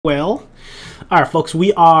Well, all right, folks,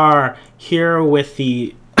 we are here with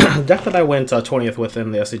the deck that I went 20th with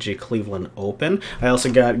in the SCG Cleveland Open. I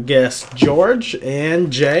also got guests George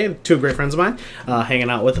and Jay, two great friends of mine, hanging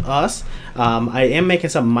out with us. I am making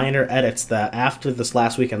some minor edits that after this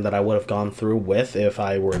last weekend that I would have gone through with if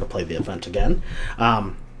I were to play the event again.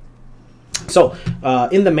 So,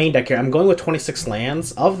 in the main deck here, I'm going with 26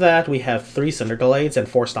 lands. Of that, we have 3 Cinderglades and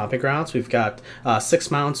 4 Stomping Grounds. We've got 6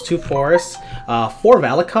 Mountains, 2 Forests, 4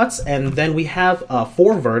 Valakuts, and then we have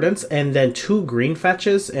 4 Verdants, and then 2 Green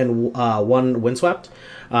Fetches and 1 Windswept.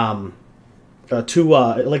 Like,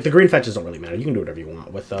 the Green Fetches don't really matter. You can do whatever you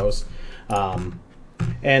want with those.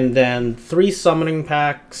 And then 3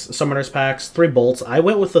 Summoners packs, 3 Bolts. I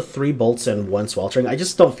went with the 3 Bolts and 1 Sweltering. I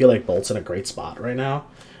just don't feel like Bolt's in a great spot right now.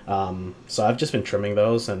 So I've just been trimming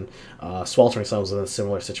those, and Sweltering Sun's in a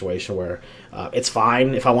similar situation where it's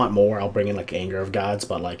fine. If I want more, I'll bring in like Anger of Gods,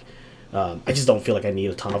 but like I just don't feel like I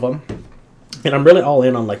need a ton of them. And I'm really all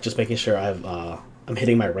in on like just making sure I'm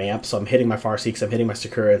hitting my ramp, so I'm hitting my Farseeks, I'm hitting my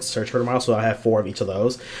Sakura and Search for Tomorrow, so I have 4 of each of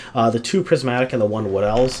those. The 2 Prismatic and the 1 Wood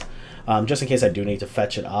Elves. Just in case I do need to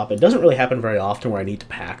fetch it up. It doesn't really happen very often where I need to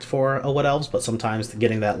pact for a Wood Elves, but sometimes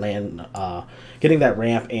getting that land, getting that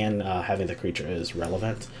ramp and having the creature is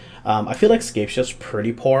relevant. I feel like Scapeshift's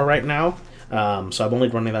pretty poor right now, so I'm only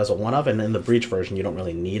running that as a 1-of, and in the Breach version you don't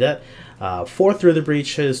really need it. 4 Through the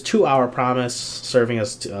Breach is 2 Hour Promise, serving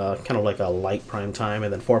as kind of like a light prime time,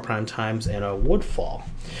 and then 4 prime times and a Woodfall.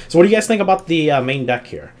 So what do you guys think about the main deck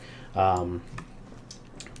here?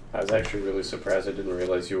 I was actually really surprised. I didn't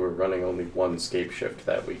realize you were running only 1 Scapeshift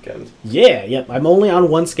that weekend. Yeah, I'm only on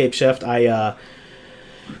 1 Scapeshift.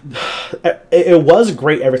 It was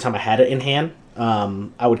great every time I had it in hand.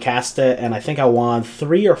 I would cast it, and I think I won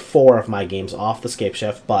 3 or 4 of my games off the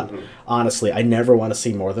Scapeshift, but honestly, I never want to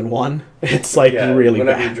see more than 1. It's like really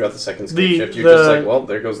whenever bad. You draw the second Scapeshift, you're just like, well,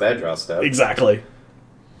 there goes that draw step. Exactly.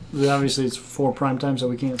 Obviously, it's 4 prime times that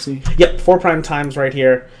we can't see. Yep, 4 prime times right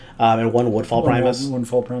here, and 1 Woodfall Primus. One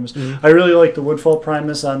Fall Primus. I really like the Woodfall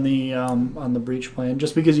Primus on the Breach plan,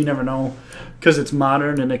 just because you never know, because it's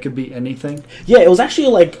modern and it could be anything. Yeah, it was actually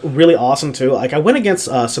like really awesome too. Like I went against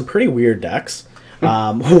some pretty weird decks.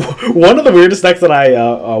 One of the weirdest decks that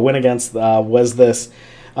I went against was this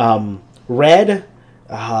red.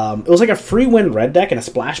 It was like a free win red deck and a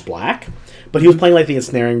splash black, but he was playing like the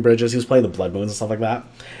Ensnaring Bridges. He was playing the Blood Moons and stuff like that.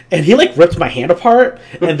 And he like ripped my hand apart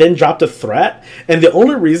and then dropped a threat. And the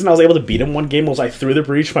only reason I was able to beat him one game was I threw the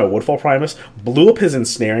Breach, my Woodfall Primus, blew up his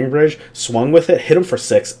Ensnaring Bridge, swung with it, hit him for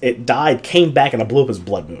 6. It died, came back, and I blew up his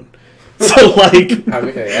Blood Moon. So, like,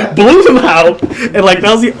 blew him out, and, like,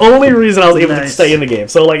 that was the only reason I was able to stay in the game.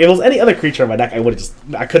 So, like, if it was any other creature in my deck,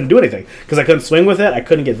 I couldn't do anything, because I couldn't swing with it, I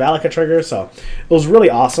couldn't get Valakut triggers, so it was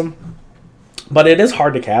really awesome. But it is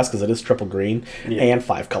hard to cast, because it is triple green and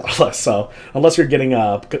 5 colorless, so unless you're getting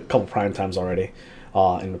a couple prime times already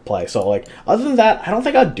into play. So, like, other than that, I don't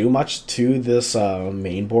think I'd do much to this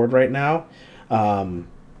main board right now.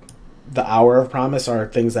 The Hour of Promise are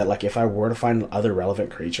things that, like, if I were to find other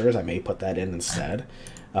relevant creatures, I may put that in instead.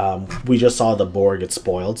 We just saw the boar get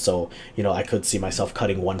spoiled, so, you know, I could see myself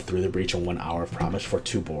cutting 1 Through the Breach and 1 Hour of Promise for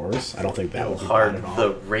 2 boars. I don't think that would be bad at all. The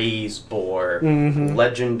Raise Boar.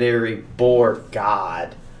 Legendary Boar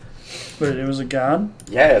God. Wait, it was a god?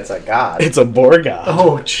 Yeah, it's a god. It's a boar god.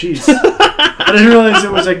 Oh, jeez. I didn't realize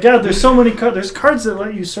it was a god. There's so many cards. There's cards that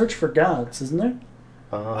let you search for gods, isn't there?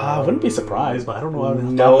 I wouldn't be surprised, but I don't know.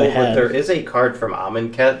 No, but there is a card from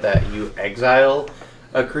Amonkhet that you exile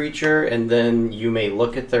a creature, and then you may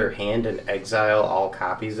look at their hand and exile all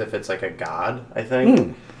copies if it's like a god, I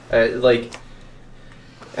think. Like,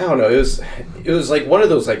 I don't know, it was like one of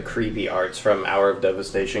those like creepy arts from Hour of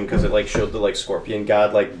Devastation, because it like showed the like Scorpion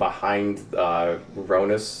God like behind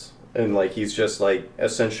Ronus, and like he's just like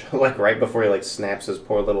essentially like right before he like snaps his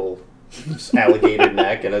poor little alligator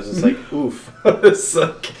neck, and it's just like oof. Yeah,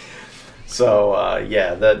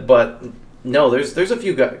 that. But no, there's a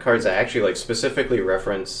few cards that actually like specifically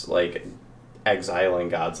reference like exiling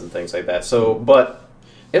gods and things like that. So, but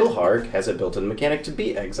Ilharg has a built-in mechanic to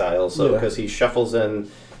be exile, so because he shuffles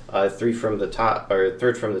in 3 from the top or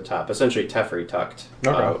 3rd from the top, essentially Teferi tucked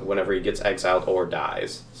whenever he gets exiled or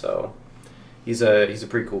dies. So he's a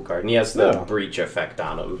pretty cool card, and he has the breach effect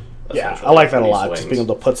on him. Yeah, I like that a lot, just being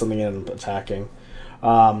able to put something in and attacking.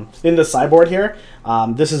 In the sideboard here,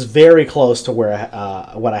 this is very close to where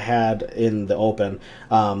what I had in the Open.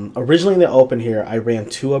 Originally in the Open here, I ran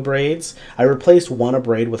 2 Abrades. I replaced 1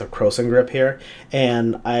 Abrade with a Krosan Grip here,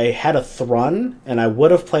 and I had a Thrun, and I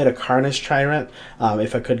would have played a Carnage Tyrant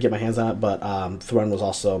if I could get my hands on it, but Thrun was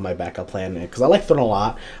also my backup plan, because I like Thrun a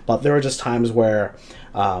lot, but there were just times where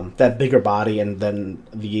that bigger body and then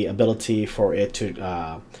the ability for it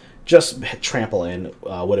to just trample in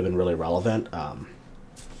would have been really relevant.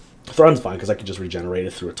 Thrun's fine because I could just regenerate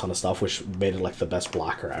it through a ton of stuff, which made it like the best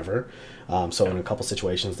blocker ever. So in a couple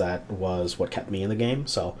situations, that was what kept me in the game.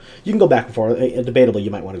 So you can go back and forth. Debatably,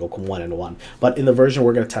 you might want to go 1-1. But in the version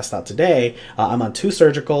we're going to test out today, I'm on 2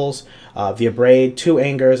 Surgicals, the Abrade, 2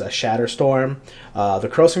 Angers, a Shatterstorm, the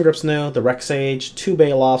Corrosive Grip's new, the Rex Sage, 2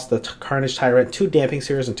 Balefs, the Carnage Tyrant, 2 Damping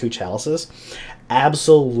Spheres, and 2 Chalices.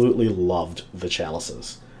 Absolutely loved the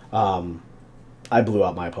Chalices. I blew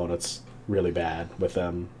out my opponents really bad with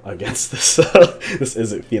them against this this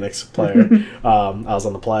Izzet Phoenix player. I was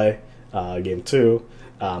on the play, game 2.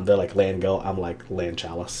 They're like, land go. I'm like, land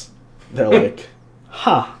Chalice. They're like,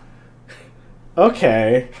 huh.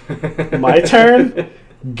 Okay. My turn?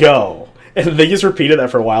 Go. And they just repeated that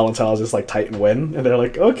for a while until I was just like Titan win. And they're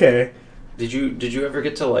like, okay. Did you ever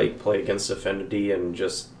get to like play against Affinity and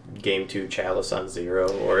just game 2 Chalice on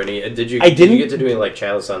 0 or any? Did you get to do any like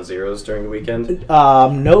Chalice on 0s during the weekend?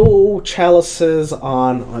 No Chalices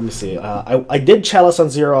on. Let me see. I did Chalice on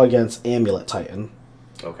 0 against Amulet Titan.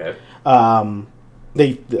 Okay.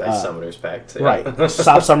 They Summoner's Pact. Yeah. Right.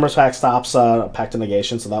 Stops Summoner's Pact, stops Pact of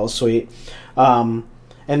Negation, so that was sweet. And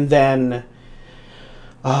then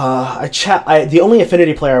the only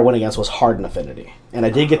Affinity player I went against was Hardened Affinity, and I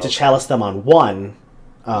did get to Chalice them on 1.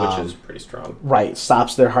 Which is pretty strong. Right.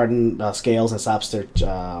 Stops their Hardened Scales and stops their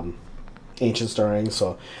Ancient Stirring,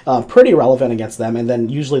 so pretty relevant against them. And then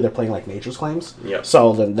usually they're playing like Nature's Claims. Yep.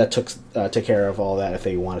 So then that took care of all that if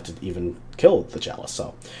they wanted to even kill the Chalice.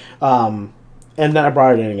 So, and then I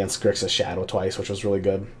brought it in against Grixis Shadow twice, which was really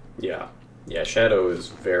good. Yeah. Yeah, Shadow is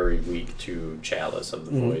very weak to Chalice of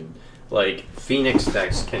the Void. Like, Phoenix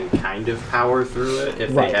decks can kind of power through it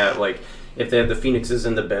if they have, like, if they have the Phoenixes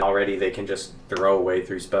in the bin already, they can just throw away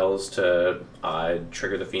 3 spells to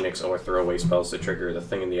trigger the Phoenix or throw away spells to trigger the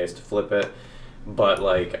Thing in the Ice to flip it. But,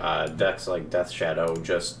 like, decks like Death Shadow,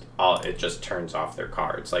 it just turns off their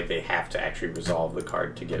cards. Like, they have to actually resolve the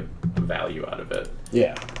card to get value out of it.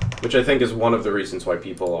 Yeah. Which I think is one of the reasons why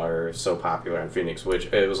people are so popular on Phoenix, which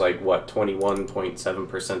it was like, what,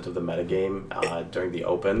 21.7% of the metagame during the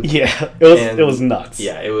Open? Yeah, it was nuts.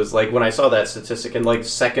 Yeah, it was like, when I saw that statistic, in like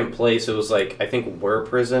second place, it was like, I think Were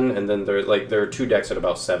Prison, and then there are 2 decks at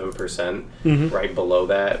about 7% right below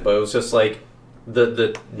that. But it was just like,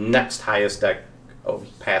 the next highest deck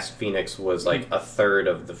past Phoenix was like a third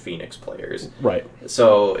of the Phoenix players. Right.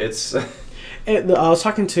 So it's... I was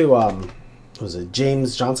talking to... was it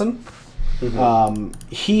James Johnson?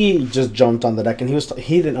 He just jumped on the deck, and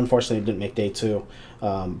he unfortunately didn't make day 2,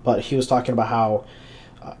 but he was talking about how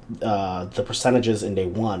the percentages in day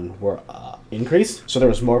 1 were increased, so there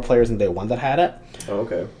was more players in day 1 that had it. Oh,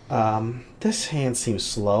 okay. This hand seems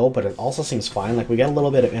slow, but it also seems fine. Like, we got a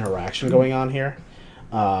little bit of interaction going on here,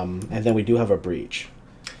 and then we do have a breach.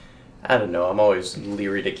 I don't know. I'm always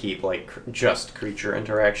leery to keep like just creature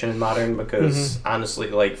interaction in Modern because honestly,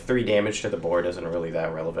 like 3 damage to the board isn't really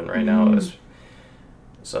that relevant right now.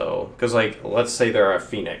 So, because like let's say there are a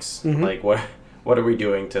Phoenix, like what are we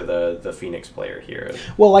doing to the Phoenix player here?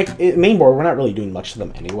 Well, like main board, we're not really doing much to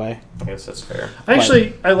them anyway. I guess that's fair.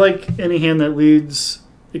 I like any hand that leads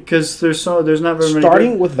because there's not very many.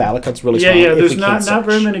 Starting with Valakut's really strong. Yeah. There's not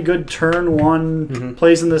very many good turn 1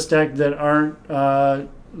 plays in this deck that aren't.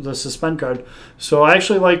 The suspend card. So I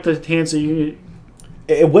actually like the hands that you...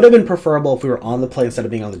 It would have been preferable if we were on the play instead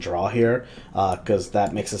of being on the draw here, because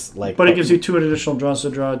that makes us like... But it gives you 2 additional draws to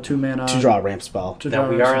draw 2 mana. To draw a ramp spell. Now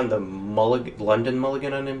we are on the London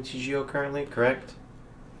Mulligan on MTGO currently, correct?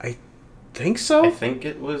 I think so. I think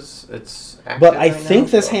it's active but I right think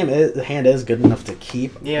now, this hand is good enough to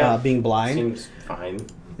keep being blind. Seems fine.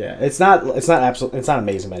 Yeah, it's not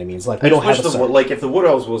amazing by any means. Like, we don't have like if the Wood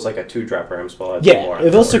Elves was like a 2-drop ramp spell, I'd yeah,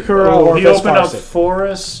 if it was Sakura or he opened up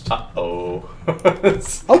Forest.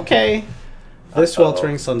 Okay, this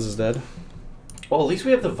Weltering Suns is dead. Well, at least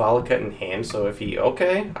we have the Valakut in hand. So if he all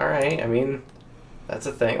right. I mean, that's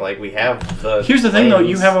a thing. Like we have the. Here's the thing, though.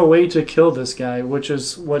 You have a way to kill this guy, which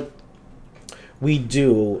is what. We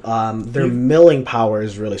do. Their milling power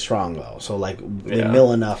is really strong, though. So, like, they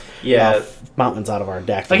mill enough mountains out of our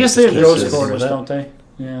deck. I guess they have Ghost Quarters, don't they?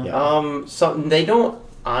 Yeah. So they don't.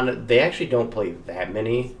 They actually don't play that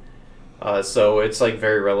many. So it's like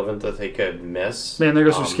very relevant that they could miss. Man, there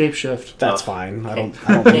goes your Scape Shift. That's fine. I don't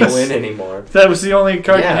can't win anymore. That was the only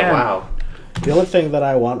card. Yeah. Wow. The only thing that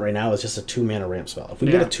I want right now is just a 2-mana ramp spell. If we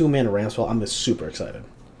get a 2-mana ramp spell, I'm just super excited.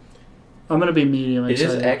 I'm going to be medium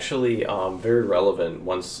excited. It is actually very relevant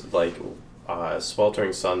once, like,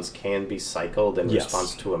 Sweltering Suns can be cycled in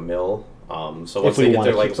response to a mill So once we they get wanna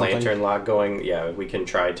their like keep something. lantern lock going, yeah, we can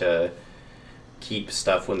try to keep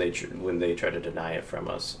stuff when they try to deny it from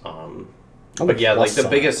us. But yeah, like the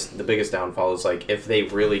biggest downfall is like if they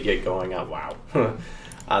really get going on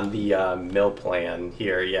on the mill plan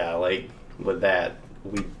here, yeah, like with that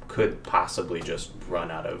we could possibly just run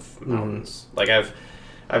out of mountains. Like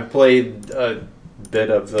I've played a bit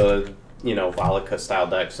of the Valaka style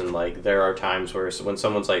decks, and like there are times where when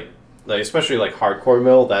someone's like especially like hardcore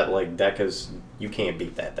mill, that like deck is you can't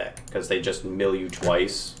beat that deck because they just mill you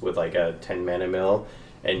twice with like a 10 mana mill,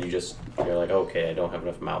 and you're like, okay, I don't have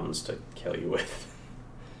enough mountains to kill you with.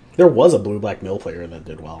 There was a blue-black mill player that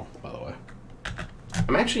did well, by the way.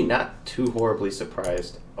 I'm actually not too horribly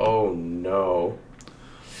surprised. Oh no.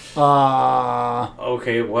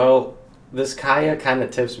 Okay, well, this Kaya kind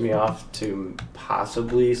of tips me off to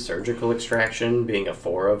possibly Surgical Extraction being a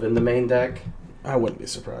 4 of in the main deck. I wouldn't be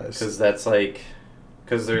surprised. Because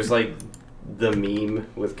there's like the meme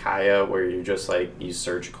with Kaya where you just like you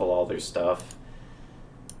surgical all their stuff,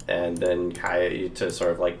 and then Kaya to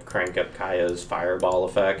sort of like crank up Kaya's fireball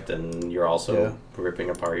effect, and you're also ripping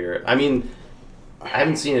apart your. I mean, I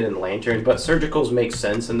haven't seen it in Lantern, but surgicals make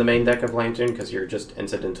sense in the main deck of Lantern because you're just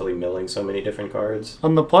incidentally milling so many different cards.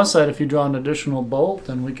 On the plus side, if you draw an additional bolt,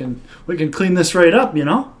 then we can clean this right up,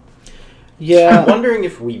 Yeah. I'm wondering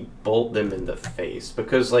if we bolt them in the face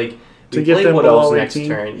because like. To We get play them Wood below Elves next 18.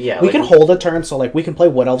 turn. Yeah, We like, can hold a turn, so like we can play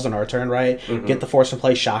Wood Elves on our turn, right? Mhm. Get the Force in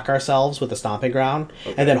play, shock ourselves with the Stomping Ground,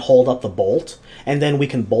 and then hold up the Bolt, and then we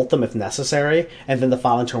can bolt them if necessary, and then the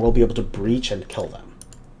following turn we'll be able to breach and kill them.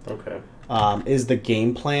 Okay. Is the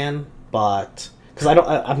game plan, but because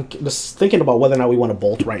I'm just thinking about whether or not we want to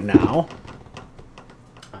bolt right now.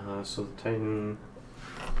 So the Titan.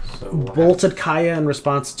 So Bolted Kaya in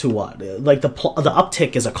response to what? Like the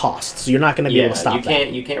uptick is a cost, so you're not going to be able to stop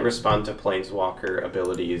that. You can't respond to Planeswalker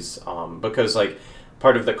abilities because like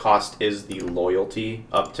part of the cost is the loyalty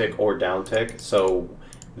uptick or downtick. So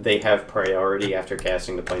they have priority after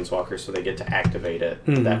casting the Planeswalker, so they get to activate it.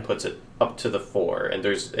 Mm-hmm. That puts it up to the 4, and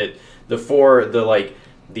the 4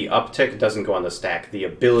 the uptick doesn't go on the stack. The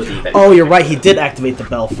ability that. Oh, you're right. He did activate the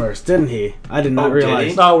bell first, didn't he? I did not Oh, did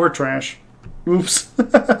realize. he? No, we're trash. Oops.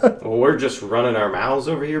 Well, we're just running our mouths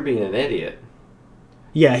over here, being an idiot.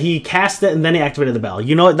 Yeah, he cast it and then he activated the bell.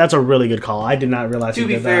 You know what? That's a really good call. I did not realize he To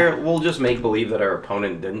be did fair, that. we'll just make believe that our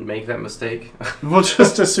opponent didn't make that mistake. We'll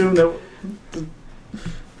just assume that.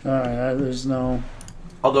 There's no.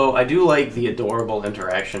 Although I do like the adorable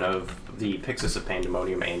interaction of the Pixis of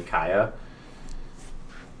Pandemonium and Kaya.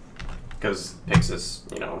 Because Pixis,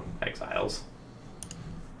 exiles.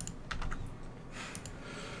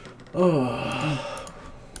 Oh,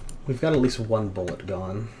 we've got at least one bullet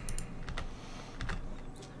gone.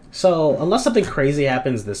 So, unless something crazy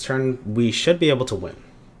happens this turn, we should be able to win.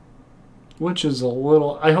 Which is a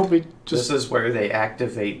little. I hope we just. This is where they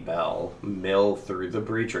activate Bell, mill through the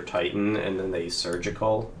Breach or Titan, and then they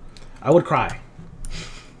surgical. I would cry.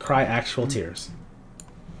 Cry actual tears.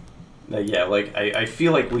 Yeah, like, I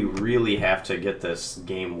feel like we really have to get this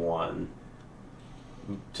game 1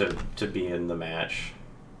 to be in the match.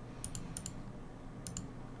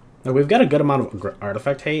 Now, we've got a good amount of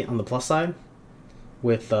artifact hate on the plus side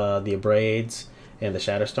with the Abrades and the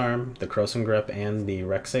Shatterstorm, the Krosan Grip, and the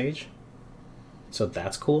Rex Sage. So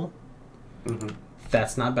that's cool. Mm-hmm.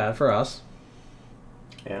 That's not bad for us.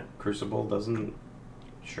 Yeah, Crucible doesn't...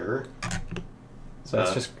 Sure. So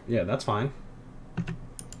that's just... Yeah, that's fine.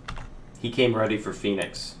 He came ready for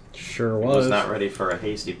Phoenix. Sure He was. was not ready for a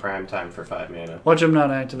hasty prime time for 5 mana. Watch him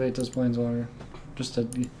not activate this Planeswalker. Just to.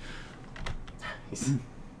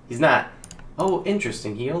 He's not... Oh,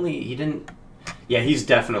 interesting. He didn't... Yeah, he's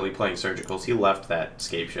definitely playing Surgicals. He left that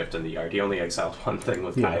Scape Shift in the yard. He only exiled one thing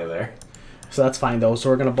with Kaya there. So that's fine, though. So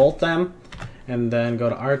we're going to bolt them, and then go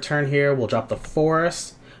to our turn here. We'll drop the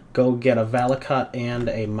Forest, go get a Valakut and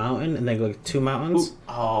a Mountain, and then go get 2 mountains. Ooh.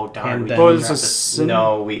 Oh, darn. And We then- dropped Oh, it's a this- sin-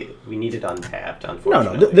 No, we needed untapped, No,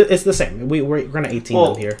 unfortunately. it's the same. We're going to 18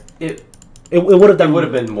 them here. It It would have done... would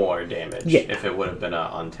have been more damage Yeah. if it would have been an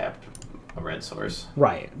untapped red source.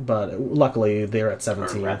 Right, but luckily they're at Or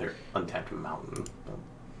 17. rather, untapped mountain.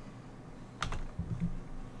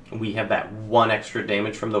 We have that 1 extra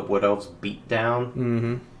damage from the Wood Elves beat down.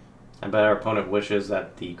 Mm-hmm. I bet our opponent wishes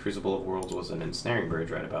that the Crucible of Worlds was an ensnaring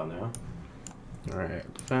bridge right about now. Alright.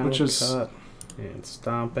 Which is- Cut and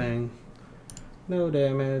Stomping. No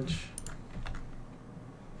damage.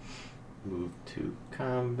 Move to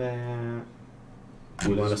combat. Do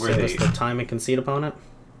you want to This is where save us they- the time and concede opponent?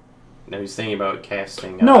 No, he's thinking about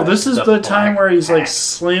casting. No, this is the time Black where he's like Pact.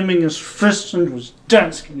 slamming his fist into his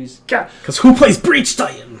desk and he's got. Because who plays Breach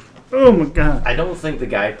Titan? Oh my god. I don't think the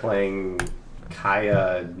guy playing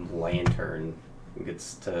Kaya Lantern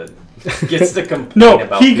gets to complain No,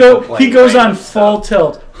 about he people playing goes on random full stuff.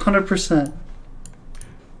 tilt, 100%.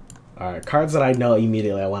 All right, cards that I know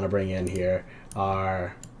immediately I want to bring in here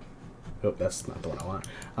are. Oh, that's not the one I want.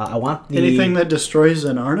 I want the Anything that destroys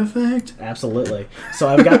an artifact? Absolutely. So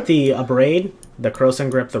I've got the Abrade, the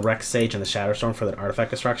Krosan Grip, the Rex Sage, and the Shatterstorm for the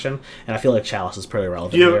artifact destruction, and I feel like Chalice is pretty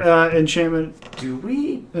relevant Do you here. have enchantment? Do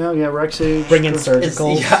we? Oh, yeah, Rexage. Bring in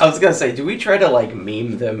surgicals. Yeah, I was gonna say, do we try to like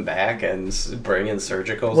meme them back and bring in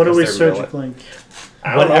surgicals? What are 'cause we they're surgicling?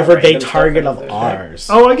 I don't know, Whatever they random stuff target in of there. ours.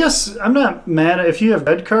 Oh, I guess I'm not mad at if you have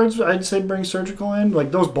dead cards. I'd say bring surgical in. Like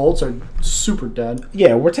those bolts are super dead.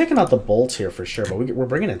 Yeah, we're taking out the bolts here for sure, but we're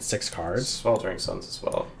bringing in 6 cards. Sweltering Suns as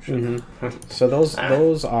well. So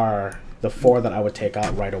those are the 4 that I would take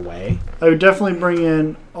out right away. I would definitely bring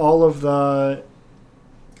in all of the.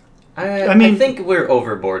 I mean- think we're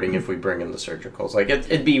overboarding if we bring in the surgicals. Like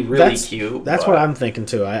it'd be really cute. That's but what I'm thinking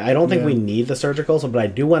too. I don't think Yeah. we need the surgicals, but I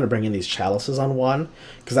do want to bring in these chalices on one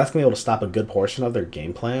because that's gonna be able to stop a good portion of their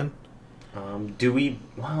game plan. Do we?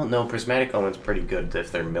 Well, no. Prismatic Omen's pretty good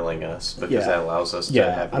if they're milling us because Yeah. that allows us to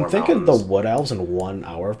Yeah, have more I'm thinking mountains. the Wood Elves and 1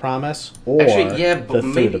 Hour of Promise, or Actually, yeah, but the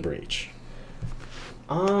Through maybe- the Breach.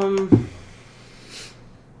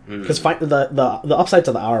 Because the upside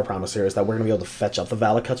to the Hour of Promise here is that we're going to be able to fetch up the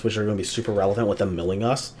Valakuts, which are going to be super relevant with them milling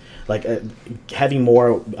us. Like, having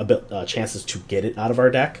more chances to get it out of our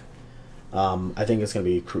deck, I think it's going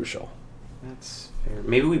to be crucial. That's fair.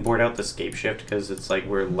 Maybe we board out the Scape Shift because it's like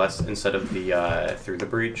we're less instead of the Through the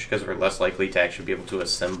Breach because we're less likely to actually be able to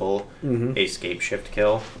assemble a Scape Shift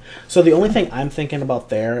kill. So the only thing I'm thinking about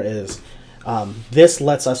there is this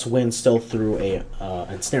lets us win still through a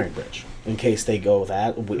Ensnaring Bridge in case they go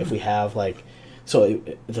that if we have like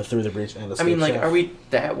the Through the Breach and the I mean, Escape like, Shaft. are we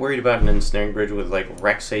that worried about an Ensnaring Bridge with like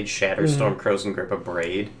Rexage, Shatterstorm, Krosan Grip,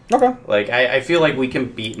 Abrade? Okay. Like, I feel like we can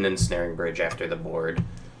beat an Ensnaring Bridge after the board.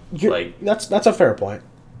 Like- that's a fair point.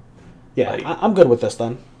 Yeah, Like- I'm good with this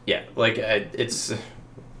then. Yeah, like it's.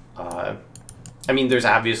 I mean, there's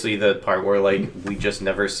obviously the part where like we just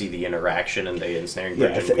never see the interaction and the ensnaring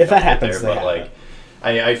bridge. Yeah, and if we that don't get happens, there, they but like,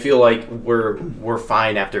 I feel like we're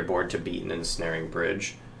fine after board to beat an ensnaring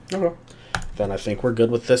bridge. Okay. Then I think we're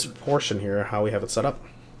good with this portion here, how we have it set up.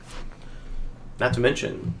 Not to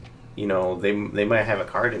mention, you know, they might have a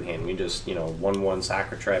card in hand. We just 1/1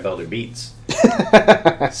 Soccer Tribe Elder Beats.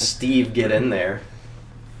 Steve, get in there.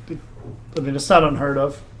 I mean, it's not unheard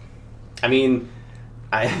of. I mean,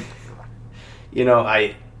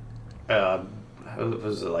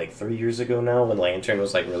 was it like 3 years ago now when Lantern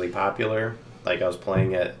was like really popular? Like I was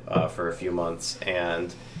playing it for a few months,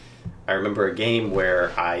 and I remember a game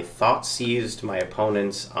where I thought seized my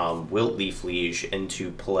opponent's Wilt Leaf Liege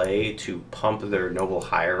into play to pump their Noble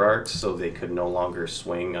Hierarchs so they could no longer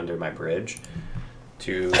swing under my bridge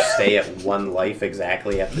to stay at 1 life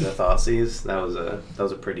exactly after the Thoughtseize. That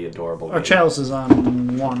was a pretty adorable Our game. chalice is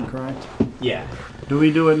on 1, correct? Yeah. Do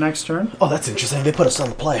we do it next turn? Oh, that's interesting. They put us on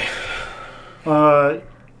the play.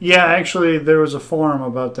 Yeah, actually, there was a forum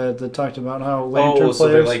about that talked about how Lantern so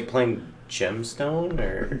they're players. like playing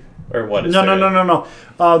Gemstone or what is No.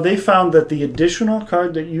 They found that the additional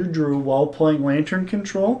card that you drew while playing Lantern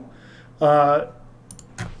Control,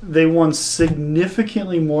 they won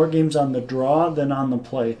significantly more games on the draw than on the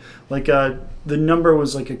play. Like the number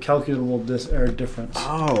was like a calculable difference.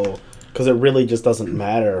 Oh, because it really just doesn't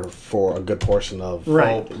matter for a good portion of.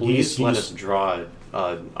 Right. Oh, please let us draw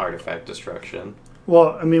artifact destruction.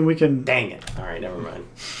 Well, I mean, we can Dang it. All right, never mind.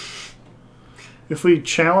 if we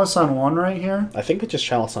chalice on 1 right here. I think it's just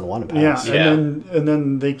chalice on 1 and Yeah, pass. Yeah. and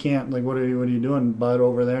then they can't like what are you doing, bud?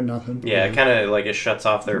 Over there, nothing. Yeah, it kind of like it shuts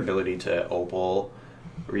off their ability to opal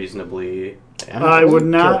reasonably. I would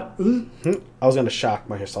not. I was going to shock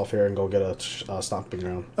myself here and go get a stomping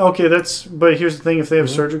ground. Okay, but here's the thing: if they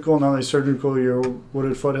have surgical, now they surgical your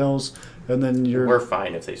wooded foothills, and then We're your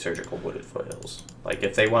fine if they surgical wooded foothills. Like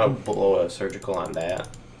if they want to blow a surgical on that.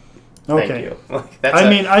 Thank okay. you. Like, that's I a-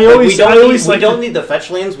 mean, I like, always we like don't to- need the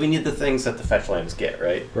fetch lands. We need the things that the fetch lands get,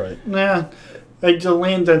 right? Right. Nah, like the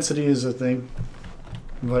land density is a thing,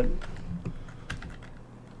 but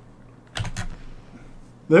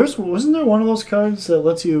wasn't there one of those cards that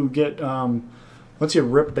lets you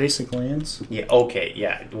rip basic lands? Yeah. Okay.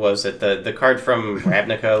 Yeah. Was it the card from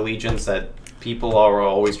Ravnica Allegiance that people are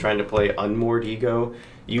always trying to play Unmoored Ego?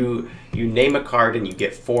 You name a card and you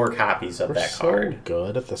get 4 copies of We're that so card.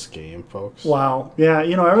 good at this game, folks. Wow. Yeah,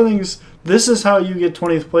 everything's. This is how you get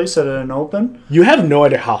 20th place at an open. You have no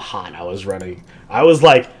idea how hot I was running. I was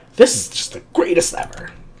like, this is just the greatest ever.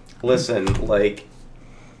 Listen, like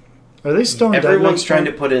Are they stone dead Everyone's next trying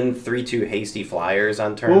turn? to put in 3/2 hasty flyers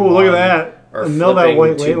on turn Ooh, 1. look at that. Or And mill that flipping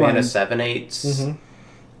white 2 ley mana line. 7/8s. Mm-hmm.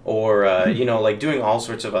 Or, like doing all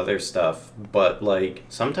sorts of other stuff. But, like,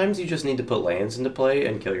 sometimes you just need to put lands into play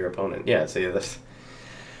and kill your opponent. Yeah, see this.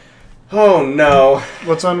 Oh, no.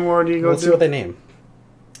 What's on War Eagle Let's see do? what they name.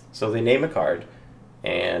 So they name a card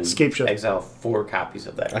and Scapeshift. exile 4 copies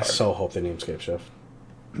of that I card. so hope they name Scapeshift.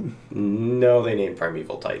 No, they named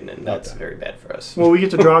Primeval Titan, and that's Okay. very bad for us. Well, we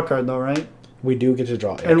get to draw a card though, right? We do get to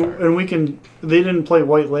draw a And card. and we can. They didn't play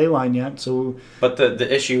White Ley Line yet, so But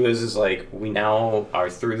the issue is like we now are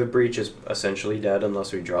through the breach is essentially dead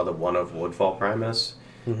unless we draw the 1 of Woodfall Primus,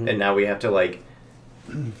 and now we have to like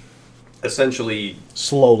essentially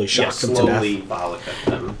Slowly shock them to slowly death. Volocate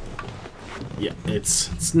them. Yeah,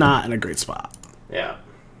 it's not in a great spot. Yeah.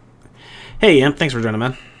 Hey, Imp, thanks for joining,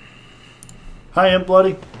 man. hi, Imp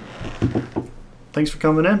Bloody. Thanks for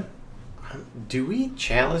coming in. Do we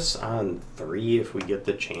chalice on 3 if we get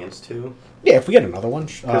the chance to? Yeah, if we get another one.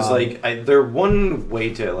 Because they're one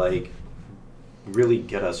way to like really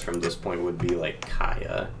get us from this point would be like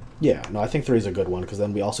Kaya. Yeah, no, I think 3 is a good one because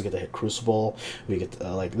then we also get to hit Crucible. We get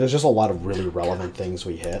there's just a lot of really relevant things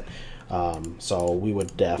we hit. So we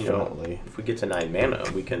would definitely. If we get to 9 mana,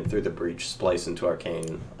 we can through the breach splice into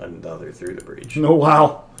Arcane another through the breach. Oh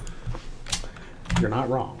wow. You're not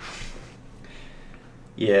wrong.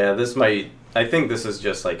 Yeah, this might. I think this is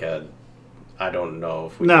just like a. I don't know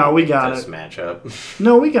if we. No, can we make got this it. matchup.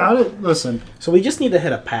 No, we got it. Listen, So we just need to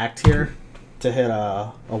hit a Pact here to hit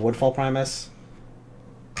a Woodfall Primus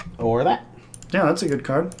or that. yeah, that's a good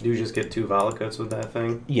card. Do you just get 2 Valakuts with that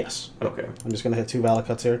thing? Yes. Okay. I'm just gonna hit 2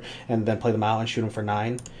 Valakuts here and then play them out and shoot them for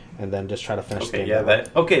 9, and then just try to finish the Okay,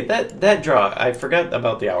 game. yeah, that draw. I forgot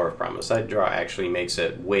about the Hour of Promise. That draw actually makes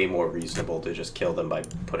it way more reasonable to just kill them by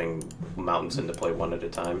putting mountains into play one at a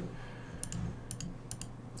time.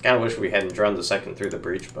 Kind of wish we hadn't drawn the second through the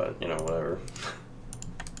breach, but you know, whatever.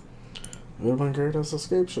 Would have been great as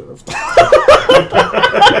Escape Shift.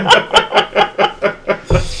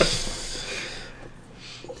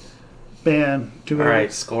 Man, too All bad.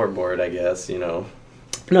 right, scoreboard. I guess you know.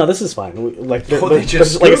 No, this is fine. They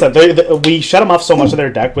just- like I said, we shut them off so much of their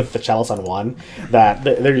deck with the Chalice on 1 that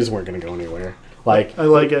they just weren't going to go anywhere. Like I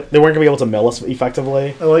like it. they weren't going to be able to mill us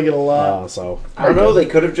effectively. I like it a lot. So I don't know. They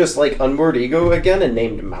could have just like Unmoored Ego again and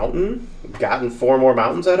named Mountain, gotten 4 more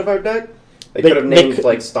mountains out of our deck. They could have named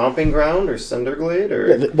like Stomping Ground or Cinderglade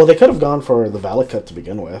or. Yeah, well, they could have gone for the Valakut to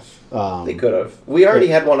begin with. They could have. We already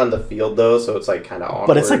had one on the field though, so it's like kind of awkward.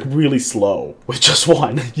 But it's like really slow with just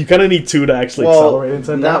 1. You kind of need 2 to actually accelerate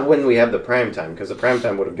into not that. when we have the prime time, because the prime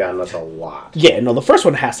time would have gotten us a lot. Yeah, no, the first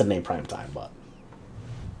one has to name Prime Time, but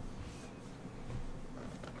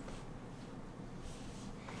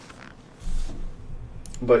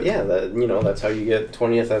But yeah, that's how you get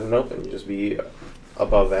 20th at an open. You just be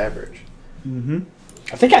above average.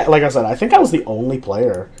 I think I think I was the only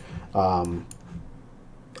player.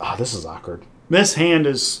 This is awkward. This hand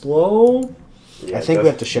is slow. Yeah, I think we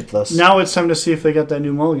have to ship this. Now it's time to see if they got that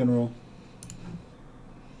new mulligan rule.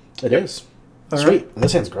 It is. All Sweet.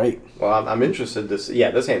 This hand's great. Well, I'm interested to see.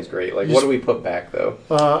 Yeah, this hand's great. Like, You what just- do we put back though?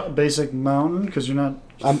 Basic mountain, because you're not.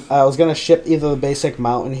 I was gonna ship either the basic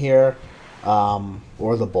mountain here,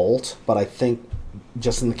 or the bolt, but I think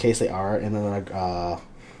just in the case they are, and then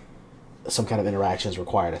some kind of interaction is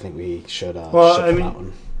required, I think we should ship the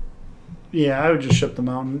mountain. Yeah, I would just ship the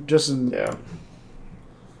mountain. Just in. Yeah.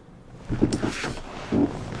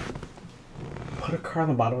 Put a card on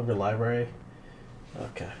the bottom of your library.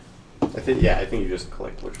 Okay. I think you just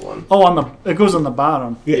click which one. Oh, it goes on the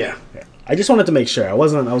bottom. Yeah. I just wanted to make sure. I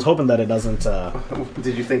was hoping that it doesn't.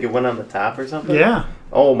 Did you think it went on the top or something? Yeah.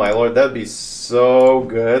 Oh my lord, that'd be so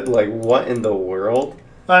good. Like, what in the world?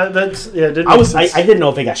 That's yeah. It didn't I make sense. didn't know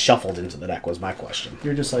if it got shuffled into the deck. Was my question.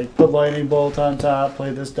 You're just like put lightning bolt on top,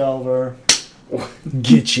 play this Delver.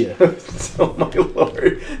 Get you. Oh my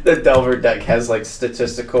lord, the Delver deck has like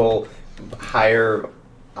statistical higher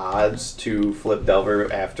odds to flip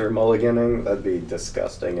Delver after mulliganing. That'd be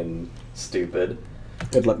disgusting and stupid.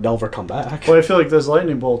 Good let Delver come back. Well, I feel like this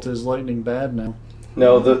lightning bolt is lightning bad now.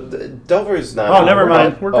 No, the Delver is not. Oh, never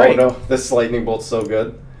mind. We're great. Oh no, this lightning bolt's so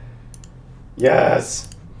good. Yes,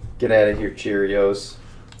 get out of here, Cheerios.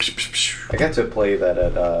 I got to play that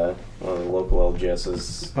at one of the local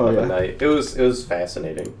LGSs the other night. It was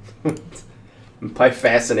fascinating. By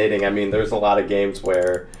fascinating, I mean there's a lot of games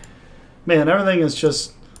where Man, everything is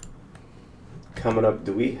just. coming up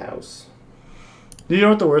Dewey House. You know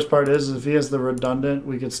what the worst part is? If he has the redundant,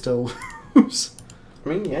 we could still lose. I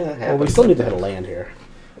mean, yeah, that Well, happens. we still need to hit a land here.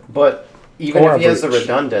 But even Or if a he has the breach.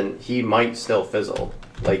 redundant, he might still fizzle.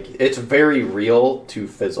 Like, it's very real to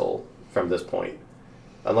fizzle from this point.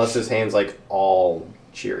 Unless his hand's like all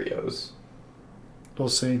Cheerios. We'll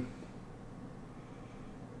see.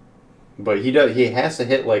 But he has to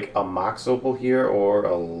hit like a Mox Opal here or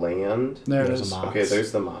a land. There it There's is. a Mox. Okay,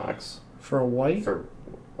 there's the Mox. For a white?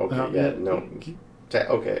 Okay, no.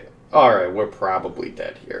 Okay. Alright, we're probably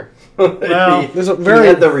dead here. Well, there's a he very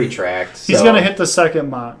had the retract. He's so- going to hit the second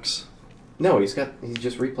Mox. No, he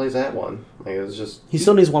just replays that one. Like it was just he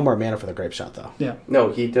still needs one more mana for the grape shot though. Yeah. No,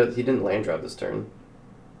 he didn't land drop this turn.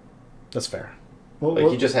 That's fair. Well,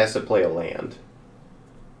 He just has to play a land.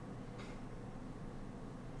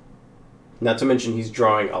 Not to mention he's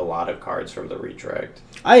drawing a lot of cards from the retract.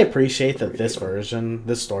 I appreciate that this version,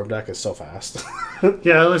 this Storm deck is so fast.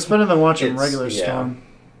 yeah, it's better than watching It's- regular yeah. Storm.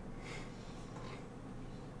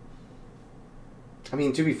 I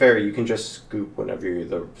mean, to be fair, you can just scoop whenever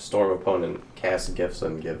the Storm opponent casts Gifts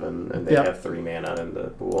Ungiven, and they Yeah. have 3 mana in the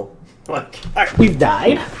pool. Like, Alright, we've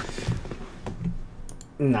died.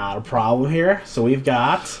 Not a problem here. So we've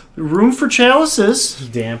got Room for chalices.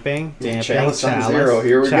 damping, Chalice on chalice, 0.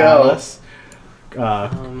 Here we go. chalice, a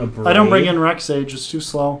I don't bring braid. in Rex Age. It's too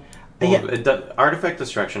slow. well, Artifact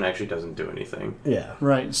Destruction actually doesn't do anything. Yeah.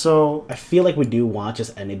 Right. So I feel like we do want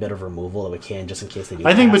just any bit of removal that we can, just in case they do.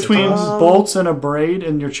 I think pass it to between us. bolts and a braid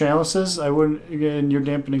and your chalices, I wouldn't. And your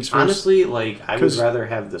dampening spheres. Honestly, like, I would 'Cause- rather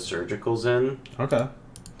have the Surgicals in. Okay.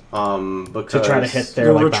 Because To try to hit their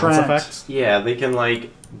You'll like bounce retract. effects. Yeah, they can like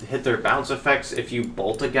hit their bounce effects if you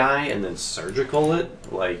bolt a guy and then surgical it.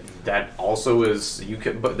 Like that also is you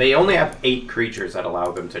can, but they only have 8 creatures that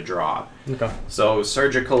allow them to draw. Okay. So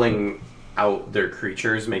surgicaling out their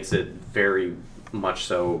creatures makes it very much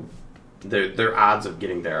so. Their odds of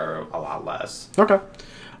getting there are a lot less. Okay.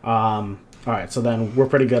 All right. So then we're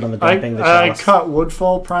pretty good on the I damping. The chalice. cut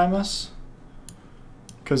Woodfall Primus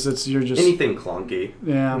because you're just Anything clunky,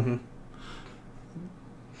 yeah. Mm-hmm.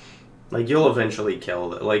 like you'll eventually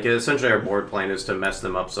kill. Like essentially, our board plan is to mess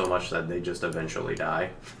them up so much that they just eventually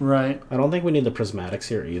die. Right. I don't think we need the prismatics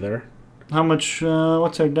here either. How much?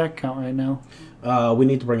 What's our deck count right now? We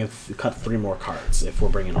need to bring in cut 3 more cards if we're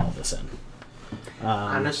bringing all this in.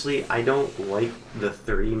 Honestly, I don't like the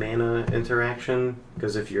 3 mana interaction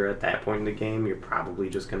because if you're at that point in the game, you're probably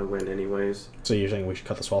just gonna win anyways. So you're saying we should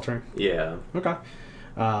cut the sweltering? Yeah. Okay.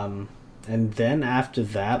 And then after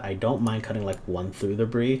that, I don't mind cutting like 1 through the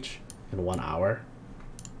breach in 1 hour.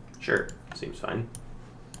 Sure. Seems fine.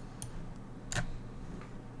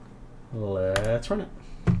 Let's run it.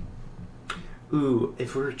 Ooh,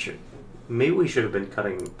 if we're maybe we should have been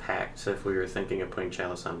cutting pacts if we were thinking of putting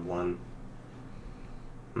Chalice on 1.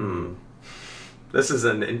 This is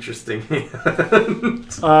an interesting hand.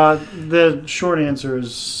 The short answer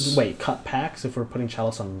is Wait, cut packs if we're putting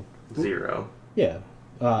chalice on. 0. Yeah,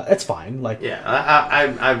 it's fine. Like, Yeah,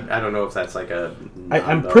 I don't know if that's like a.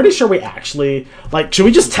 I'm pretty sure we actually like. Should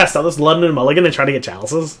we just test out this London Mulligan and try to get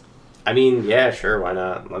chalices? I mean, yeah, sure, why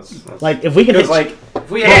not? Let's Like, if we can hit, because like if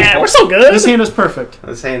we yeah, had, we're so good. this hand is perfect.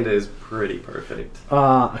 this hand is pretty perfect.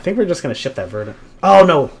 I think we're just gonna ship that Verdant. Oh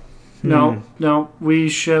no. No, we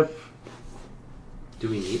ship. Do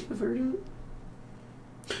we need the Verdant?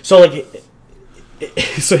 So like,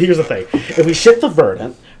 so here's the thing: if we ship the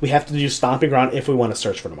Verdant, we have to do Stomping Ground if we want to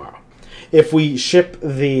search for tomorrow. If we ship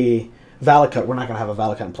the Valakut, we're not gonna have a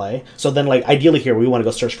Valakut in play. So then, like, ideally here, we want to go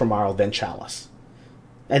search for tomorrow, then Chalice,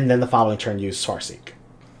 and then the following turn use Farseek.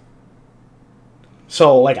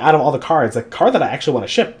 So like, out of all the cards, the card that I actually want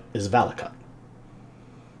to ship is Valakut.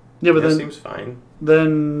 Yeah, but That then seems fine.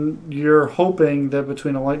 you're hoping that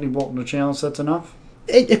between a lightning bolt and a chalice, that's enough.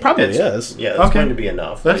 It probably is. Yeah, that's Okay. going to be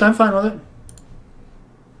enough. That's I'm fine with it.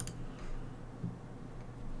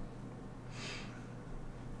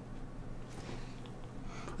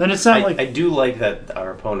 And it's not like I do like that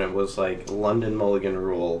our opponent was like London Mulligan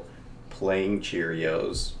rule, playing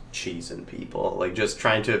Cheerios, cheesing people, like just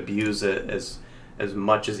trying to abuse it as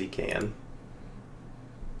much as he can.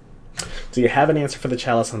 Do you have an answer for the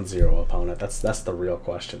Chalice on 0 opponent? That's the real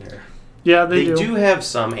question here. yeah, They they do have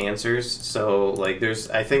some answers, so like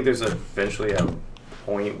I think there's eventually a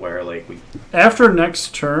point where like we After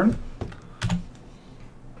next turn,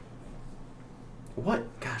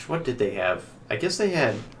 what did they have? I guess they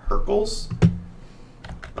had Hercules.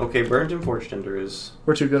 Okay, Burnt Forge Tender is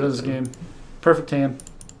we're too good at this game. Perfect hand.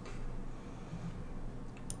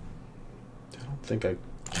 I don't think I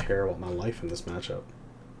care about my life in this matchup.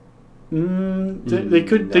 They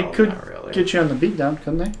could No, not really. get you on the beatdown,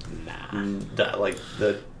 couldn't they? like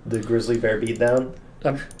the grizzly bear beatdown.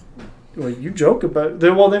 Well, you joke about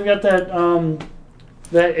well, they've got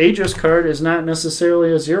that Aegis card is not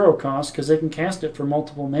necessarily a 0 cost because they can cast it for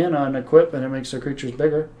multiple mana and equip, and it makes their creatures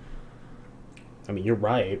bigger. I mean, you're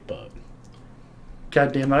right, but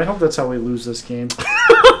God damn it, I hope that's how we lose this game.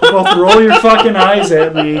 You both roll your fucking eyes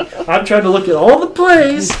at me. I'm trying to look at all the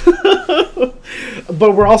plays.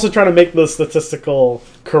 but we're also trying to make the statistical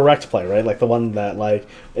correct play, right? Like the one that like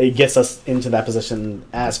it gets us into that position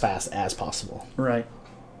as fast as possible. Right.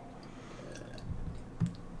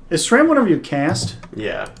 Is Stram whenever you cast?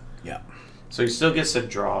 Yeah. Yeah. So he still gets to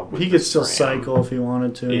draw. With He the could still Stram. cycle if he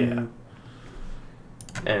wanted to. Yeah.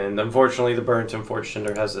 And unfortunately, the Burnt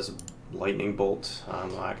Fortuner has this lightning bolt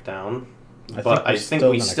on lockdown. But I think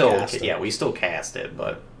we still, we still cast it.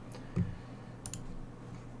 But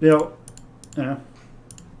Yeah.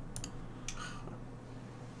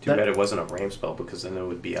 too bad it wasn't a ramp spell because then it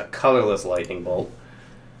would be a colorless lightning bolt.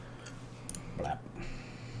 Blap.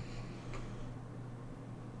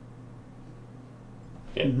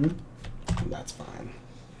 Yeah. Mm-hmm. That's fine.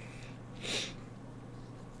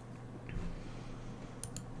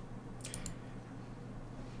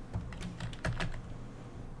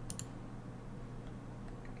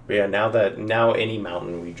 But yeah, now any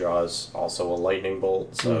mountain we draw is also a lightning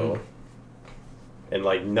bolt, so and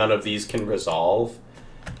like none of these can resolve.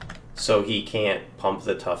 So he can't pump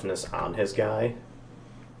the toughness on his guy.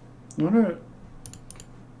 I wonder.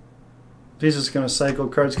 He's just gonna cycle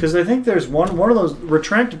cards because I think there's one of those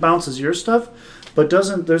retract bounces your stuff, but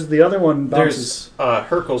doesn't. There's the other one bounces. There's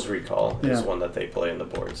Hercule's Recall is Yeah. one that they play in the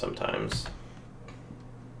board sometimes.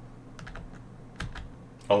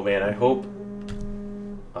 Oh man, I hope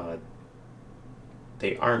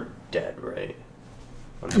they aren't dead, right?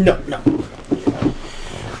 No.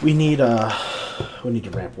 We need to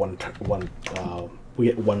ramp one. We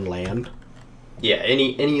get one land. Yeah,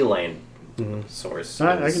 any land source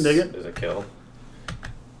Alright, I can dig it. is a kill.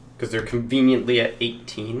 Because they're conveniently at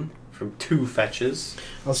 18 from 2 fetches.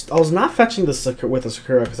 I was not fetching the with the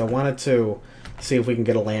Sakura because I wanted to see if we can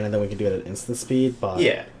get a land and then we can do it at instant speed. But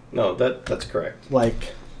Yeah, no, that's correct.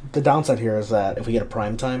 like the downside here is that if we get a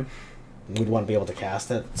prime time, we'd want to be able to cast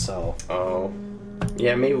it. So Oh,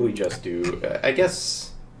 yeah, maybe we just do. I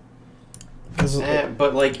guess, 'cause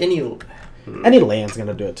but like any land's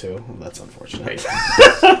gonna do it too. That's unfortunate. Wait.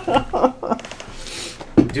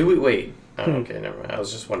 Do we wait? Oh, okay, never mind. I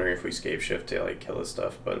was just wondering if we scape shift to like kill his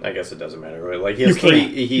stuff, but I guess it doesn't matter. Right? Like he has You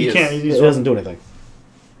can't. 3. You can't. It doesn't do anything.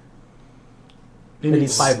 You You need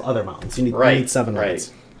 5 other mountains. You need 7 right.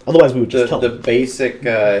 mountains. Otherwise, we would just kill The them. basic.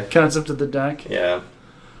 concept of the deck. Yeah.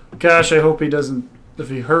 Gosh, I hope he doesn't. If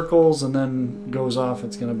he Hercules and then goes off,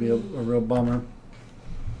 it's gonna be a real bummer.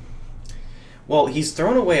 Well, he's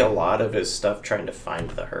thrown away a lot of his stuff trying to find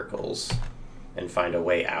the Hercules and find a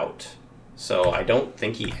way out. So I don't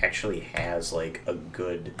think he actually has like a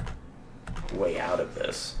good way out of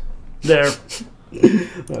this. There.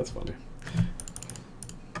 That's funny.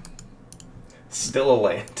 Still a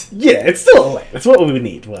land. Yeah, it's still a land. It's what we would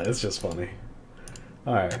need, but it's just funny.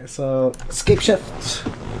 Alright, so escape shift.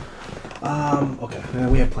 Okay,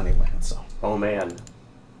 we have plenty of land, so. Oh man.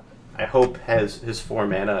 I hope his 4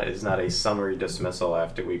 mana is not a summary dismissal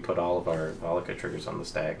after we put all of our Volca triggers on the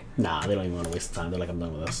stack. Nah, they don't even want to waste time. They're like, I'm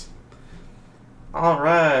done with this.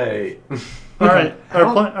 Alright. All right,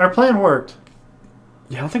 our plan worked.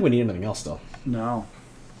 Yeah, I don't think we need anything else still. No.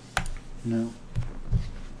 Yeah.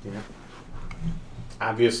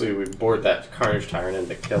 Obviously, we board that Carnage Tyrant in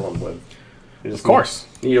to kill him with. We just Of course.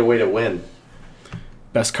 Need a way to win.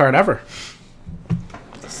 Best card ever.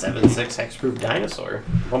 The 7/6 hexproof dinosaur.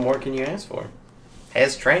 What more can you ask for?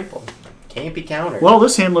 Has trample. Can't be countered. Well,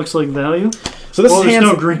 this hand looks like value. So this Well, there's hand's,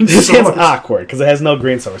 no green this hand's source. awkward because it has no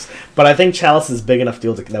green source. But I think Chalice is big enough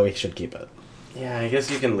deal that we should keep it. yeah, I guess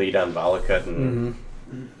you can lead on Valakut and.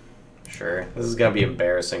 Sure. This is gonna be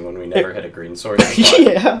embarrassing when we never hit a green source.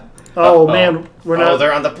 Yeah. Oh man, we're Oh, not.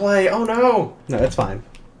 they're on the play. Oh no! No, it's fine.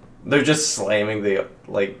 They're just slamming the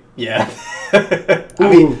yeah. I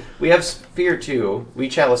mean, we have Sphere 2. We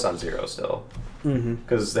Chalice on 0 still.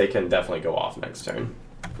 Because they can definitely go off next turn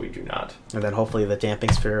if we do not. And then hopefully the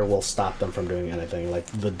Damping Sphere will stop them from doing anything. Like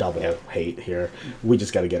the double hate here. We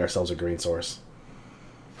just got to get ourselves a green source.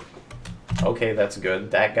 Okay, that's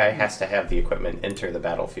good. That guy has to have the equipment enter the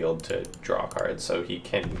battlefield to draw cards, so he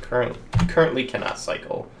can currently cannot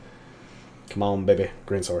cycle. Come on, baby.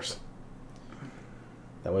 Green source.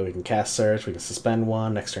 That way we can cast Surge, we can suspend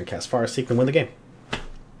one, next turn cast Farseek, and win the game.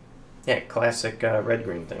 Yeah, classic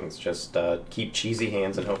red-green things. Just keep cheesy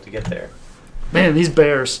hands and hope to get there. Man, these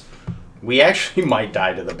bears. We actually might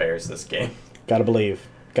die to the Bears this game. Gotta believe.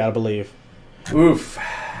 Gotta believe. Oof.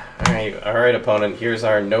 Alright, opponent. Here's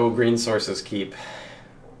our no green sources keep.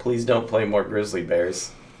 Please don't play more Grizzly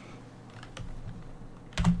Bears.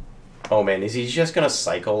 Oh man, is he just gonna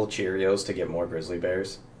cycle Cheerios to get more Grizzly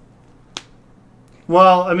Bears?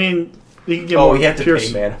 Well, I mean, you can get Oh, more you have to pure.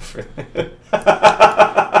 pay mana for that.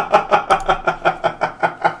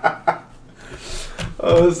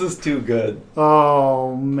 Oh, this is too good.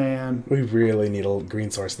 Oh man, We really need a green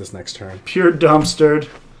source this next turn. pure dumpstered.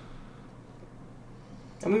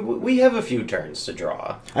 I mean, we have a few turns to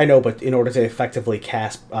draw. I know, but in order to effectively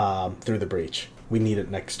cast through the breach, we need it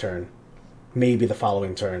next turn. Maybe the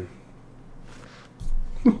following turn.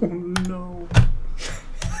 Oh no,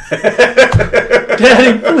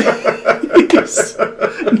 Daddy, please,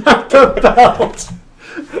 not the belt.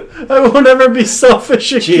 I won't ever be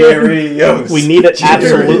selfish again. Cheerios. We need it.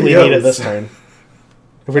 Absolutely Cheerios. need it this turn.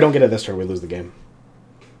 If we don't get it this turn, we lose the game.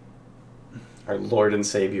 Our Lord and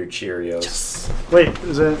Savior Cheerios. Wait,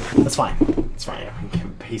 is it? That's fine. It's fine.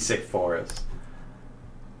 Basic forest.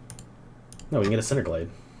 No, we can get a Cinderglade.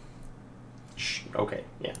 Shh. Okay,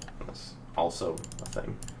 yeah. That's also a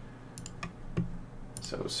thing.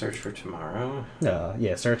 So, search for tomorrow.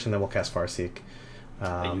 Yeah, search and then we'll cast Farseek.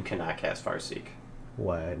 You cannot cast Farseek.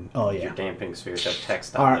 When? Oh, yeah. Your damping spheres have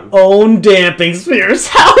text on Our them. own damping spheres.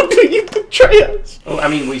 How do you betray us? Oh, I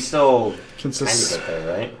mean, we still Can kind of get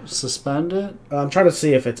there, right? suspend it? I'm trying to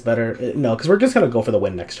see if it's better. No, because we're just going to go for the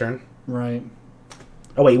win next turn. Right.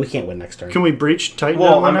 Oh, wait, we can't win next turn. Can we breach Titan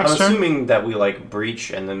Well, on I'm next turn? assuming that we like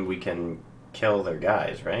breach and then we can kill their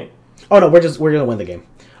guys, right? Oh, no, we're going to win the game.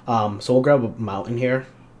 So we'll grab a mountain here.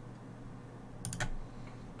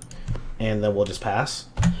 And then we'll just pass.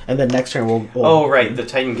 And then next turn we'll... Oh, right. The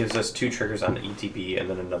Titan gives us 2 triggers on the ETB and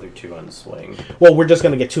then another 2 on the swing. Well, we're just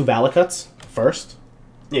going to get 2 Valakuts first.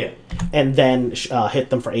 Yeah. And then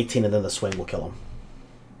hit them for 18, and then the swing will kill them.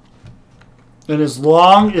 And as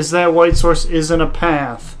long as that white source isn't a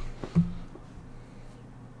path.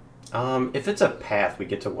 If it's a path, we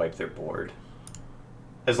get to wipe their board.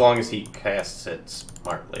 As long as he casts it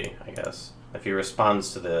smartly, I guess. If he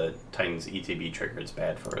responds to the Titan's ETB trigger, it's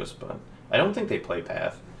bad for us, but I don't think they play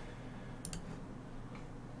path.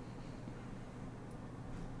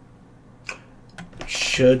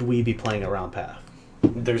 Should we be playing around path?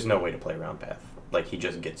 There's no way to play around path. Like, he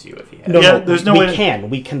just gets you if he has No, Yeah, there's no we way to- can.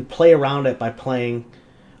 We can play around it by playing...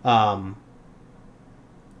 well,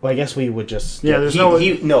 I guess we would just... Yeah, there's no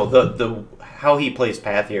way. No, the how he plays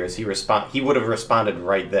path here is he would have responded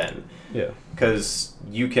right then. Yeah. Because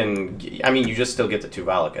you can... I mean, you just still get the 2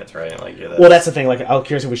 Valakuts, right? Like, yeah, Well, that's the thing. Like, I'm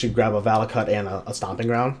curious if we should grab a Valakut and a Stomping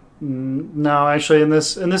Ground. No, actually, in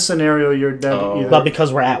this scenario, you're dead. Oh. Either. But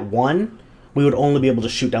because we're at 1, we would only be able to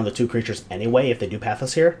shoot down the 2 creatures anyway if they do path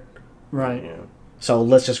us here. Right. Yeah. So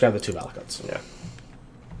let's just grab the 2 Valakuts. Yeah.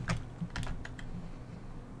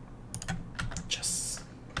 Just...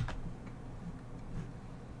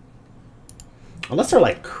 Unless they're,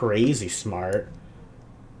 like, crazy smart.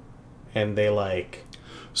 And they, like...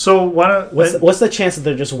 So why don't What's the chance that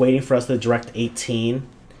they're just waiting for us to direct 18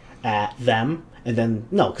 at them? And then...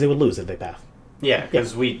 No, because they would lose if they path. Yeah,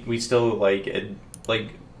 because we still, like,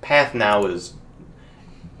 path now is...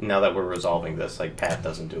 Now that we're resolving this, like, path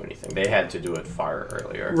doesn't do anything. They had to do it far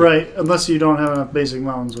earlier. right? Unless you don't have enough basic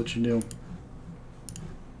mountains, what you do?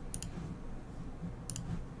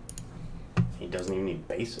 He doesn't even need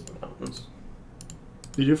basic mountains.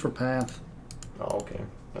 You do for path. Oh, okay.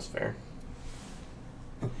 That's fair.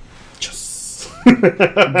 Just...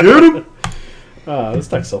 Get him. this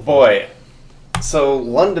deck's so fun. Boy, so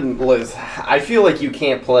London... I feel like you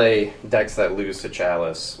can't play decks that lose to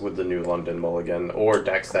Chalice with the new London Mulligan, or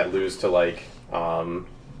decks that lose to, like,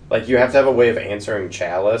 you have to have a way of answering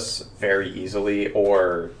Chalice very easily,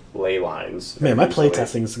 or ley lines. Man, my very easily.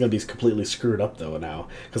 playtesting is going to be completely screwed up, though, now.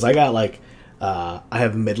 Because I got, like... I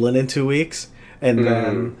have Midland in 2 weeks. And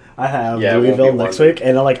then I have Yeah, it won't Louisville be next London. week,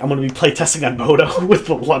 and I'm gonna be playtesting on Moto with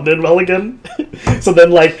the London Mulligan. So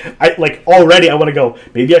then, already I want to go.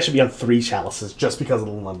 Maybe I should be on 3 Chalices just because of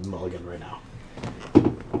the London Mulligan right now.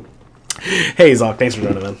 Hey, Zoc, thanks for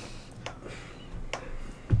joining in.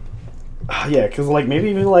 Yeah, because maybe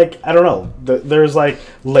even I don't know. There's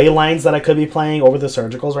ley lines that I could be playing over the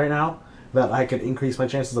surgicals right now that I could increase my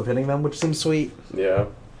chances of hitting them, which seems sweet. Yeah.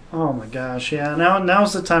 Oh my gosh! Yeah.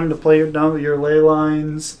 Now's the time to play down your ley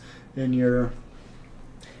lines and your.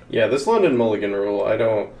 Yeah, this London Mulligan rule, I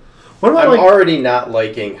don't... What about I'm already not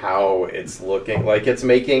liking how it's looking. Like, it's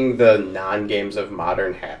making the non-games of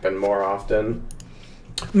Modern happen more often.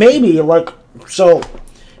 Maybe so.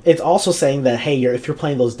 It's also saying that hey, if you're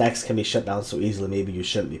playing those decks can be shut down so easily, maybe you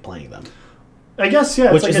shouldn't be playing them. I guess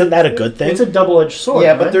yeah. Which isn't that a good thing? It's a double-edged sword.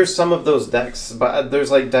 Yeah, but right? there's some of those decks, but there's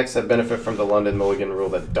decks that benefit from the London Mulligan rule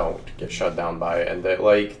that don't get shut down by it, and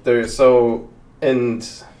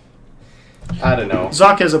and I don't know.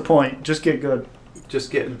 Zoc has a point. Just get good. Just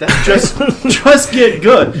get that. Just get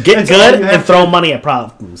good. Get That's all good you have and throw money at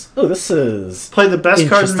problems. Oh, this is... Play the best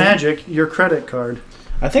card in Interesting. Magic, your credit card.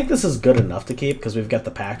 I think this is good enough to keep because we've got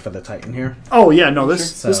the pact for the Titan here. Oh, yeah, no,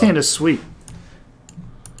 this So- hand is sweet.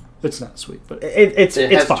 It's not sweet, but It's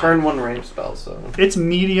It it's has fine. turn 1 ramp spell, so. it's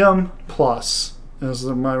medium plus. Is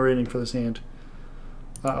my rating for this hand.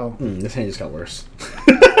 Uh-oh. This hand just got worse.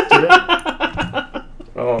 Did it?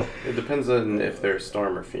 Oh, it depends on if they're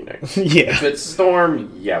Storm or Phoenix. Yeah, If it's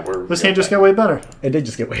Storm, yeah, we're. This real hand just bad. got way better. it did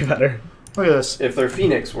just get way better. Look at this. If they're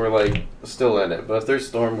Phoenix, we're like still in it, but if they're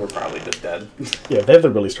Storm, we're probably just dead. Yeah, if they have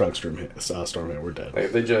the really strong storm hand, we're dead.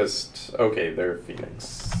 Like they just they're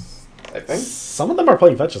Phoenix. I think. Some of them are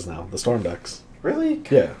playing fetches now, the storm decks. Really?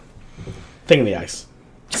 Yeah. Thing in the ice.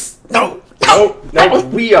 No! No,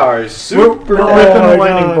 we are super. We're Oh ripping my a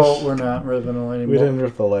lightning gosh. bolt. We're not ripping a lightning We bolt. didn't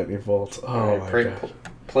rip the lightning bolt. Oh Alright, my god.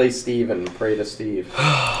 play Steve and pray to Steve.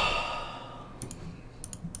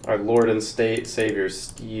 Our Lord and Savior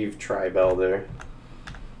Steve Tribelder.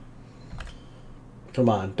 Come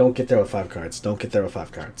on, don't get there with 5 cards. Don't get there with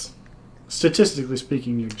 5 cards. Statistically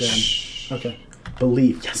speaking, you're dead. Okay.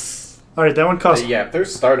 Believe. Yes. All right, that one costs. Yeah, if they're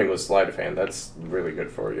starting with Sleight of Hand, that's really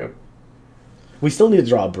good for you. We still need to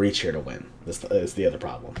draw a breach here to win. This is the other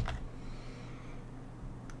problem.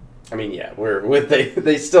 I mean, yeah,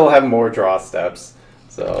 they still have more draw steps,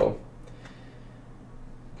 so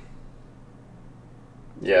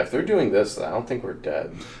yeah. If they're doing this, I don't think we're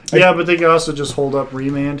dead. Yeah, but they can also just hold up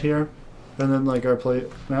remand here, and then like our play.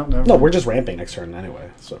 No, never. No, we're just ramping next turn anyway.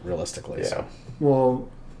 So realistically, Yeah. so. Well,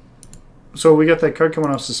 so we got that card coming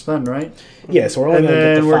off suspend, right? Yeah, so we're only And gonna get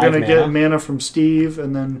then the we're 5 gonna mana. get mana from Steve,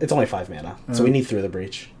 and then It's only 5 mana, so we need through the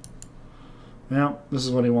breach. yeah, this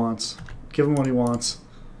is what he wants. Give him what he wants.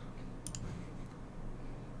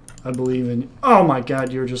 I believe in. Oh my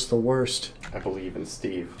God, you're just the worst. I believe in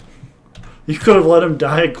Steve. You could have let him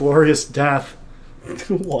die a glorious death.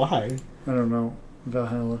 Why? I don't know,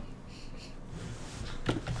 Valhalla.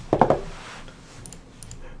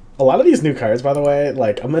 A lot of these new cards, by the way,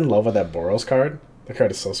 like I'm in love with that Boros card. The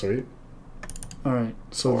card is so sweet. All right,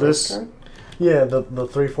 so Boros this. card? Yeah, the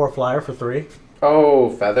 3/4 flyer for 3.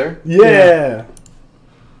 Oh, Feather. Yeah.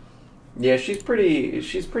 Yeah, she's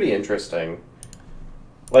pretty interesting.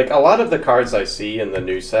 Like a lot of the cards I see in the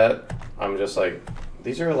new set, I'm just like,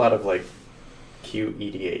 these are a lot of like cute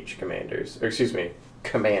EDH commanders. Or excuse me,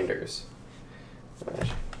 commanders.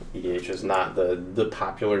 EDH is not the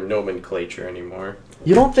popular nomenclature anymore.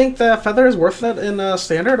 You don't think that Feather is worth that in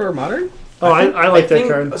standard or modern? Oh, I like that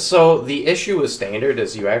think- card. So the issue with standard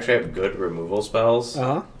is you actually have good removal spells.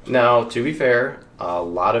 Uh-huh. Now, to be fair, a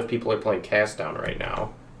lot of people are playing Cast Down right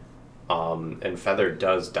now. And Feather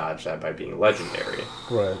does dodge that by being legendary.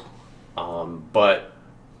 Right. But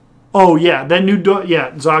Oh yeah, that new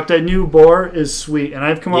Zoc, that new boar is sweet, and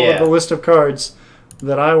I've come up with Yeah. a list of cards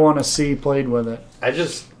that I want to see played with it.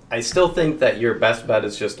 I still think that your best bet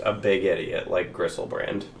is just a big idiot like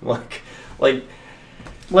Gristlebrand. Like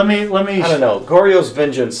Let me. I don't know. Goryo's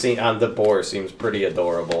Vengeance on the boar seems pretty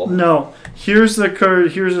adorable. No, here's the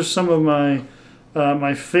card. Here's some of my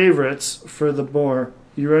my favorites for the boar.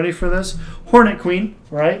 You ready for this? Hornet Queen,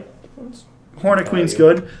 right? Hornet Queen's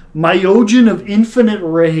good. Myojin of Infinite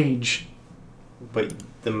Rage. But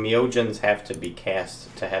the Myojins have to be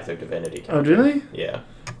cast to have their divinity Oh, counter. do they? Yeah.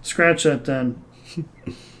 Scratch that then.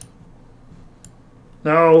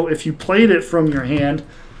 Now, if you played it from your hand,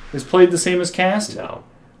 is played the same as cast? No.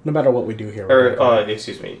 No matter what we do here. Or, we're gonna-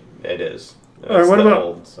 excuse me, it is. Or what the about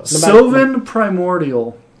old, so. Sylvan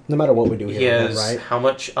Primordial? no matter what we do He here, has right? how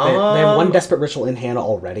much? They have one Desperate Ritual in hand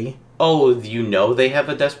already. Oh, you know they have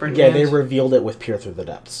a desperate Yeah, hand? they revealed it with Peer Through the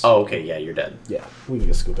Depths. Oh, okay, yeah, you're dead. Yeah, we can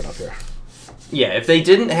just scoop it up here. Yeah, if they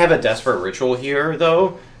didn't have a desperate ritual here,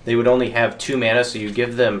 though, they would only have 2 mana, so you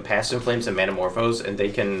give them Past in Flames and Manamorphose, and they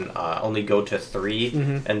can only go to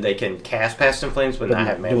 3, and they can cast Past in Flames, but not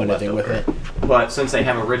have mana do left anything with over. it. But since they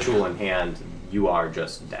have a ritual in hand, you are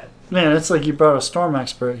just dead. Man, it's like you brought a Storm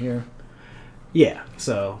Expert here. Yeah,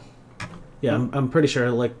 so yeah, I'm pretty sure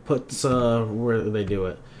like puts where do they do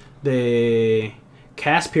it? They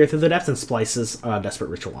cast Peer Through the Depths and splices Desperate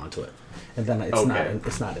Ritual onto it, and then it's Okay.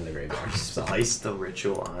 not in the graveyard. So, Slice the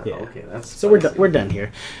ritual on. Yeah. Okay, that's so we're spicy. we're done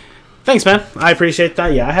here. Thanks, man. I appreciate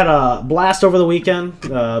that. Yeah, I had a blast over the weekend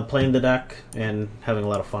playing the deck and having a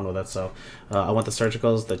lot of fun with it. So I want the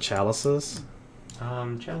Surgicals, the Chalices.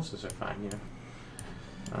 Chalices are fine, yeah.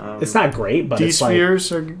 It's not great, but it's like, D-Spheres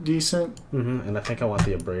are decent and I think I want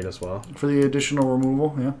the Abrade as well. for the additional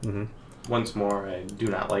removal, yeah. once more, I do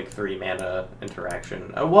not like 3 mana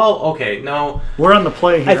interaction. Well, okay, no. We're on the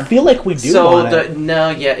play here. I feel like we do So want it. no,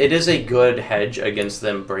 yeah, it is a good hedge against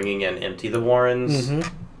them bringing in Empty the Warrens.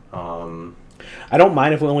 I don't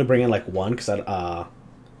mind if we only bring in like one, because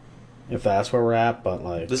if that's where we're at, but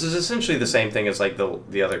like This is essentially the same thing as like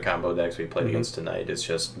the other combo decks we played against tonight. It's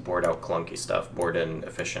just board out clunky stuff, board in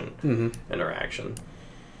efficient interaction.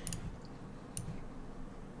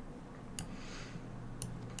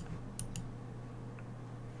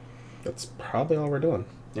 that's probably all we're doing.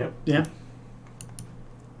 Yep. Yeah.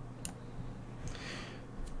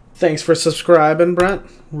 Thanks for subscribing, Brent.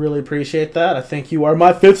 Really appreciate that. I think you are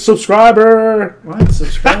my 5th subscriber. What?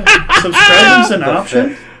 Subscribing's an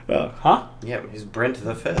option? Huh? Yeah, he's Brent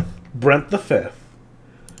the 5th. Brent the 5th.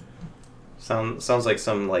 Sounds like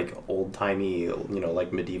some like old timey,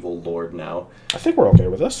 like medieval lord now. I think we're okay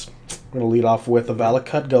with this. We're going to lead off with a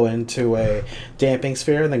Valakut, go into a Damping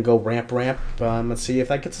Sphere, and then go ramp, and see if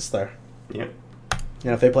that gets us there. Yep.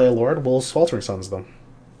 And if they play a Lord, we'll Sweltering Suns them.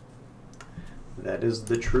 That is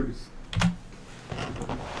the truth.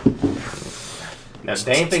 Now,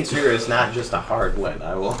 Damping Sphere is not just a hard win.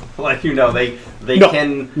 I will let you know. They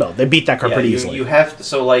can. No, they beat that card pretty easily. You have to.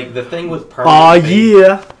 So, like, the thing with permanent. Aw,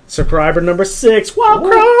 yeah. Subscriber number 6. Wild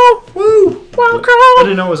Crow! Woo! Wild Crow! I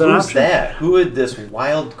didn't know it was an Who's option. that? Who would this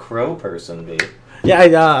Wild Crow person be?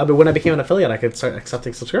 Yeah, when I became an affiliate, I could start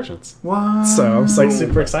accepting subscriptions. What? So I'm like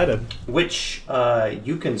super excited. Which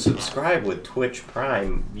you can subscribe with Twitch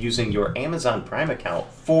Prime using your Amazon Prime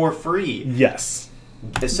account for free. Yes.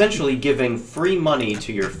 Essentially giving free money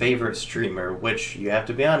to your favorite streamer, which, you have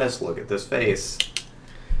to be honest, look at this face.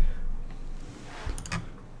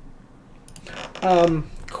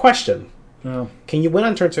 Question. Oh. Can you win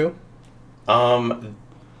on turn 2?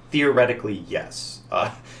 Theoretically, yes.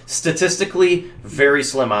 Statistically, very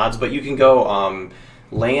slim odds, but you can go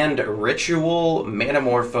land, ritual,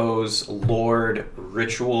 Manamorphose, Lord,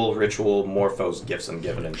 ritual, Morphose, Gifts and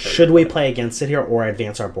Given. And Should we play against it here or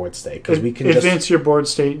advance our board state? Because we can advance your board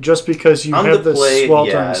state just because you on have the play,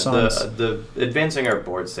 Sweltering Suns. the advancing our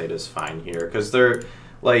board state is fine here, because they're,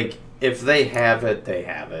 like, if they have it, they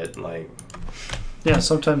have it. Like, yeah,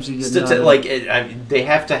 sometimes you get they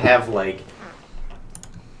have to have, like,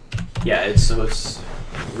 yeah, it's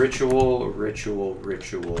ritual,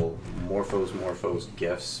 Morphose,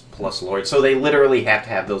 Gifts, plus Lord. So they literally have to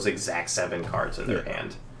have those exact 7 cards in their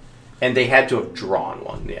hand. And they had to have drawn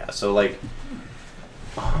one, yeah. So, like...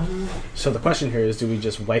 So the question here is, do we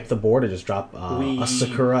just wipe the board or just drop a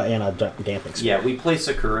Sakura and a Damping Sphere? Yeah, we play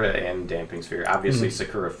Sakura and Damping Sphere. Obviously,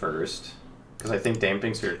 Sakura first. Because I think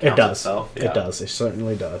Damping Sphere counts itself. Yeah. It does. It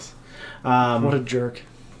certainly does. What a jerk.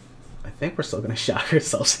 I think we're still going to shock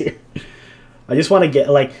ourselves here. I just want to get,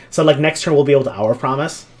 next turn we'll be able to Hour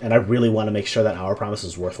Promise, and I really want to make sure that Hour Promise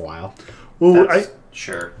is worthwhile. Ooh,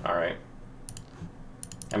 Sure, alright.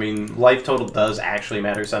 I mean, life total does actually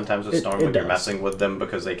matter sometimes with Storm when you're messing with them,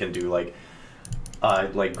 because they can do, like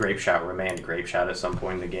Grape Shot, Remand Grape Shot at some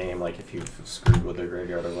point in the game, like if you've screwed with their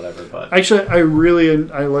graveyard or whatever, but... Actually, I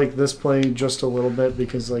like this play just a little bit,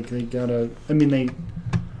 because, like, the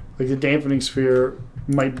Dampening Sphere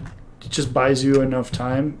might just buys you enough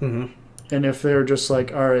time. Mm-hmm. And if they're just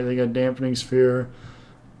like, all right, they got Dampening Sphere,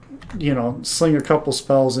 sling a couple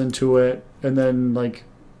spells into it, and then, like,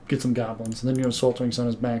 get some goblins, and then, Sweltering Sun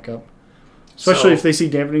is backup. Especially if they see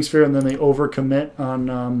Dampening Sphere and then they overcommit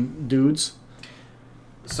on dudes.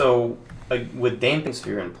 So, with Dampening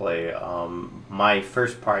Sphere in play, my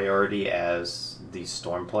first priority as the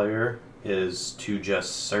Storm player is to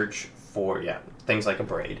just search for, things like a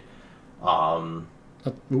Braid.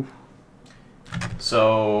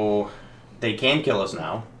 So... They can kill us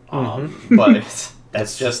now, but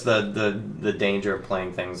that's just the danger of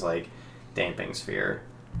playing things like Damping Sphere.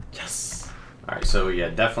 Yes. All right, so yeah,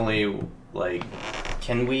 definitely, like,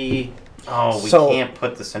 can we... Oh, we can't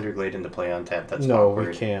put the Cinderglade into play on tap. That's awkward.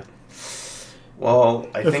 We can't. Well,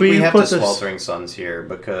 I think we have to Sweltering Suns here,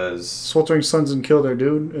 because... Sweltering Suns and kill their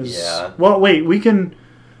dude is... Yeah. Well, wait, we can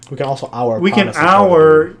also Hour. We can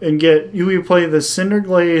Hour and get... You play the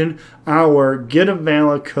Cinderglade, Hour, get a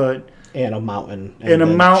Valakut... And a Mountain. And a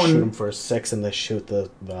Mountain. Shoot them for 6 and then shoot the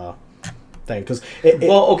thing.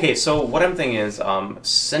 Well, okay, so what I'm thinking is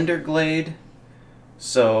Cinderglade...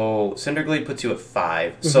 So, Cinderglade puts you at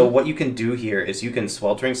 5. Mm-hmm. So, what you can do here is you can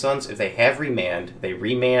Sweltering Suns. If they have Remand, they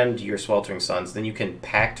remand your Sweltering Suns. Then you can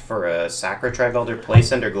Pact for a Sacrotribe Elder, play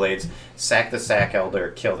Cinderglades, sack the Sack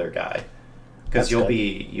Elder, kill their guy. Because you'll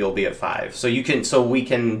be at 5. So we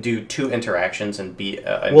can do 2 interactions and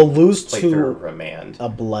we'll lose to Remand. A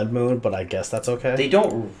Blood Moon, but I guess that's okay. They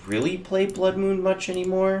don't really play Blood Moon much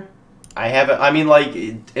anymore. I haven't. I mean, like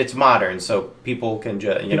it's modern, so people can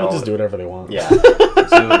just People just do whatever they want. Yeah.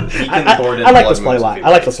 So he can board in I like Blood this play Moons if line. he I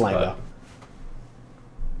like likes, this line but- though.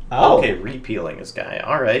 Oh, Okay, repealing this guy.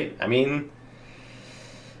 All right. I mean,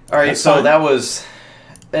 all right. That's So fine. that was,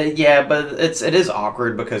 yeah, but it is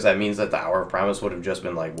awkward because that means that the Hour of Promise would have just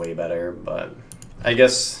been like way better. But I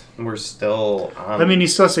guess we're still on. I mean, he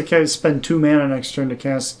still has to spend 2 mana next turn to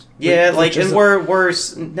cast. yeah, like, which is and we're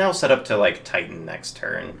now set up to like Titan next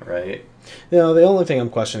turn, right? You know, the only thing I'm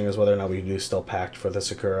questioning is whether or not we do still pact for the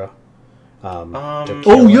Sakura. To Oh,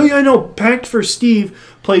 kill yeah, it. yeah, I know. Pact for Steve.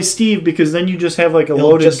 Play Steve because then you just have like a It'll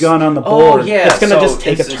loaded just- gun on the Oh board. yeah, It's gonna so just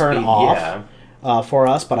take a instant turn speed, off. Yeah. For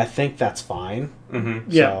us, but I think that's fine. Mm-hmm.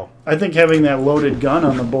 Yeah. So- I think having that loaded gun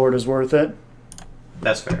on the board is worth it.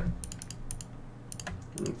 That's fair.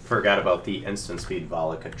 Forgot about the instant speed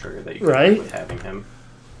Volca trigger that you could Right. get with having him.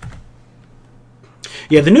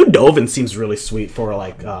 Yeah, the new Dovin seems really sweet for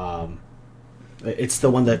like. It's the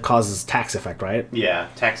one that causes tax effect, right? Yeah,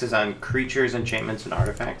 taxes on creatures, enchantments, and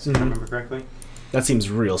artifacts, if I remember correctly. That seems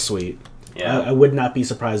real sweet. Yeah. I would not be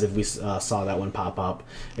surprised if we saw that one pop up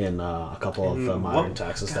in a couple of the modern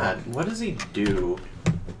taxes. God, what does he do?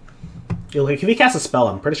 Like if he casts a spell,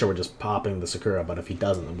 I'm pretty sure we're just popping the Sakura. But if he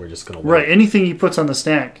doesn't, then we're just gonna wait. Right. Anything he puts on the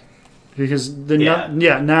stack. Because the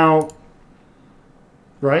Yeah. now.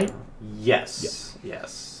 Right? Yes.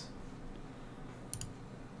 Yes.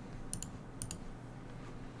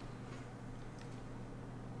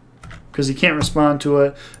 Because he can't respond to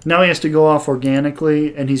it. Now he has to go off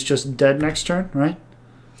organically, and he's just dead next turn, right?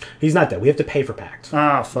 He's not dead. We have to pay for pact.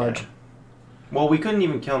 Ah, fudge. Yeah. Well, we couldn't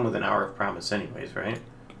even kill him with an Hour of Promise, anyways, right?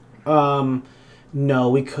 No,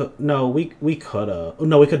 we could. No, we could.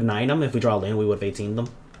 No, we could 9 them if we draw a land. We would have 18 them.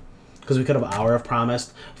 Because we could have Hour of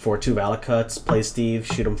Promise for 2 Valakuts, play Steve,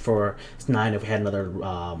 shoot him for 9. If we had another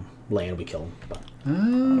land, we kill him. But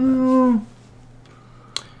Oh.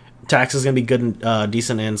 tax is gonna be good and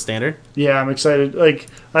decent and standard. Yeah, I'm excited. Like,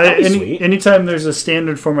 That'd be sweet. anytime there's a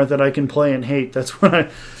standard format that I can play and hate, that's when I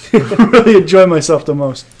really enjoy myself the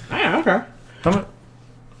most. Yeah, okay.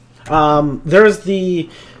 How mu- There's the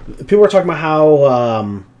people were talking about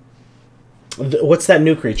how what's that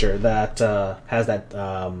new creature that has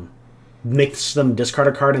that makes them discard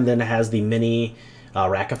a card and then it has the mini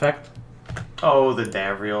rack effect. Oh, the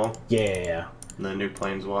Davriel, Yeah. the new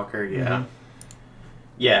Planeswalker, yeah. Mm-hmm.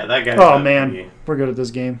 Yeah, that guy. Oh, man. We're good at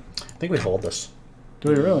this game. I think we hold this. Do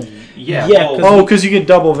we really? Yeah, Yeah, well, Oh, because you get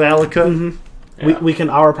double Valakut? yeah. We can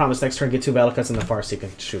Hour Promise next turn, get 2 Valakuts in the far so you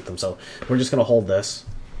can shoot them. So we're just gonna hold this.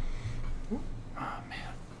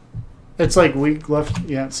 It's like weak left.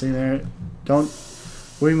 Yeah, see there. Don't.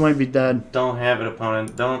 We might be dead. Don't have it,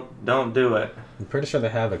 opponent. Don't do it. I'm pretty sure they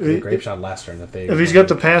have a grape shot last turn if they. If he's got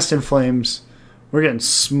the Past in Flames, we're getting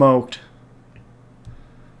smoked.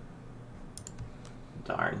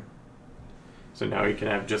 Darn. So now you can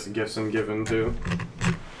have just gifts and given too.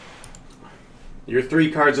 Your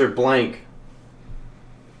 3 cards are blank.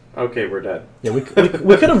 Okay, we're dead. Yeah, we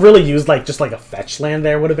could have really used like just like a fetch land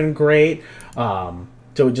there would have been great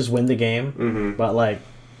to just win the game. Mm-hmm. But like,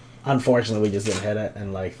 unfortunately, we just didn't hit it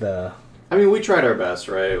and like the. I mean, we tried our best,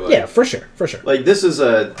 right? Like, Yeah, for sure. Like this is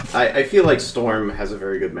I feel like Storm has a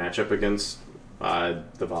very good matchup against the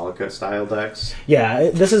Volca style decks. Yeah,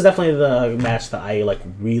 this is definitely the match that I like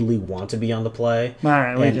really want to be on the play. All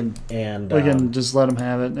right, we And can just let him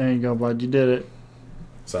have it. There you go, bud. You did it.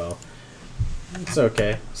 so it's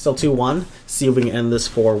okay. Still 2-1. See if we can end this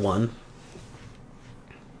 4-1.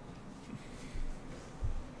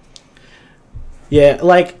 Yeah,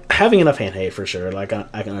 like having enough hand hate for sure. Like I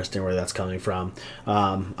can understand where that's coming from.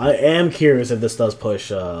 I am curious if this does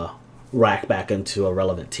push Rack back into a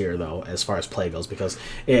relevant tier though, as far as play goes, because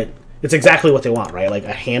it's exactly what they want, right? Like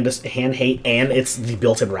a hand hate, and it's the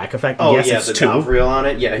built-in Rack effect. Oh yes, yeah, it's the 2. Davriel on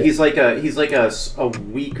it. Yeah, he's like a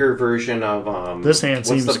weaker version of This hand what's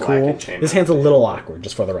seems the Black cool. Enchantment? This hand's a little awkward,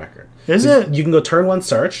 just for the record. Is it? You can go turn 1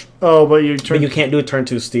 search, Oh, but you turn. but you can't do a turn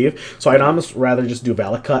 2 Steve. So I'd almost rather just do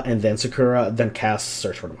Valakut and then Sakura, then cast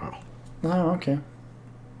Search for Tomorrow. Oh, okay.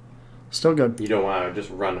 Still good. You don't want to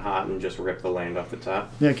just run hot and just rip the land off the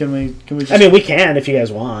top. Yeah, can we just? I mean, we can if you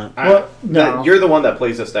guys want. Well, no. You're the one that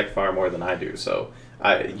plays this deck far more than I do, so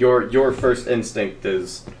your first instinct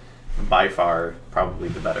is by far probably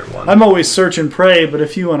the better one. I'm always search and pray, but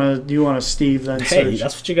if you wanna Steve, then Hey, search.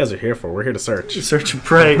 that's what you guys are here for. We're here to search. Search and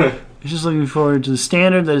pray. You're just looking forward to the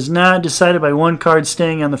standard that is not decided by 1 card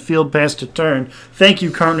staying on the field past a turn. Thank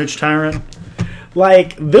you, Carnage Tyrant.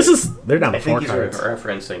 Like, they're down I to 4 think he's cards.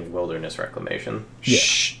 referencing Wilderness Reclamation. Yeah.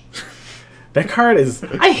 Shh. That card is.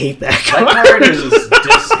 I hate that That card. card is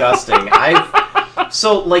disgusting.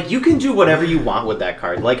 So like you can do whatever you want with that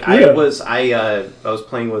card. Like Yeah. I was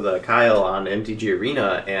playing with Kyle on MTG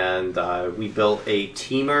Arena, and we built a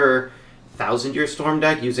Teamer 1,000-Year Storm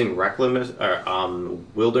deck using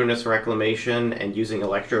Wilderness Reclamation and using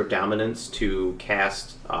Electro Dominance to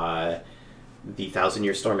cast the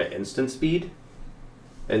 1,000-Year Storm at instant speed,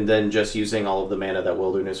 and then just using all of the mana that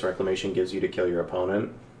Wilderness Reclamation gives you to kill your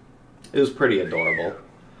opponent. It was pretty adorable.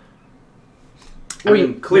 I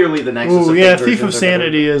mean, clearly the Nexus. Ooh, of yeah, Fate Thief of versions are better.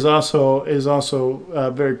 Sanity is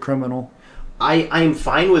also very criminal. I'm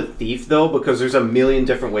fine with Thief though, because there's a million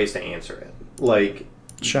different ways to answer it. Like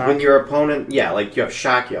Shock. when your opponent, like you have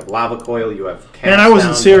Shock, you have Lava Coil, you have. Cast And I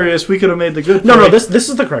wasn't Down. serious. We could have made the good. No, play. this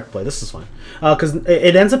is the correct play. This is fine because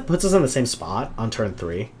it ends up puts us in the same spot on turn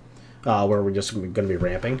 3, where we're just going to be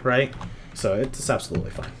ramping, right? So it's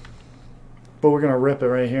absolutely fine. But we're gonna rip it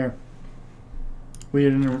right here. We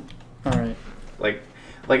didn't. All right.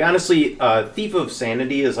 Like honestly, Thief of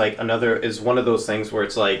Sanity is one of those things where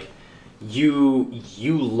it's like you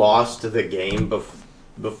lost the game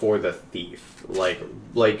before the thief. Like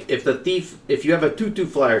if you have a 2/2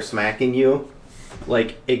 flyer smacking you,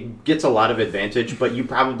 like it gets a lot of advantage, but you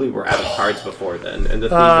probably were out of cards before then, and the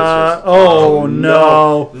thief is just oh,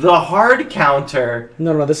 no. the hard counter.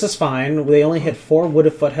 No, this is fine. They only hit 4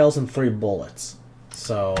 wooded foothills and 3 bullets.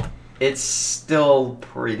 So It's still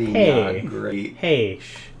pretty Hey. not great. hey,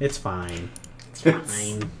 it's fine. It's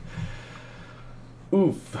fine.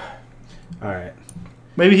 Oof. All right.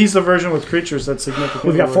 Maybe he's the version with creatures that's significant.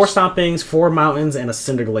 We've got 4 stompings, 4 mountains, and a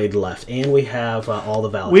Cinderglade left, and we have all the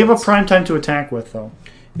valid. We have a prime time to attack with, though.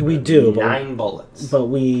 We do, but 9 bullets.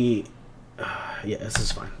 yeah, this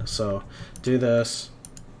is fine. So do this.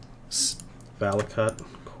 Valakut,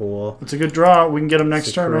 cool. It's a good draw. We can get him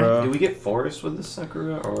next turn, right? Sakura. Do we get Forest with the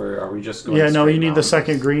Sakura, or are we just going? Yeah, no, straight you need the mountains?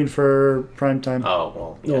 second green for prime time. Oh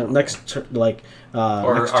well. No, Yeah. next turn, like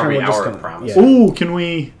Or next are turn we we're just hour gonna. promise? Yeah, Ooh, can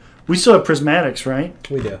we? We still have prismatics, right?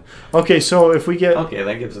 we do. Okay, so if we get, Okay,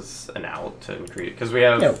 that gives us an out to increase because we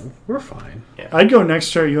have. Yeah, we're fine. I'd go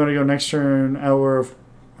next turn. You want to go next turn? Hour of.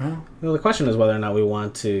 Well, Well, the question is whether or not we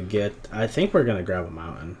want to get. I think we're gonna grab a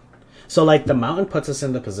mountain. So like the mountain puts us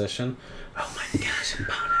in the position. Oh my gosh, a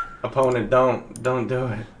mountain. Opponent, don't do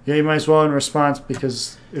it. yeah, you might as well in response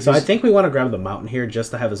because. If So I he's- think we want to grab the mountain here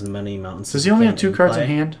just to have as many mountains. does as he we only can have 2 cards play. in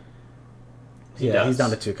hand? Yeah, does. he's down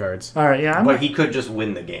to 2 cards. All right, yeah, I'm But he could just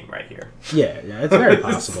win the game right here. Yeah, it's very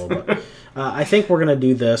possible. But I think we're gonna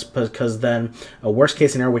do this because then, worst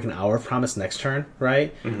case scenario, we can Hour of Promise next turn,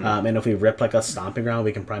 right? And if we rip like a Stomping Ground,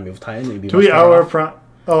 we can Prime Move Titan. It'd be Do much we better hour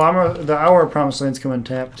off. the hour of promised lands come in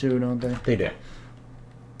tap too, don't they? They do.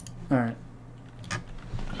 All right.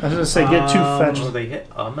 I was gonna say get 2 fetched. Oh, they hit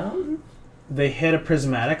a mountain. They hit a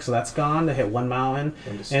Prismatic, so that's gone. They hit 1 mountain,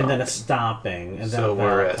 and then a Stomping, and then So a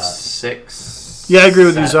we're at Valakut. 6. Yeah, I agree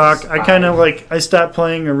with you, 7, Zoc. I kind of 5. I stopped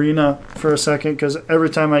playing Arena for a second because every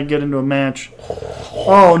time I get into a match,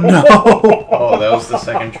 oh no! Oh, that was the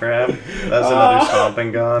second trap. That's another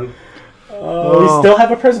stomping gone. We still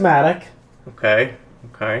have a Prismatic, Okay.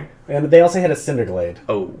 and they also hit a Cinderglade.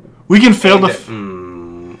 Oh. We can fail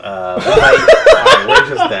We're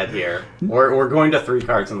just dead here. We're going to 3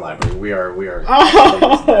 cards in library. We are.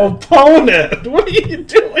 Oh, opponent! What are you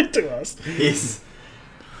doing to us? He's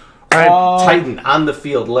All right, Titan on the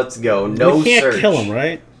field. Let's go. No we can't search. kill him,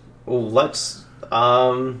 right? Well, let's.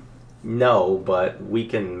 No, but we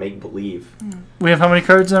can make believe. we have how many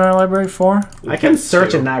cards in our library? 4. I can have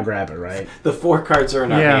search 2. and not grab it, right? The 4 cards are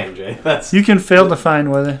in our Yeah. hand, Jay. That's. You can fail to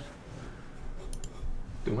find with it.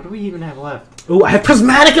 What do we even have left? Ooh, I have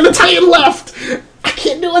Prismatic and the Titan left! I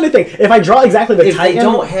can't do anything! If I draw exactly the If Titan... we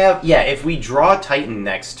don't have, if we draw Titan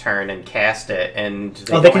next turn and cast it, and they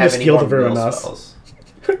they don't can have just any heal more the Viren mill us. spells.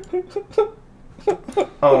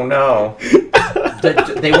 Oh no!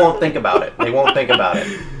 They won't think about it. They won't think about it.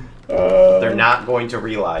 They're not going to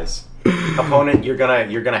realize. Opponent, you're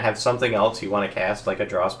gonna have something else you want to cast, like a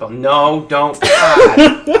draw spell. No, don't.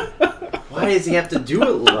 God. Why does he have to do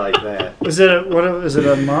it like that? Is it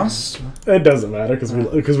a must? It doesn't matter because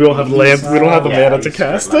we don't have land. We don't have the Yeah, mana to he's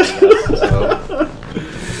cast. reminding us,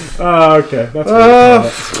 so. Okay, that's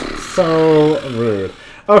rude. So rude.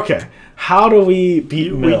 Okay, how do we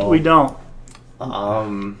beat Mill? We don't.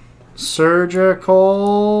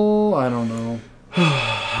 Surgical. I don't know.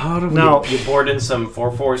 How do we? No. You board in some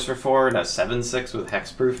 4/4s for 4 and a 7/6 with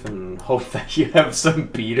hexproof, and hope that you have some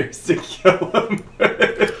beaters to kill them.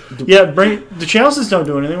 Yeah, bring the chalices don't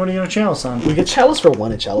do anything. What are you gonna chalice on? We get Chalice for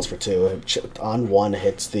 1 and Chalice for 2. On 1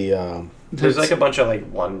 hits the, There's like a bunch of like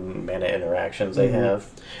 1 mana interactions they have.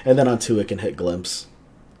 and then on 2 it can hit Glimpse.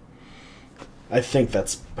 I think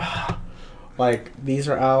that's like these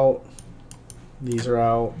are out. These are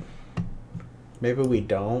out. Maybe we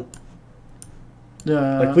don't.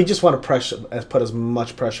 Like we just want to put as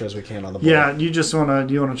much pressure as we can on the board. Yeah, you want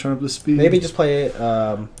to turn up the speed. Maybe just play it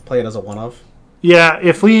as a one of. Yeah,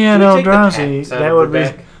 if we had Eldrazi,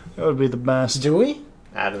 that would be the best. Do we?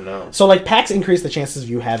 I don't know. So like packs increase the chances of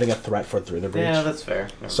you having a threat for Through the Breach. Yeah, that's fair.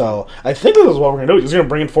 So I think this is what we're gonna do. We're just gonna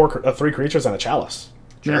bring in 3 creatures and a chalice.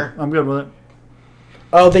 Sure. Yeah, I'm good with it.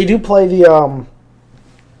 Oh, they do play the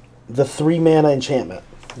 3 mana enchantment.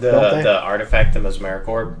 The artifact, the Mesmeric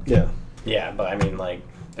Orb. Yeah. Yeah, but I mean, like,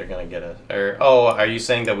 they're gonna get are you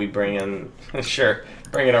saying that we bring in? Sure,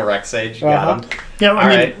 bring in a Rex Sage. Got him. Yeah, I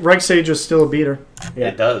mean, right. Rex Sage is still a beater. Yeah.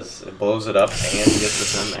 It does. It blows it up and gets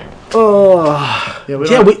us in there. Oh.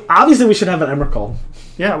 We obviously we should have an Emrakul.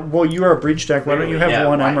 Yeah, well, you are a breach deck. Why don't you have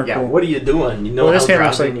one Emrakul? Yeah, what are you doing? You know Well, how this hand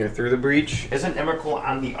looks drowsing like- you're Through the Breach? Isn't Emrakul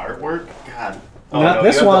on the artwork? God. Oh, Not no,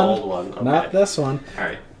 this you have one. The old one. Okay. Not this one. All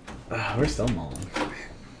right. We're still mulling.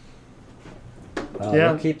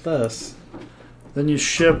 Yeah. We'll keep this. Then you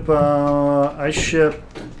ship. I ship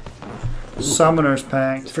Summoner's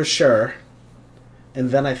Pact. For sure.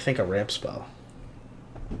 And then I think a ramp spell.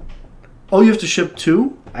 Oh, you have to ship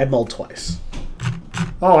 2? I mulled twice.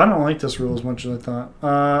 Oh, I don't like this rule as much as I thought.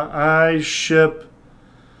 I ship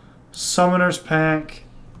Summoner's Pact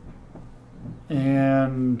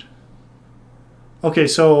and... Okay,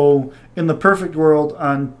 so in the perfect world,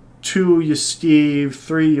 on 2 you Steve,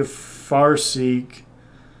 3 you Farseek.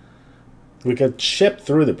 We could ship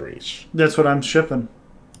Through the Breach. That's what I'm shipping.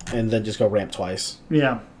 And then just go ramp twice.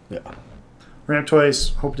 Yeah. Yeah. Ramp twice,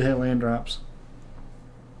 hope to hit land drops.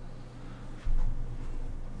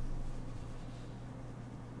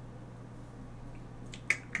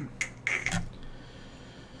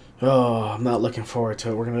 Oh, I'm not looking forward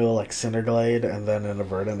to it. We're going to do like Cinderglade and then in a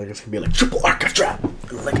Verdant they're just going to be like, triple Archive Trap.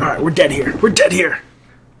 And like, alright, we're dead here. We're dead here.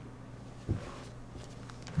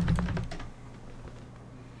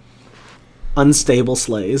 Unstable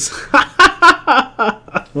Slays.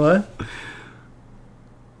 What?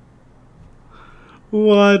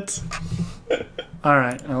 What?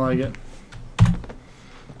 Alright, I like it.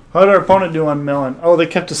 How did our opponent do on Melon? Oh, they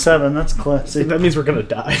kept a 7. That's classy. That means we're going to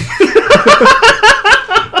die.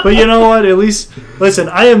 But you know what? At least, listen,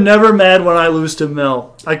 I am never mad when I lose to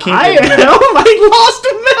Mill. I can't I get mad. am. I lost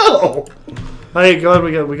to Mill. Hey, God,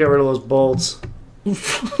 we got rid of those bolts.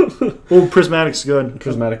 Oh, Prismatic's good.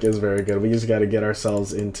 Prismatic is very good. We just got to get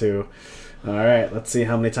ourselves into... Alright, let's see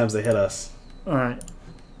how many times they hit us. Alright.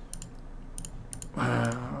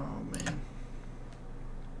 Oh, man.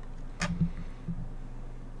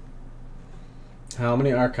 How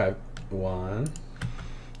many archive? 1.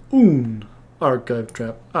 Archive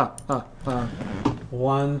Trap.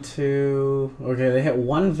 1, 2... Okay, they hit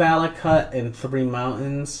 1 Valakut and 3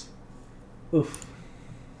 mountains. Oof.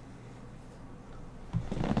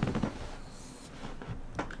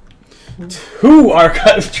 Two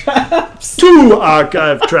archive traps. 2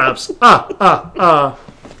 Archive Traps. You're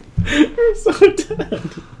so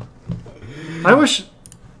dead. I wish...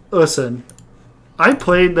 Listen, I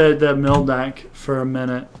played that Mill deck for a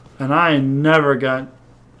minute, and I never got...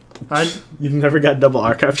 You've never got double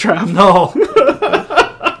archive trap? No.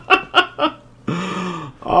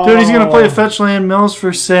 Dude, he's going to play a fetch land Mills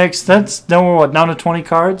for 6. That's... Then we're what, down to 20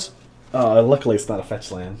 cards? Luckily it's not a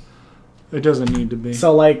fetch land. It doesn't need to be.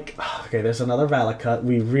 So, like... Okay, there's another Valakut.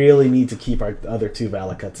 We really need to keep our other 2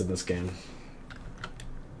 Valakuts in this game.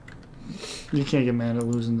 You can't get mad at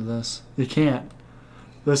losing to this. You can't.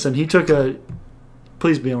 Listen, he took a...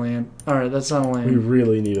 Please be a land. Alright, that's not a land. We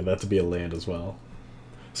really needed that to be a land as well.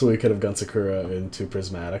 So we could have gone Sakura into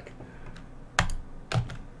Prismatic.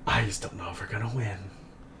 I just don't know if we're going to win.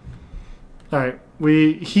 Alright,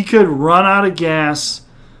 he could run out of gas.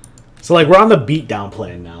 So, like, we're on the beatdown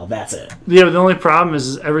plan now. That's it. Yeah, but the only problem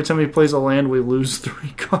is every time he plays a land, we lose 3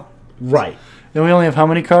 cards. Right. And we only have how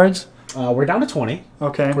many cards? We're down to 20.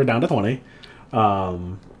 Okay. We're down to 20. Things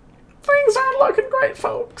aren't looking great,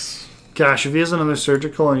 folks. Gosh, if he has another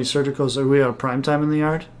surgical and he's surgical, so we have a prime time in the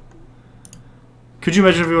yard? Could you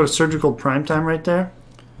imagine if we had a surgical prime time right there?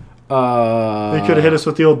 They could have hit us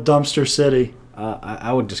with the old dumpster city.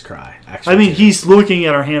 I would just cry, actually. I mean, he's looking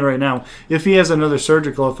at our hand right now. If he has another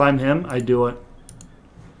surgical, if I'm him, I do it.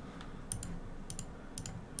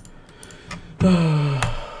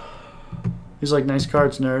 He's like, nice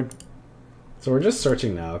cards, nerd. So we're just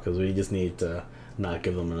searching now because we just need to not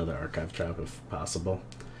give them another archive trap if possible.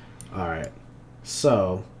 Alright.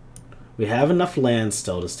 So, we have enough lands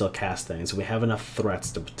still to still cast things. We have enough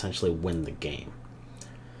threats to potentially win the game.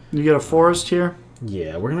 You get a forest here?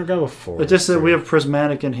 Yeah, we're gonna go with 4. But just that we have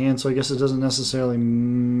prismatic in hand, so I guess it doesn't necessarily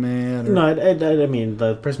matter. No, I mean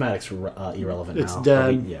the prismatic's irrelevant It's now. dead.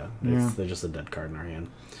 I mean, yeah, Yeah. they're just a dead card in our hand.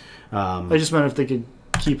 I just meant if they could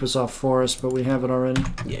keep us off forest, but we have it already.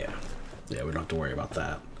 Yeah, we don't have to worry about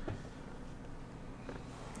that.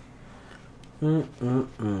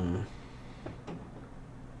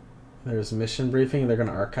 There's mission briefing. They're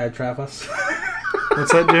gonna archive trap us.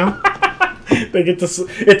 What's that do? They get this.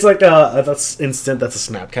 It's like that's instant. That's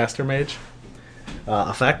a Snapcaster Mage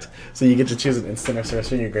effect. So you get to choose an instant or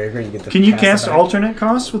sorcery in your graveyard. You get to. Can you it cast back. alternate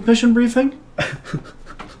costs with mission briefing?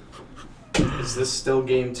 Is this still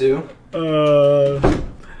game 2?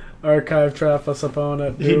 Archive trap us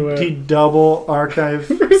opponent. He double archive.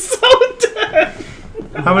 We're so dead.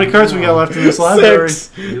 How many cards we got left in this library? 6.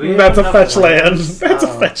 Do we have That's a enough fetch land. lands? That's a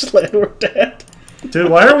Oh. fetch land. We're dead. Dude,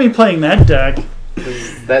 why are we playing that deck?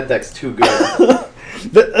 That deck's too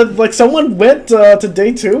good. Like someone went to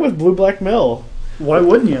day 2 with Blue Black Mill. Why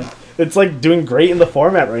wouldn't you? It's like doing great in the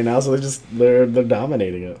format right now, so they're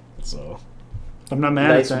dominating it. So I'm not mad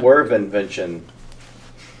Nice at that. Werv invention.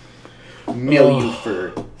 Million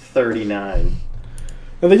for 39.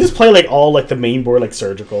 and they just play like all like the main board like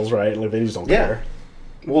surgicals, right? Like they just don't Yeah. care.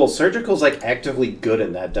 Well, Surgical's like actively good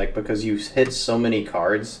in that deck because you hit so many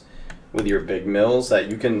cards with your big mills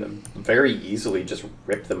that you can very easily just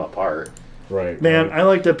rip them apart. Right. Man, right. I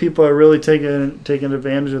like that people are really taking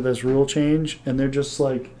advantage of this rule change, and they're just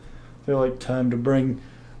like, time to bring.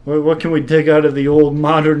 What can we dig out of the old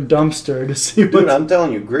modern dumpster to see Dude, what? I'm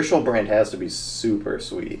telling you, Grishelbrand has to be super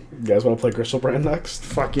sweet. You guys want to play Grishelbrand next?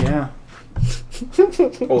 Fuck yeah!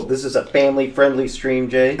 Oh, this is a family-friendly stream,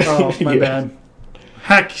 Jay. Oh my Yeah. bad.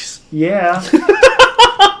 Heck yeah!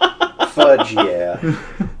 Fudge, yeah.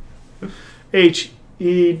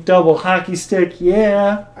 HE double hockey stick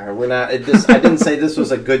yeah! All right, we're not. I didn't say this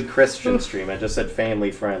was a good Christian stream. I just said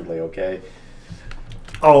family-friendly. Okay.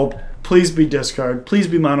 Oh, please be discard. Please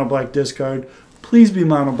be mono black discard. Please be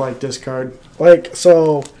mono black discard. Like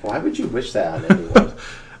so. Why would you wish that on anyone?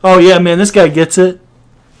 Oh yeah, man, this guy gets it.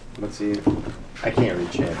 Let's see. I can't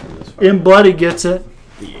reach in from this far. In blood, he gets it.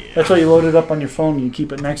 Yeah. That's why you load it up on your phone and you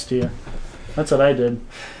keep it next to you. That's what I did.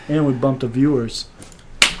 And we bumped the viewers.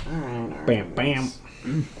 All right, Bam, bam.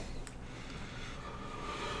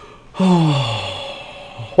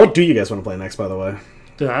 What do you guys want to play next, by the way?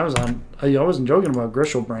 Dude, I wasn't joking about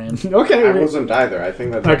Grishelbrand. Okay. I wasn't either. I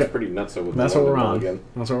think that's Okay. pretty nuts. With That's the what we're London on. Mulligan.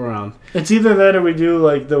 That's what we're on. It's either that or we do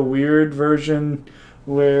like the weird version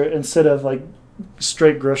where instead of like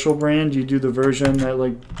straight Grishelbrand, you do the version that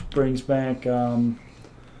like brings back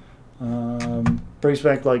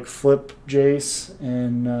like Flip Jace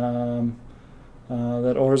and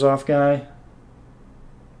that Orzhov guy.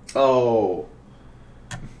 Oh,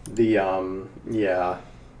 yeah,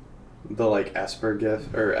 the like Esper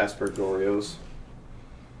gift or Esper Gorios.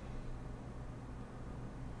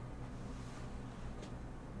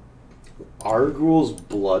 Arguel's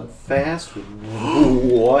Bloodfast?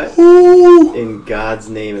 What in God's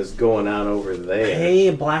name is going on over there? Pay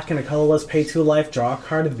black and a colorless, pay 2 life, draw a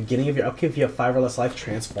card at the beginning of your upkeep. If you have 5 or less life,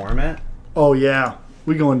 transform it. Oh yeah,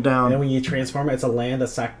 we going And then down. when you transform it, it's a land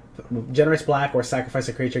that generates black or sacrifice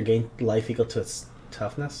a creature, gain life equal to its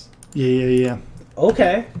toughness. Yeah.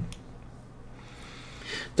 Okay.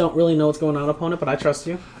 Don't really know what's going on, opponent, but I trust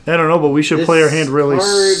you. I don't know, but we should This play our hand really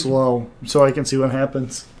card- slow so I can see what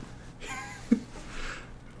happens.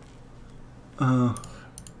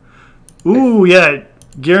 Ooh, yeah.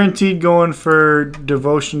 Guaranteed going for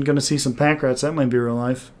Devotion. Gonna see some pack rats. That might be real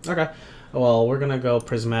life. Okay. Well, we're going to go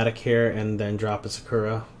Prismatic here and then drop a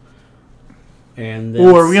Sakura. And then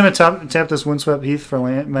Ooh, are we gonna tap this Windswept Heath for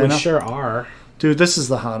land? We Mana? sure are. Dude, this is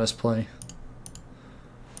the hottest play.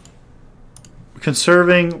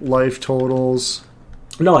 Conserving life totals.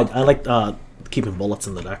 No, I like keeping bullets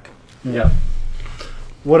in the deck. Yeah.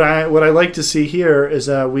 What I like to see here is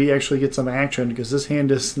that we actually get some action because this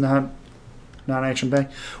hand is not action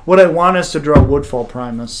packed. What I want is to draw Woodfall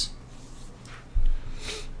Primus,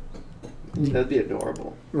 That'd be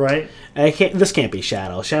adorable. right? This can't be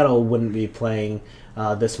Shadow. Shadow wouldn't be playing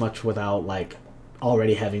this much without like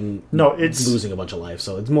already having losing a bunch of life.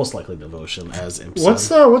 So it's most likely Devotion as Imp What's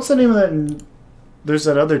Sun. the name of that? There's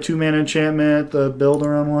that other 2-mana enchantment, the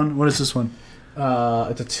builder on one. What is this one?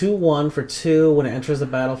 It's a 2/1 for 2. When it enters the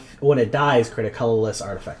battle, when it dies, create a colorless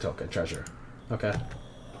artifact token treasure. Okay.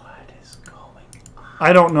 What is going on?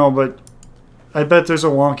 I don't know, but I bet there's a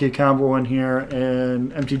wonky combo in here,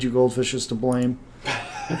 and MTG Goldfish is to blame.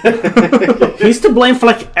 He's to blame for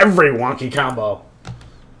like every wonky combo.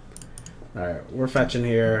 Alright, we're fetching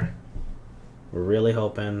here. We're really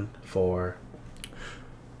hoping for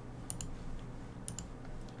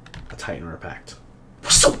Titan or a Pact. We're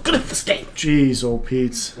so good at this game! Jeez, old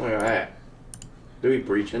Pete's. All right. Do we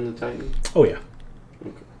breach in the Titan? Oh, yeah.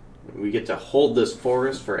 We get to hold this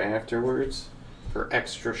forest for afterwards, for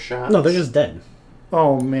extra shots. No, they're just dead.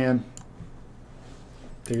 Oh, man.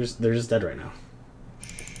 They're just dead right now.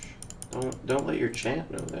 Don't let your chat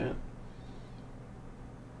know that.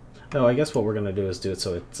 No, I guess what we're gonna do is do it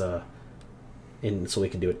so it's so we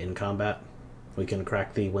can do it in combat. We can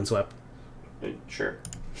crack the windswept. Sure.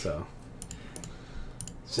 So.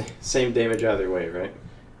 Same damage either way, right?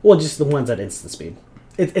 Well, just the ones at instant speed.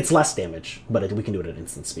 It's less damage, but we can do it at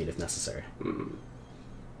instant speed if necessary. Mm.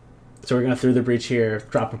 So we're going to through the breach here,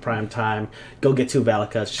 drop a prime time, go get 2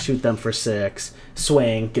 Valakuts, shoot them for 6,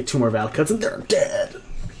 swing, get 2 more Valakuts, and they're dead.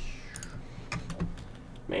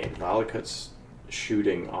 Man, Valakuts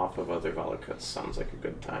shooting off of other Valakuts sounds like a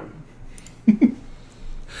good time.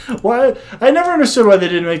 Why? I never understood why they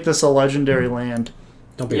didn't make this a legendary land.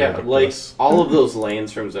 Don't be Yeah, like, ridiculous. all of those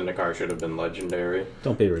lands from Zendikar should have been legendary.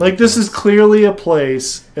 Don't be ridiculous. Like, this is clearly a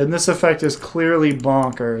place, and this effect is clearly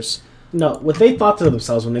bonkers. No, what they thought to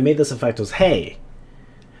themselves when they made this effect was, hey,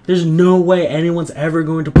 there's no way anyone's ever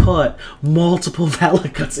going to put multiple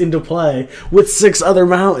Valakuts into play with 6 other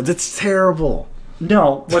mountains. It's terrible.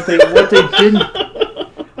 No, what they didn't.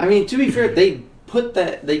 I mean, to be fair, they put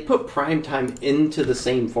Primetime into the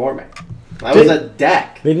same format. That was a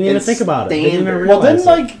deck. They didn't even think about it. They didn't even Standard. Well, then,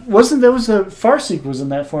 realize like, wasn't there was a Farseek was in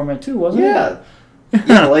that format too, wasn't Yeah.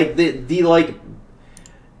 Yeah, like the like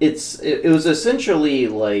it was essentially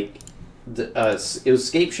like it was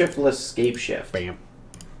scape shiftless scape shift Bam.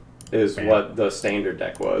 is Bam. what the standard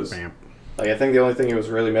deck was. Bam. Like I think the only thing it was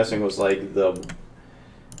really missing was like the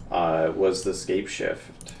scape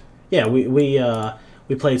shift. Yeah,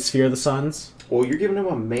 we played Sphere of the Suns. Well, you're giving him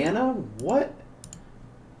a mana? What?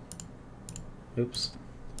 Oops.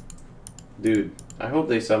 Dude, I hope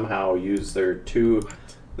they somehow use their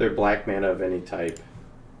black mana of any type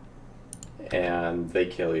and they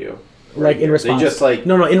kill you. Like, in response. They just like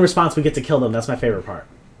No, in response, we get to kill them. That's my favorite part.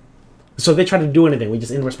 So if they try to do anything, we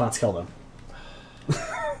just, in response, kill them.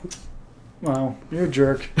 Wow, you're a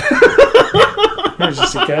jerk. You're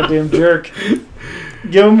just a goddamn jerk.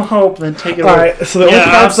 Give them hope, then take it away. Alright, so the only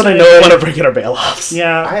cards that I know I want to bring in are Bailoffs.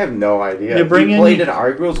 Yeah. I have no idea. You bring he in- played an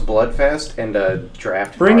Argos Bloodfest and a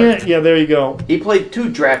draft Bring card. it. Yeah, there you go. He played 2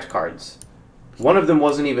 draft cards. One of them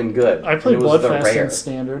wasn't even good. I played and it was the Bloodfast rare. in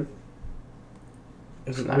Standard.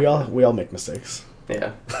 We all make mistakes.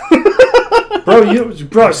 Yeah. Bro, you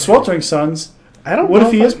brought Sweltering Suns. I don't What know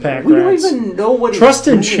if he is Pack We don't Rats? even know what Trust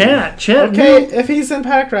in he's doing. chat. Chat. Okay, knew. if he's in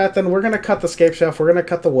Pack Rat, then we're gonna cut the Scape Chef, we're gonna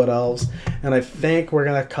cut the Wood Elves, and I think we're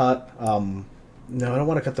gonna cut no, I don't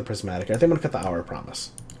want to cut the Prismatic. I think I'm gonna cut the Hour of Promise.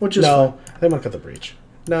 Which is No, I think I'm gonna cut the Breach.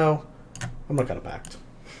 No, I'm gonna cut a Pact.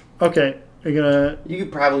 fine. Okay. You're gonna. You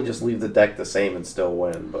could probably just leave the deck the same and still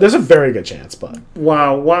win. But There's a very good chance, but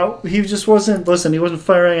Wow. He just wasn't. Listen, he wasn't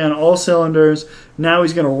firing on all cylinders. Now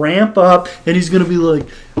he's gonna ramp up, and he's gonna be like.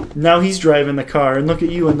 Now he's driving the car, and look at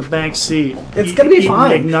you in the back seat. it's gonna be Eating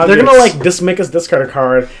fine. McNuggets. They're gonna like make us discard a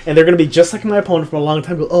card, and they're gonna be just like my opponent from a long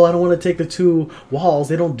time ago. Oh, I don't want to take the 2 walls.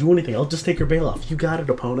 They don't do anything. I'll just take your Bailoff. You got it,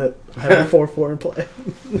 opponent. I have a 4/4 in play.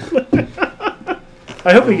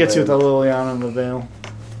 I hope he gets you with the Liliana and the Veil.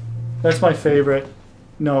 That's my favorite.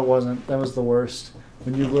 No, it wasn't. That was the worst.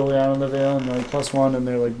 When you Liliana and the Veil and they're like +1 and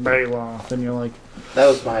they're like Bailoff, and you're like, that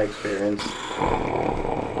was my experience.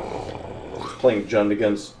 Playing Jund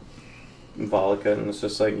against Volca, and it's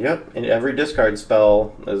just like, yep. And every discard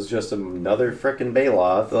spell is just another frickin'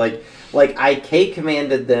 Bailoff. Like I K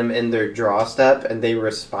commanded them in their draw step, and they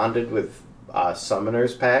responded with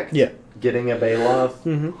Summoner's Pack. Yeah. Getting a Bailoff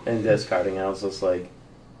Mhm. and discarding. I was just like,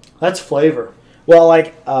 that's flavor. Well,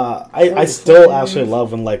 like, I still absolutely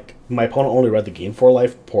love when, like, my opponent only read the Gain for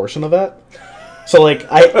Life portion of that. So, like,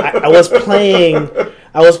 I was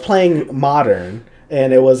playing Modern,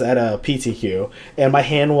 and it was at a PTQ, and my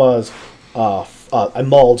hand was, I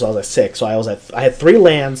mulled, so I was at 6, so I had 3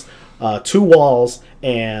 lands, 2 walls,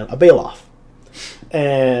 and a Bailoff.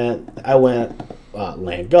 And I went,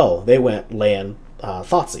 land go. They went land,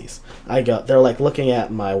 Thoughtseize. They're like looking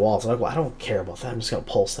at my walls. I'm like, well, I don't care about that. I'm just gonna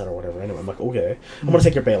pulse that or whatever. Anyway, I'm like, okay, I'm gonna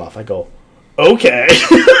take your Bailoff. I go, okay.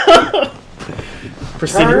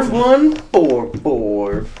 turn 1,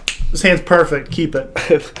 4/4. This hand's perfect. Keep it.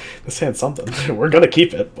 This hand's something. We're gonna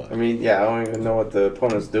keep it, but I mean, yeah, I don't even know what the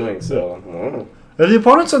opponent's doing, so I don't know. If the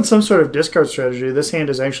opponent's on some sort of discard strategy, this hand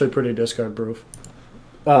is actually pretty discard proof.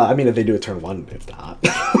 I mean, if they do a turn 1, it's not.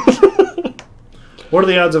 What are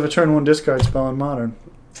the odds of a turn 1 discard spell in Modern?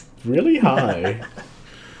 Really high.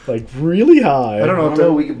 Like, really high. I don't know. I don't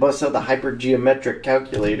know, we could bust out the hypergeometric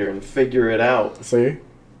calculator and figure it out. See?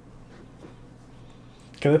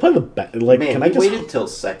 Can they play like? Man, can we I just? waited till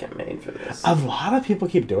second main for this. A lot of people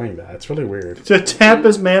keep doing that. It's really weird. To tap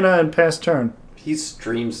his mana and pass turn. He's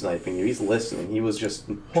stream sniping you. He's listening. He was just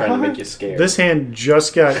trying to make you scared. This hand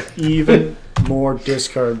just got even more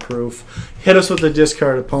discard proof. Hit us with the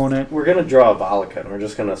discard opponent. We're gonna draw a Valakut and we're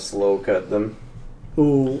just gonna slow cut them.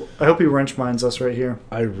 Ooh, I hope he wrench mines us right here.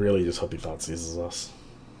 I really just hope he thought seizes us.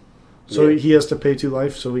 So Yeah. he has to pay 2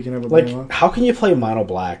 life so we can have a Like, bang up. how can you play mono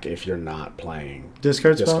black if you're not playing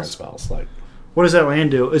Discard discard spells? spells? Like, What does that land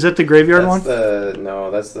do? Is it the graveyard one?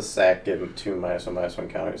 That's the sack. Give him 2 -1/-1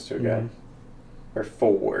 counters to a guy. Or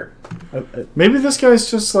 4. Maybe this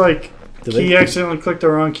guy's just like Do he they- accidentally clicked the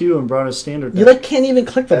wrong cue and brought his standard you deck like can't even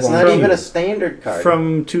click the That's wrong not cue. even a standard card.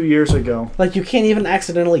 from 2 years ago. Like, you can't even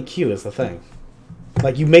accidentally queue is the thing.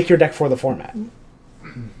 Like, you make your deck for the format.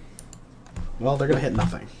 Well, they're gonna hit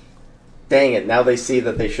nothing. Dang it! Now they see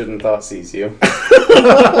that they shouldn't thought seize you.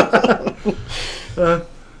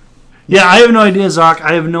 Yeah, I have no idea, Zoc.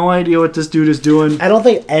 I have no idea what this dude is doing. I don't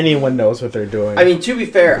think anyone knows what they're doing. I mean, to be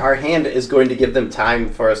fair, our hand is going to give them time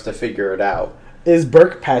for us to figure it out. Is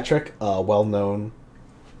Burke Patrick a well-known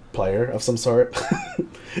player of some sort?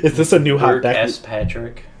 Is this a new hot Burke deck? S.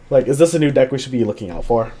 Patrick. Like, is this a new deck we should be looking out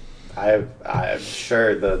for? I'm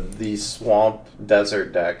sure the swamp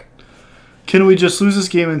desert deck. Can we just lose this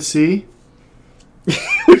game and see?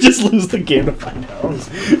 We just lose the game to find out.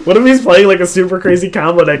 What if he's playing like a super crazy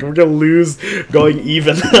combo deck and we're gonna lose going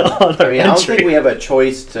even on our I mean, I don't entry? think we have a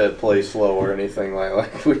choice to play slow or anything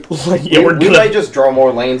like we. Like, yeah, we might just draw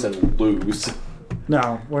more lanes and lose.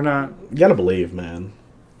 No, we're not. You gotta believe, man.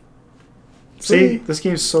 See, this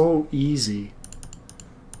game's so easy.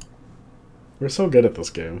 We're so good at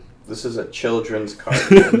this game. This is a children's card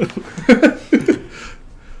game.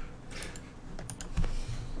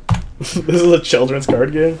 This is a children's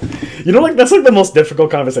card game. You know, like, that's like the most difficult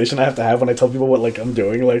conversation I have to have when I tell people what like I'm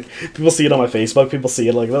doing. Like, people see it on my Facebook. People see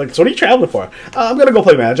it like, they're like, so what are you traveling for? I'm gonna go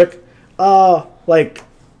play Magic. Like,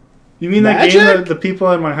 You mean that game Magic? that the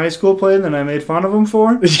people in my high school played and I made fun of them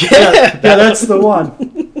for? yeah, Yeah, that's the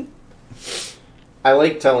one. I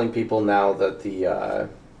like telling people now that the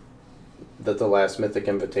last Mythic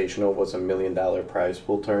Invitational was $1 million prize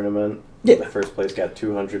pool tournament. Yeah. The first place got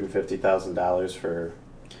 $250,000 for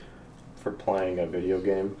playing a video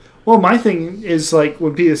game. Well, my thing is like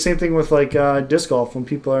would be the same thing with like disc golf. When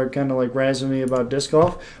people are kind of like razzing me about disc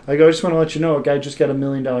golf, I go, I just want to let you know, a guy just got $1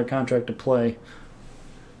 million contract to play.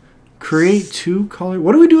 Create 2 color.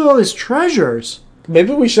 What do we do with all these treasures?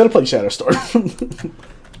 maybe we should have played Shatterstorm.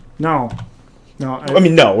 No. I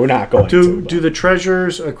mean, no, we're not going to. Do the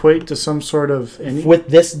treasures equate to some sort of any? With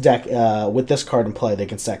this deck, with this card in play, they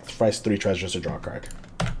can sacrifice 3 treasures to draw a card.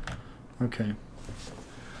 Okay.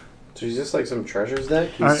 So he's just like some treasures deck.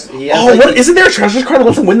 Alright. He has, Oh, like, what? Isn't there a treasures card that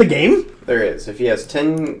lets him win the game? There is. If he has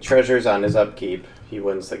 10 treasures on his upkeep, he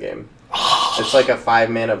wins the game. It's like a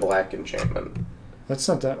 5-mana black enchantment. That's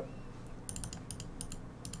not that.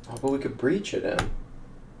 Oh, but we could breach it in.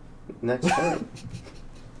 Next turn.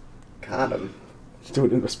 Got him. Do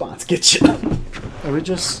it in response. Get you. Are we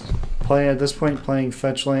just playing at this point playing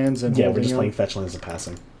fetch lands and Yeah, we're holding just them? playing fetch lands and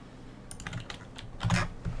passing.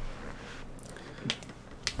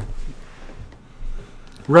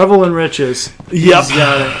 Revel in Riches. Yep. He's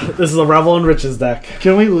got it. This is a Revel and Riches deck.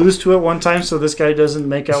 Can we lose to it one time so this guy doesn't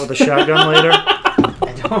make out with a shotgun later?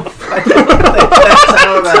 I don't think that's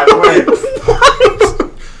how that works.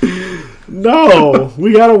 No,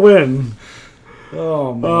 we gotta win.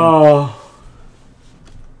 Oh man. Oh.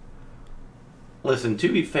 Listen,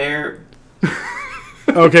 to be fair,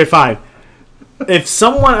 Okay, fine. If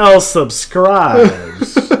someone else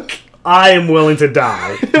subscribes, I am willing to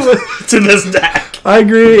die to this deck. I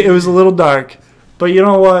agree. It was a little dark, but you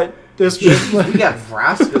know what? This we got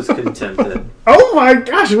Vraska's Contented. Oh my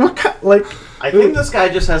gosh! What kind, like? I think this guy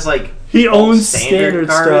just has like he all owns standard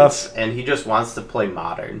cards, stuff. and he just wants to play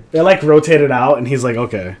modern. They like rotate it out, and he's like,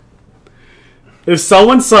 okay. If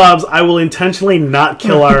someone subs, I will intentionally not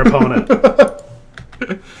kill our opponent.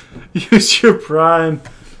 Use your prime.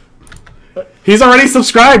 He's already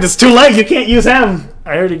subscribed. It's too late. You can't use him.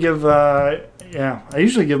 I already give. Yeah, I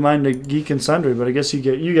usually give mine to Geek and Sundry, but I guess you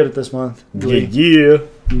get it this month. Glee. Yeah.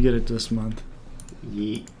 You get it this month.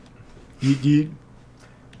 Yeet. Yeet.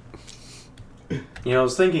 You know, I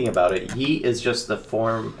was thinking about it. Yeet is just the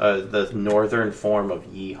form, the northern form of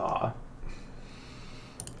yeehaw.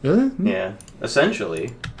 Really? Yeah,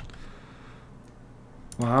 essentially.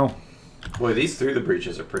 Wow. Boy, these Through the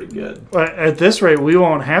Breaches are pretty good. Well, at this rate, we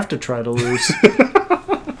won't have to try to lose.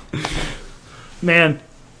 Man.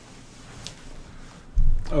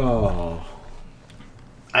 Oh.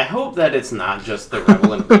 I hope hope that it's not just the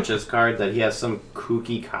Revelant Riches card, that he has some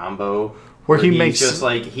kooky combo Where he he's makes just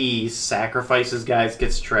like he sacrifices guys,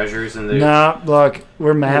 gets treasures, and Nah, look,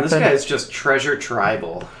 we're man, this mapping. guy is just treasure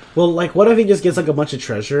tribal. Well, like, what if he just gets like a bunch of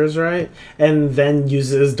treasures, right, and then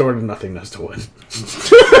uses Door to Nothingness to win?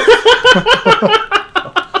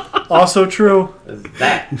 Also true.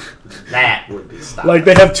 That would be stop. Like,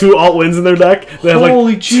 they have 2 alt wins in their deck. They have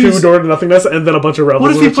Holy like 2 jeez. Door to Nothingness and then a bunch of Rebels.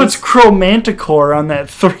 What if he puts Chromanticore on that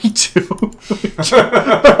 3/2?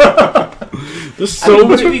 There's I so mean,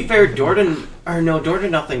 much. to be fair, Door to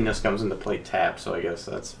Nothingness comes into play tap, so I guess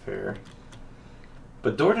that's fair.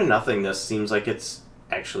 But Door to Nothingness seems like it's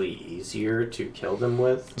actually easier to kill them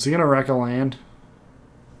with. Is he gonna wreck a land?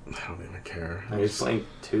 I don't even care. He's playing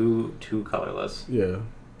two colorless. Yeah.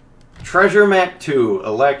 Treasure Map 2,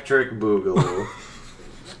 Electric Boogaloo.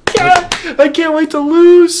 I can't wait to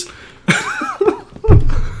lose.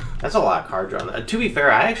 That's a lot of card draw. To be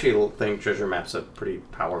fair, I actually think Treasure Map's a pretty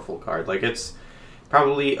powerful card. Like, it's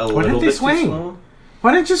probably a little didn't they bit swing? too slow.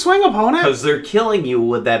 Why didn't you swing, opponent? Because they're killing you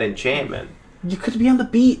with that enchantment. You could be on the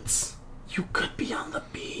beats. You could be on the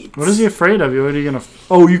beats. What is he afraid of? What are you gonna?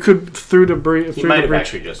 Oh, you could through the breach. He might have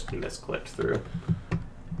actually just misclicked through.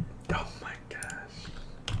 Oh my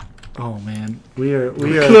gosh. Oh man, we are.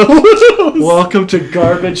 Welcome to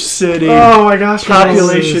Garbage City. Oh my gosh.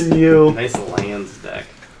 Population U. Nice lands deck.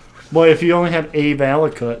 Boy, if you only had a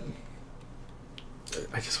Valakut.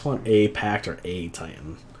 I just want a Pact or a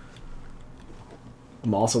Titan.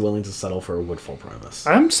 I'm also willing to settle for a Woodfall Primus.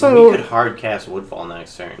 I'm We so. could hard cast Woodfall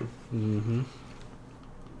next turn. Mm-hmm.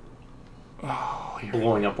 Oh,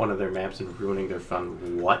 Blowing up one of their maps and ruining their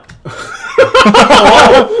fun. What?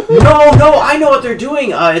 Oh, no, I know what they're doing.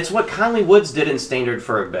 It's what Conley Woods did in Standard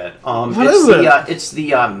for a bit. What is it? It's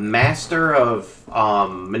the Master of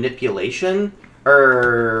Manipulation,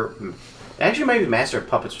 or actually maybe Master of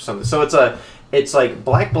Puppets or something. So it's like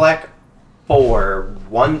black 4,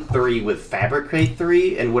 1/3 with Fabricate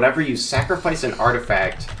 3, and whenever you sacrifice an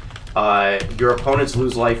artifact, your opponents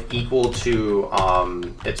lose life equal to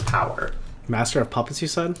its power. Master of Puppets, you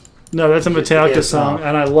said? No, that's a Metallica Yes, song,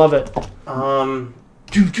 and I love it.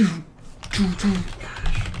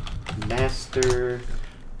 Master.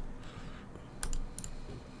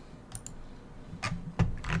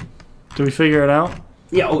 Do we figure it out?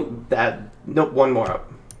 Yeah. Oh, that. Nope. One more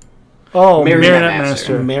up. Oh, Marionette Marionette Master.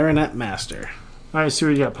 Master. Marionette Master. I see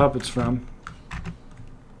where you got puppets from.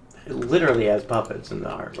 It literally has puppets in the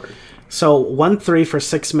artwork. So 1/3 for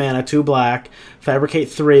 6 mana, 2 black. Fabricate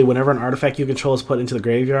 3. Whenever an artifact you control is put into the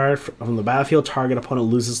graveyard from the battlefield, target opponent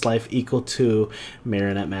loses life equal to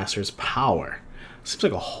Marionette Master's power. Seems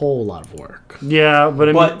like a whole lot of work. Yeah, but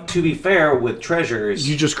I mean, But to be fair, with treasures,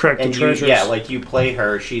 you just cracked the and treasures. yeah, like you play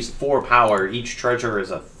her, she's 4 power. Each treasure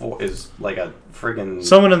is like a friggin'.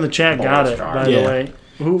 Someone in the chat got Bonus it, jar. by Yeah. the way.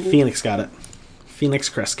 Who? Phoenix got it. Phoenix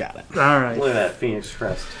Crest got it. All right. Look at that Phoenix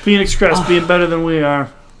Crest. Phoenix Crest being better than we are.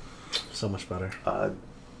 So much better. I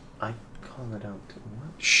call it out.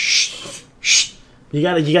 What? Shh. Shh. You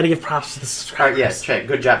gotta give props to the subscribers. Alright, yes, chat.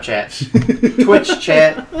 Good job, chat. Twitch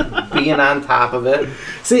chat, being on top of it.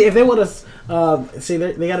 See, if they want to,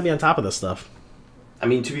 they gotta be on top of this stuff. I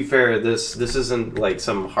mean, to be fair, this isn't like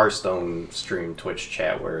some Hearthstone stream Twitch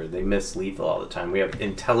chat where they miss Lethal all the time. We have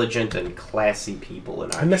intelligent and classy people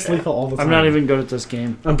in our I miss chat. Lethal all the time. I'm not even good at this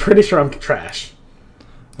game. I'm pretty sure I'm trash.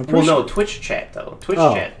 Well, no, Twitch chat though. Twitch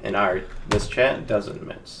Oh. chat in this chat doesn't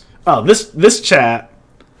miss. Oh, this chat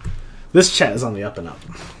is on the up and up.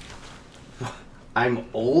 I'm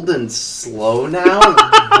old and slow now.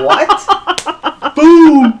 What?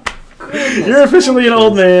 Boom! Goodness. You're officially an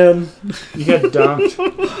old man. You got dunked.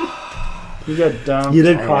 You got dunked. You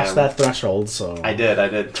did I cross am. that threshold, so I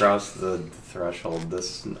did cross the threshold.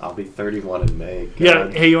 I'll be 31 in May. Yeah.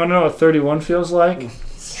 God. Hey, you want to know what 31 feels like?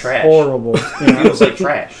 Trash. Horrible. Yeah, Feels like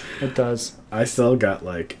trash. it does. I still got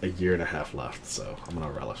like a year and a half left, so I'm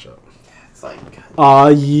gonna relish it. It's like,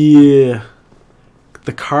 Yeah.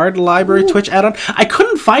 The card library Twitch add-on. I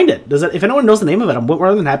couldn't find it. If anyone knows the name of it, I'm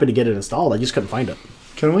more than happy to get it installed. I just couldn't find it.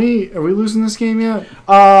 Are we losing this game yet?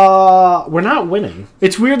 We're not winning.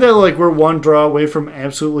 It's weird that like we're one draw away from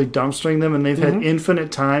absolutely dumpstering them, and they've had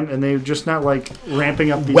infinite time, and they're just not like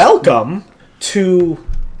ramping up these. Welcome to.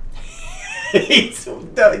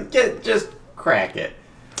 just crack it.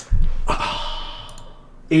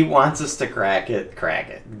 He wants us to crack it. Crack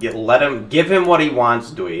it. Give him what he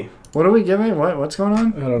wants, Dewey. What are we giving? What's going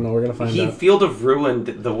on? I don't know. We're gonna find He out. Field of Ruin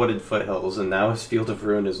the Wooded Foothills, and now his Field of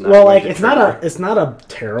Ruin is not. Well, going like to it's not a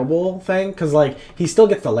terrible thing because like he still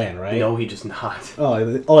gets the land, right? No, he does not. Oh,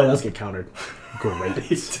 it does get countered. Great.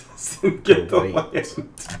 He doesn't get the Great. land.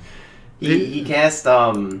 He cast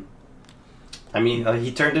I mean,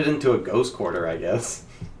 he turned it into a ghost quarter, I guess.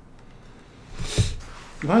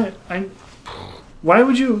 What? Why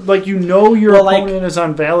would you your opponent is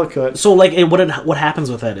on Valakut? So what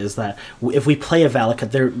happens with it is that if we play a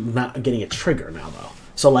Valakut, they're not getting a trigger now though.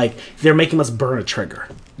 So they're making us burn a trigger.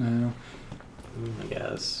 No. I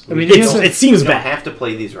guess. I mean, it seems you bad. Don't have to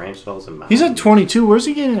play these ramp spells in He's at 22. Where's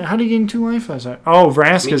he getting? How do you gain 2 life? Oh,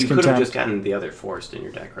 Vraska's you could have Contempt. just gotten the other forced in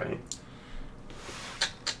your deck, right?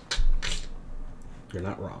 You're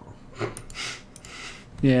not wrong.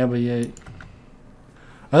 Yeah, but yeah.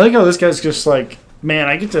 I like how this guy's just like, man,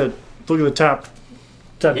 I get to look at the top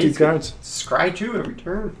 2 cards. Scry 2 every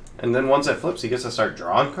turn. And then once it flips, he gets to start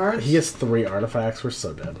drawing cards? He has 3 artifacts. We're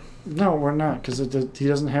so dead. No, we're not, because he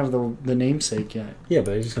doesn't have the namesake yet. Yeah,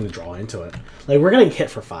 but he's just going to draw into it. We're getting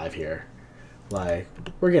hit for 5 here.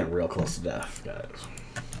 We're getting real close to death, guys.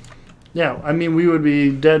 Yeah, I mean, we would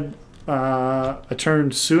be dead a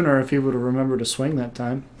turn sooner if he would have remembered to swing that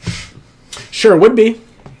time. Sure, would be.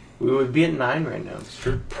 We would be at 9 right now. It's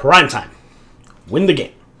true. Prime time. Win the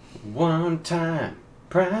game. One time.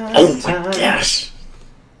 Prime time. My gosh.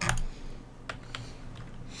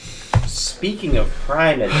 Speaking of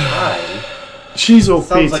Prime and Time, Jeez,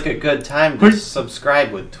 sounds like a good time to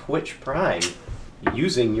subscribe with Twitch Prime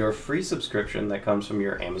using your free subscription that comes from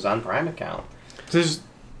your Amazon Prime account. Just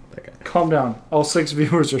calm down. All 6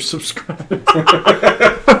 viewers are subscribed.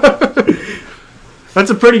 That's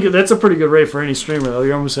a pretty good rate for any streamer, though.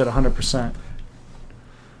 You're almost at 100%.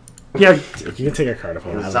 Yeah, you can take a card if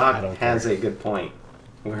you want. Zach has a good point.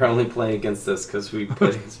 We're only playing against this because we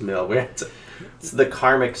put his mill. It's the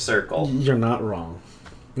karmic circle. You're not wrong.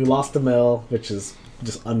 We lost the mill, which is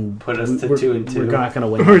just put us to 2 and 2. We're not going to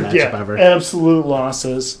win that matchup ever. Absolute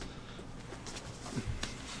losses.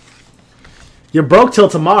 You're broke till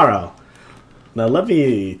tomorrow. Now let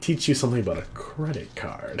me teach you something about a credit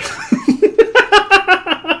card.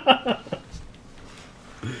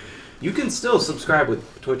 You can still subscribe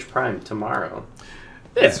with Twitch Prime tomorrow.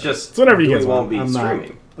 Yeah, it's just whatever you guys won't want. be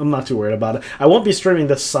streaming. I'm not too worried about it. I won't be streaming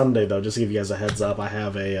this Sunday though. Just to give you guys a heads up, I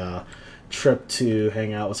have a trip to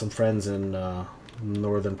hang out with some friends in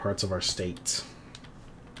northern parts of our state.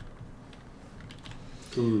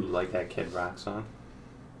 Ooh, like that Kid Rock song.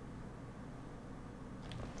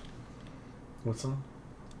 What song?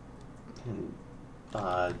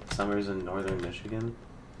 Summers in northern Michigan.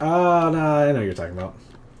 Oh no, I know what you're talking about.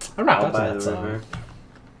 I'm not Out by that the song. river.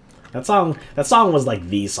 That song was like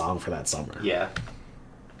the song for that summer. Yeah.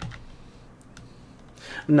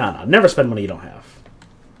 No, never spend money you don't have.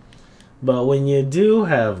 But when you do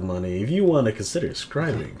have money, if you want to consider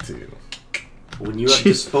subscribing to... When you have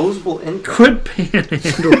disposable income. Quit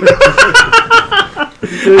panhandling.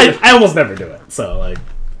 I almost never do it, so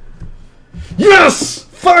Yes!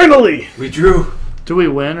 Finally! We drew Do we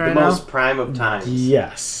win the right now? most prime of times.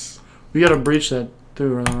 Yes. We gotta breach that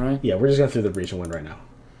through, right? Yeah, we're just going through the breach and win right now.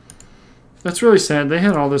 That's really sad. They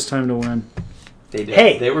had all this time to win. They did.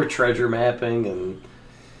 Hey! They were treasure mapping and...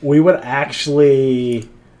 We would actually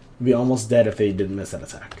be almost dead if they didn't miss that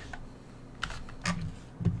attack.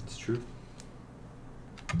 It's true.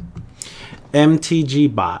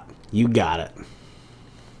 MTG bot, you got it.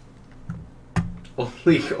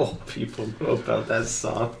 Only old people know about that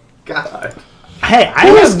song. God. Hey,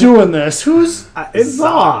 Who's doing this? Who's... It's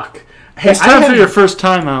Zoc. Hey, It's time for your first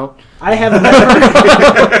time out. I have never...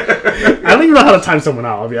 I don't even know how to time someone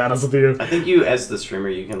out, I'll be honest with you. I think you, as the streamer,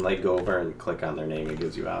 you can go over and click on their name. It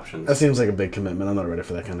gives you options. That seems like a big commitment. I'm not ready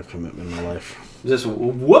for that kind of commitment in my life. Just,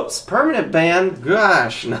 whoops, permanent ban.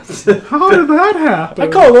 Gosh. How did that happen? I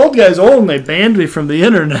called old guys old and they banned me from the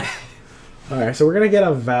internet. Alright, so we're going to get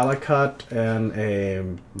a Valakut and a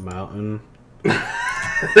Mountain.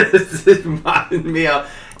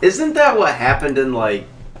 Isn't that what happened in,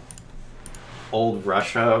 old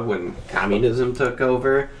Russia when communism took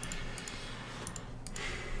over?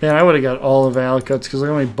 Man, I would have got all the Valakuts because look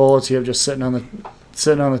how many bullets you have just sitting on the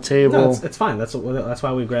table. No, it's fine. That's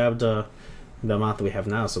why we grabbed the amount that we have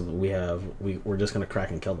now. So we're just going to crack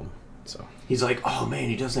and kill them. So He's like, oh man,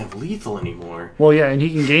 he doesn't have lethal anymore. Well, yeah, and he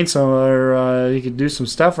can gain some, or he could do some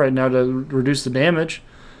stuff right now to reduce the damage.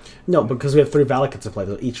 No, because we have 3 Valakuts in play.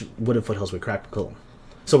 So each Wooded Foothills we crack and kill them.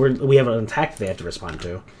 So we have an attack they have to respond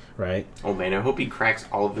to, right? Oh man, I hope he cracks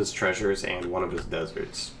all of his treasures and one of his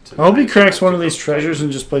deserts. I hope he cracks one of these treasures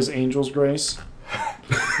and just plays Angel's Grace.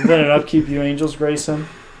 Then it upkeep you Angel's Grace him.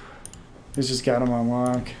 He's just got him on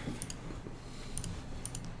lock.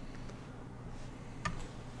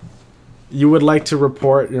 You would like to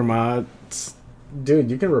report your mods? Dude,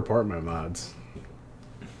 you can report my mods.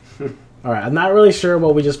 All right, I'm not really sure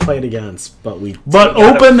what we just played against, but we. But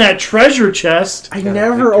open that treasure chest. I Got a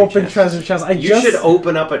never victory open chest. treasure chests. You should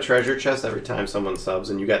open up a treasure chest every time someone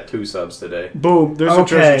subs, and you got 2 subs today. Boom. There's a Okay,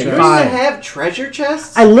 treasure You chest. fine. used to have treasure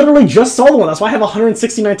chests? I literally just sold one. That's why I have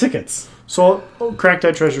 169 tickets. So crack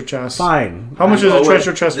that treasure chest. Fine. How much is a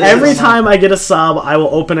treasure chest? This Every is- time I get a sub, I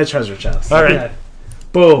will open a treasure chest. All right. Okay.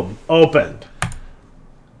 Boom. Opened.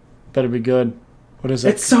 Better be good. What is it?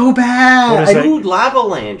 It's so bad. What is it? Dude,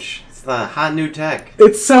 Lavalanche. It's the hot new tech.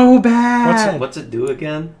 It's so bad. What's it do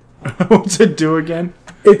again? What's it do again?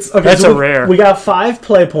 It's okay. That's so a rare. We got 5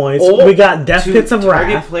 play points. We got Death To Pits of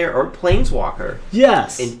target Wrath. player or planeswalker.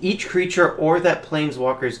 Yes. And each creature or that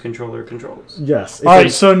planeswalker's controller controls. Yes. It's All right, a-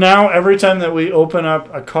 so now every time that we open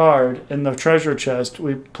up a card in the treasure chest,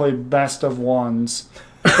 we play best of ones.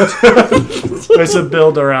 There's a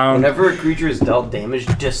build around. Whenever a creature is dealt damage,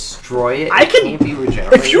 destroy it. I It can- can't be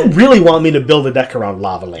regenerated. if you really want me to build a deck around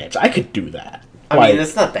Lavalanche, I could do that. I mean,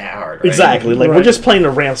 it's not that hard, right? exactly. Like we're Right. just playing a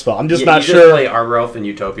ramp spell. I'm just You not just sure. play Arbor Elf and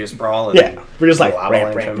Utopia Sprawl. And Yeah, we're just like Lava ramp,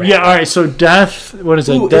 Lanche ramp, and- Yeah, all right, so death. What is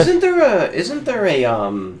it? Ooh, Death. isn't there a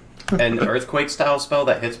an earthquake style spell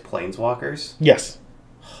that hits planeswalkers? Yes.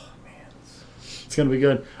 It's going to be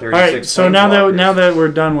good. All 36 right, so now planeswalkers. that we're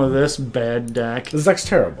done with this bad deck. This deck's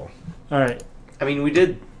terrible. All right. I mean, we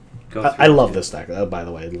did go through I love it. this deck. By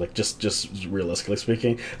the way, like just realistically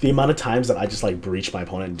speaking, the amount of times that I just like breached my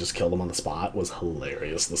opponent and just killed them on the spot was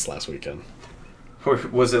hilarious this last weekend. Or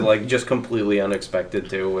was it like just completely unexpected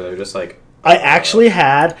too, where they're just like, I actually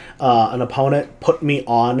had an opponent put me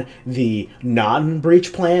on the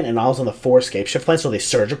non-breach plan, and I was on the 4 scape shift plan, so they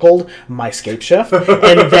surgicaled my scape shift,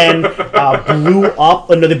 and then blew up.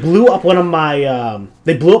 No, they blew up one of my.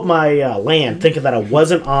 They blew up my land, thinking that I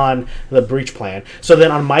wasn't on the breach plan. So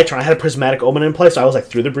then on my turn, I had a prismatic omen in play, so I was like,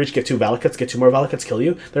 through the breach, get 2 Valakuts, get 2 more Valakuts, kill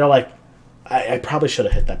you. They're like, I probably should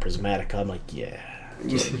have hit that prismatic. I'm like, yeah,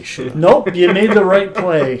 you should have. Nope, you made the right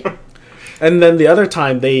play. And then the other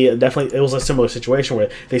time, they definitely, it was a similar situation where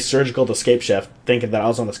they surgical the scape shift, thinking that I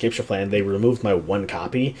was on the scape shift land. They removed my 1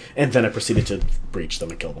 copy, and then I proceeded to breach them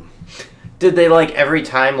and kill them. did they like every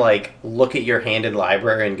time like look at your hand in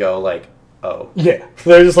library and go like, oh Yeah.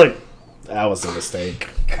 They're just like, that was a mistake.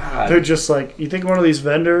 god, They're just like, you think one of these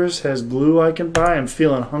vendors has glue I can buy? I'm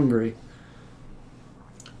feeling hungry.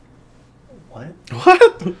 what?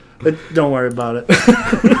 What? But don't worry about it.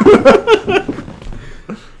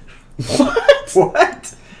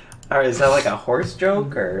 What? All right, is that like a horse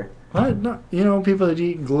joke or? What? No, you know, people that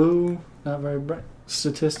eat glue, not very bright.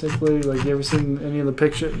 Statistically, like, you ever seen any of the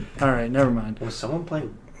picture? All right, never mind. Was someone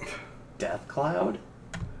playing Death Cloud?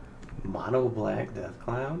 Mono black Death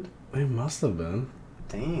Cloud? They must have been.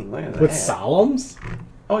 Dang, look at With that. Solemns?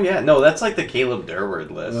 Oh yeah, no, that's like the Caleb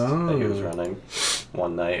Durward list that he was Oh. running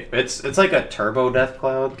one night. It's like a turbo Death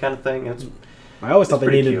Cloud kind of thing. It's I always thought they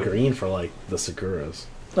pretty needed cute. green for, like, the Sakuras.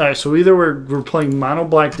 All right, so either we're playing mono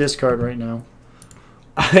black discard right now,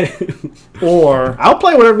 or I'll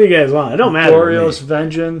play whatever you guys want. It don't matter. to me. Glorious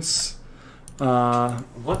Vengeance. I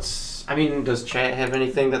mean, does chat have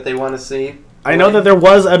anything that they want to see? I know that there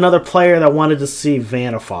was another player that wanted to see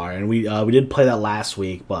Vanifar, and we did play that last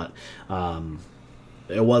week, but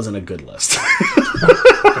it wasn't a good list.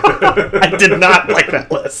 I did not like that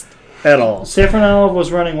list at all. Saffron Olive was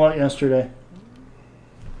running what yesterday?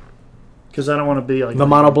 Because I don't want to be like The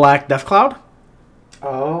mono black Death Cloud?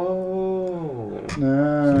 Oh.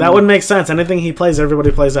 That would make sense. Anything he plays,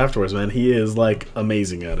 everybody plays afterwards, man. He is, like,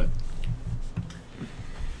 amazing at it.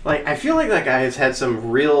 Like, I feel like that guy has had some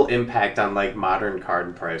real impact on, like, modern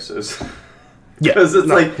card prices. Yeah. Because it's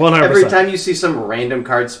no, like, 100%. every time you see some random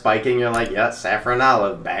card spiking, you're like, yeah, Saffron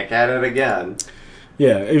Olive, back at it again.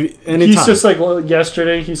 Yeah, anytime. He's just like, well,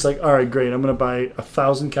 yesterday, he's like, all right, great, I'm going to buy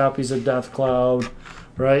 1,000 copies of Death Cloud,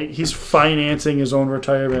 right? He's financing his own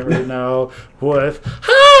retirement right now with,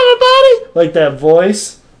 hi, everybody! Like that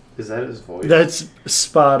voice. Is that his voice? That's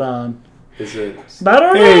spot on. Is it?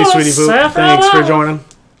 Better Hey, know, sweetie boo. Saffron Thanks for Olive. joining.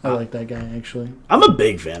 I like that guy, actually. I'm a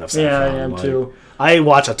big fan of Saffron. Yeah, I am, like, too. I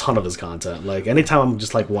watch a ton of his content. Like, anytime I'm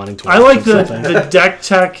just, like, wanting to watch I like something. the deck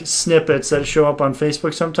tech snippets that show up on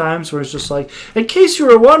Facebook sometimes, where it's just like, in case you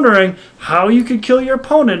were wondering how you could kill your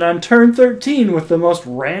opponent on turn 13 with the most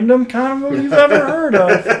random combo you've ever heard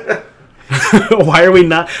of. Why are we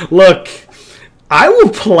not? Look, I will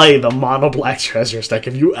play the mono black treasure stack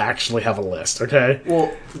if you actually have a list, okay?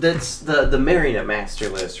 Well, that's the Marionette Master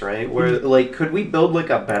list, right? Where, like, could we build,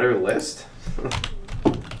 like, a better list?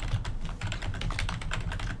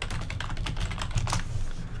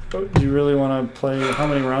 Do you really want to play? How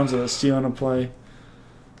many rounds of this do you want to play?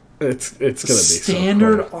 It's gonna be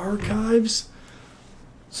Standard so archives?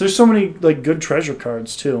 So there's so many like good treasure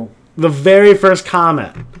cards too. The very first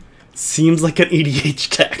comment seems like an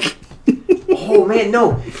EDH deck. Oh man,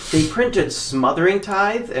 no! They printed Smothering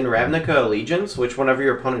Tithe and Ravnica Allegiance, which whenever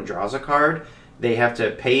your opponent draws a card, they have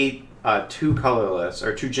to pay 2 colorless,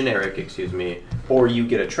 or 2 generic, excuse me, or you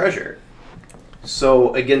get a treasure.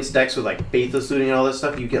 So against decks with like Faithless Looting and all this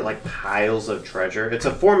stuff, you get like piles of treasure. It's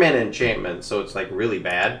a 4-mana enchantment, so it's like really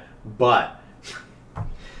bad, but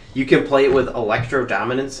you can play it with Electro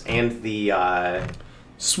Dominance and the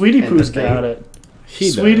Sweetie And Poo's the got thing- it. He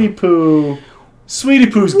Sweetie does. Pooh. Sweetie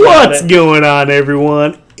Poo's got What's it. going on,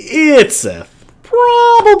 everyone? It's Seth,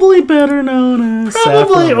 probably better known as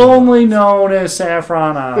Probably Saffron. only known as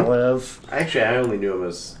Saffron Olive. Actually, I only knew him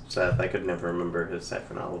as Seth. I could never remember his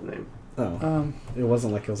Saffron Olive name. Oh, it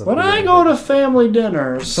wasn't like it was. When I go to family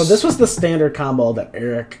dinners. So this was the standard combo that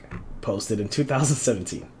Eric posted in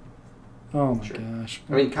 2017. Oh my gosh.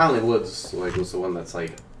 I mean, Conley Woods was the one that's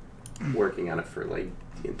like working on it for like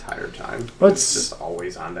the entire time. Let's- He's just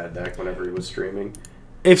always on that deck whenever he was streaming.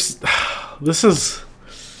 If this is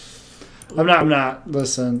I'm not.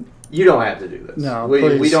 Listen. You don't have to do this. No, we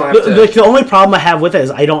please. don't have to. the only problem I have with it is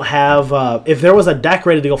I don't have. If there was a deck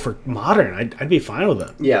ready to go for modern, I'd be fine with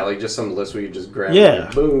it. Yeah, like just some list where you just grab Yeah.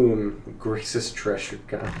 it, boom, Grace's Treasure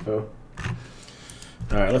combo.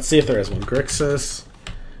 All right, let's see if there is one. Grixis,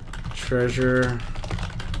 Treasure,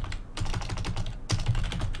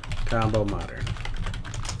 Combo Modern.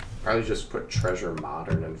 Probably just put Treasure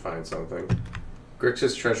Modern and find something.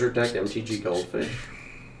 Grixis Treasure Deck, MTG Goldfish.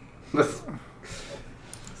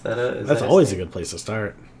 That's always a good place to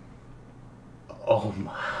start. Oh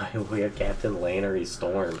my, we have Captain Lannery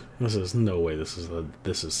Storm. This is no way. This is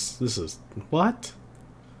what?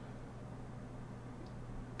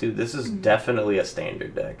 Dude, this is definitely a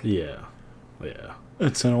standard deck. Yeah.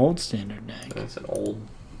 It's an old standard deck. It's an old,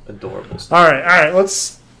 adorable stuff. All right.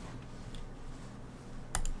 Let's.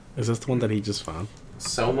 Is this the one that he just found?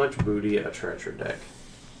 So much booty, a treasure deck.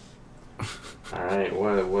 Alright,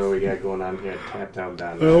 what do we got going on here? Tap down,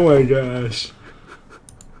 down. my gosh.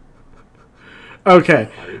 Okay,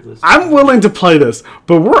 Heartless. I'm willing to play this,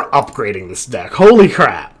 but we're upgrading this deck. Holy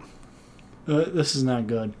crap! This is not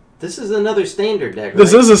good. This is another standard deck, right?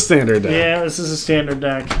 This is a standard deck. Yeah, this is a standard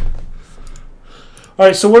deck. All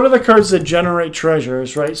right. So what are the cards that generate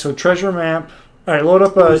treasures? Right. So treasure map. All right. Load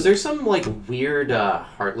up a. Is there some, like, weird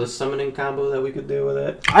Heartless Summoning combo that we could do with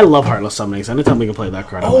it? I love Heartless Summonings. Anytime we can play that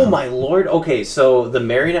card. I'm Oh in. my lord. Okay, so the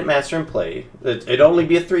Marionette Master in play, it'd only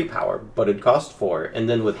be a 3 power, but it'd cost 4. And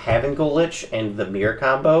then with Havengull Lich and the Mirror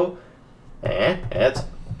combo, that's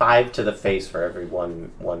 5 to the face for every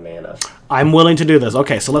one mana. I'm willing to do this.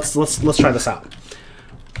 Okay, so let's try this out.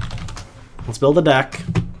 Let's build a deck.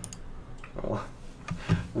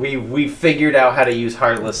 We figured out how to use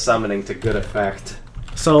Heartless Summoning to good effect.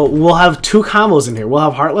 So we'll have 2 combos in here. We'll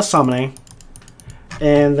have Heartless Summoning,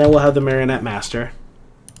 and then we'll have the Marionette Master.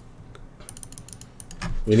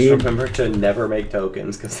 We Just need. remember to never make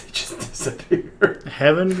tokens because they just disappear.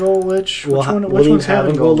 Heaven Goal Lich. We'll Which one's Heaven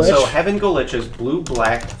Heaven Goal Goal Lich. Lich? So Havengull Lich is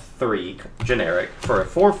blue-black 3 generic for a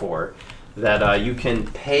 4/4 that you can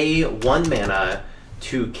pay 1 mana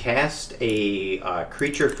to cast a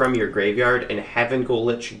creature from your graveyard, and Havengull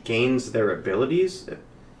Lich gains their abilities, if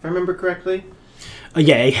I remember correctly.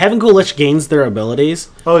 Yeah, Havengull Lich gains their abilities.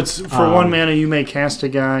 Oh, it's for 1 mana. You may cast a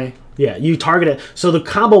guy. Yeah, you target it. So the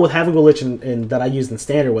combo with Havengull Lich and that I used in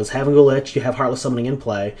Standard was Havengull Lich, you have Heartless Summoning in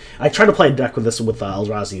play. I tried to play a deck with this with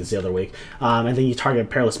Eldrazi's the other week. And then you target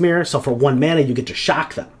Perilous Mirror, so for 1 mana you get to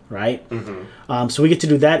shock them, right? So we get to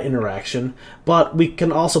do that interaction. But we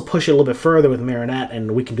can also push it a little bit further with Marionette,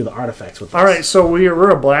 and we can do the artifacts with this. All right. So we're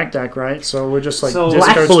a black deck, right? So we're just like So-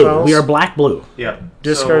 discard Black-blue. spells. We are black-blue. Yep.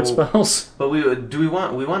 discard So- spells. But we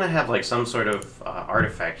want to have like some sort of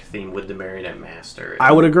artifact theme with the Marionette Master.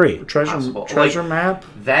 I would agree. Treasure Possible. treasure Like, map.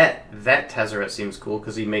 That Tezzeret seems cool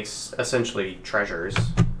because he makes essentially treasures,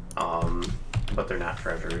 but they're not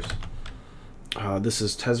treasures. This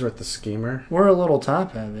is Tezzeret the Schemer. We're a little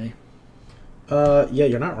top heavy. Yeah,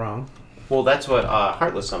 you're not wrong. Well, that's what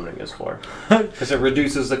Heartless Summoning is for, because it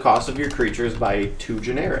reduces the cost of your creatures by 2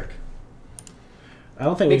 generic. I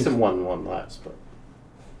don't think we Makes can, them 1/1 less, but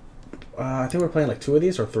I think we're playing like 2 of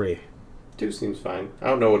these or 3. 2 seems fine. I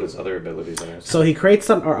don't know what his other abilities are. So he creates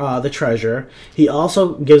the treasure. He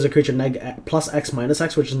also gives a creature plus X minus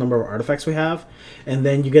X, which is the number of artifacts we have. And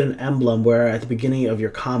then you get an emblem where at the beginning of your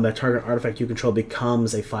combat, target artifact you control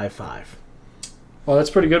becomes a 5/5. Well, that's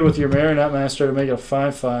pretty good with your Marionette Master to make it a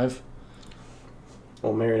 5/5.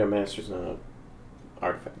 Well, Marionette Master's not an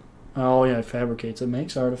artifact. Oh yeah, it fabricates. It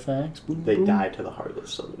makes artifacts. Boom, They boom. die to the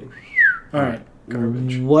Heartless Summoning. All right.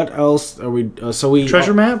 Garbage. What else are we? So we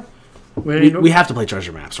Treasure map? We have to play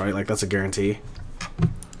treasure maps, right? Like that's a guarantee.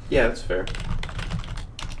 Yeah, that's fair.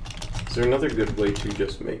 Is there another good way to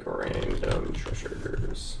just make random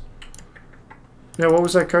treasures? Yeah, what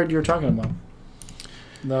was that card you were talking about?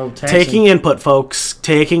 No, Taking input, folks.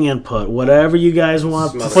 Taking input. Whatever you guys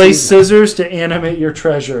want. To Play scissors to animate your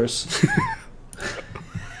treasures.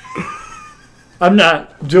 I'm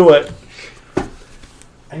not. Do it.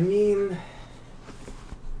 I mean,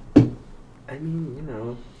 you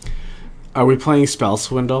know. Are we playing Spell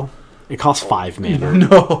Swindle? It costs 5 mana.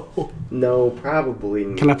 No. No, probably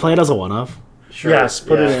not. Can I play it as a one-of? Sure. Yes,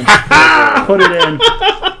 put it in. in. Put it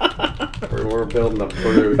in. We're building a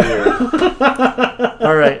brew here.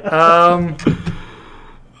 All right.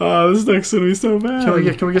 Oh, this deck's gonna be so bad.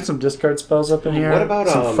 Can we get some discard spells up in here? What about,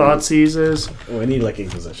 some thought seizes? We need like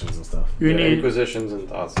Inquisitions and stuff. We Yeah, need. Inquisitions and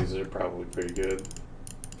Thoughtseize are probably pretty good.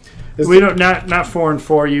 We don't not 4 and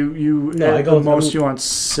 4. You No, I at go- the most I'm- you want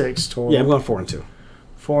 6 total. Yeah, I'm going 4 and 2.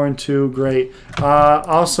 4 and 2, great.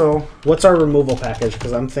 Also, What's our removal package?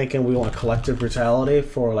 Because I'm thinking we want Collective Brutality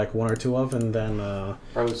for like 1 or 2 of, and then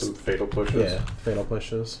Probably some fatal pushes. yeah, Fatal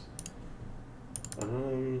Pushes.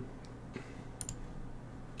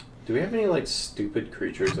 Do we have any like stupid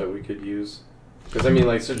creatures that we could use? Because I mean,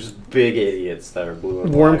 like, so just big idiots that are blue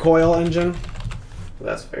and Worm black. Coil Engine.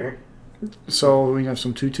 That's fair. so we have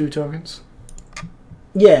some 2/2 tokens.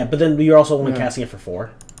 Yeah, but then you're also only Yeah. casting it for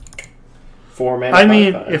 4. 4 mana. I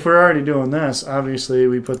mean, 5/5. if we're already doing this, obviously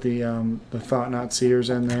we put the Thought Knot Seers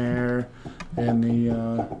in there, and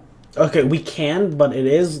the Okay, we can, but it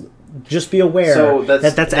is. Just be aware So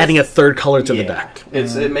that's adding a third color to the Yeah. deck.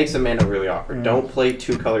 It makes the mana really awkward. Don't play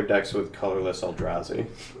 2-color decks with colorless Eldrazi.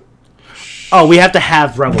 Oh, we have to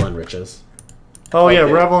have Revel and Riches. oh yeah,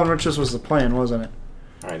 Okay. Revel and Riches was the plan, wasn't it?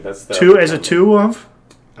 All right, that's the 2 as a 2 of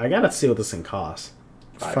I gotta see what this thing costs.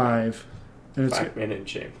 5. And it's, 5 mana and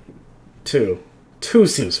shame. 2. 2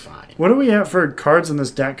 seems fine. what do we have for cards in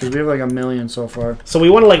this deck? Because we have like a million so far. So we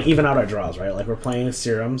want to like even out our draws, right? Like we're playing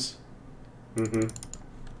Serums. Mm-hmm.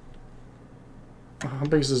 How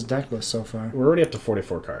big is this deck list so far? We're already up to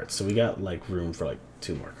 44 cards, so we got like room for like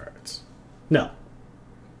 2 more cards. No.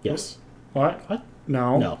 Yes. What? What?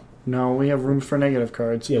 No. No. No, we have room for negative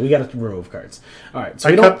cards. Yeah, we got to remove cards. All right. So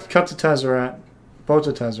I we don't. cut the Tezzeret. Both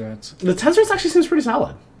the Tezzerets. The Tezzeret actually seems pretty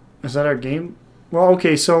solid. Is that our game? Well,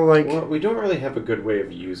 okay, so like... Well, we don't really have a good way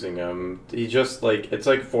of using them. He just like it's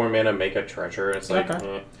like 4 mana, make a treasure. It's like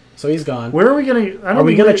Okay. So he's gone. Where are we going to... Are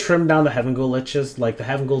we gonna trim down the Heaven Ghoul Liches, like the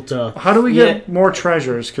Heaven Ghoul to? How do we get Yeah. more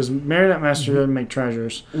treasures? Because Marionette Master doesn't make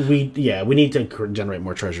treasures. We need to generate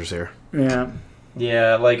more treasures here. Yeah.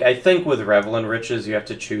 Yeah, like I think with Revel and Riches, you have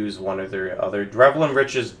to choose one or the other. Revel and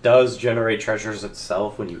Riches does generate treasures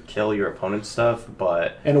itself when you kill your opponent's stuff,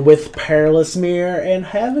 but And with Perilous Mirror and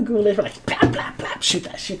Heaven Ghoul Lich, we're like blah blah blah, shoot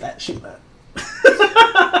that, shoot that, shoot that.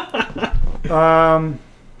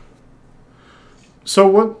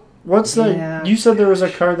 So what's the... Yeah. You said there was a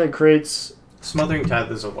card that creates... Smothering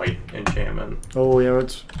Tithe is a white enchantment. Oh, yeah,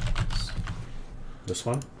 it's... This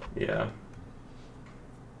one. Yeah.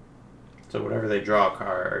 So whenever they draw a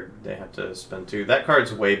card, they have to spend 2. That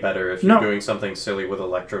card's way better if you're No. doing something silly with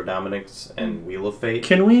Electro Dominix and Wheel of Fate.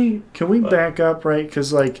 Can we But- back up, right?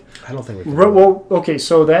 Because, like... I don't think we can. Well, okay,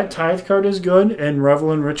 so that Tithe card is good, and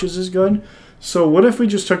Revel and Riches is good. So what if we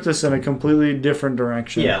just took this in a completely different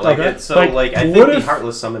direction? Yeah, like Okay. it's so like I think what the if-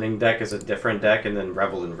 Heartless Summoning deck is a different deck, and then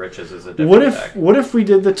Revel and Riches is a different What if deck. what if we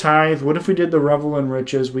did the Tithe? What if we did the Revel and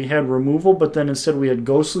Riches? We had removal, but then instead we had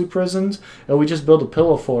Ghostly Prisons, and we just build a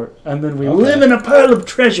pillow fort, and then we Okay. live in a pile of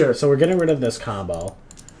treasure. So we're getting rid of this combo,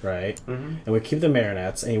 right? Mhm. And we keep the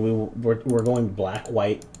Marionettes, and we're going black,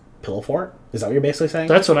 white, Pillow Fort. Is that what you're basically saying?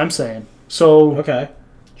 That's what I'm saying. So Okay.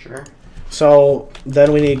 Sure. So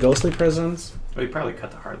then we need Ghostly Prisons. We probably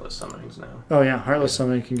cut the Heartless Summonings now. oh yeah, Heartless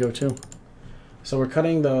Summoning can go too. So we're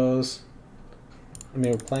cutting those. I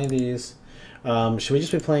mean, we're playing these. Should we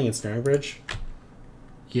just be playing Ensnaring Bridge?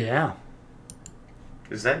 Yeah.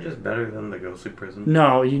 Is that just better than the Ghostly Prison?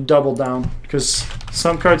 No, you double down because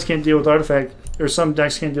some cards can't deal with artifact, or some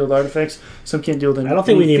decks can't deal with artifacts. Some can't deal with. I don't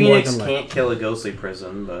think we need more Phoenix than like. can't kill a Ghostly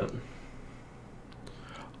Prison, but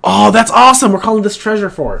Oh, that's awesome! We're calling this Treasure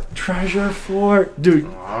Fort. Treasure Fort, dude.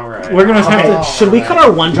 all right. We're gonna have Okay, to. should we cut our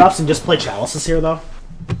 1-drops and just play Chalices here, though?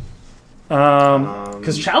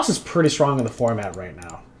 Because Um, Chalice is pretty strong in the format right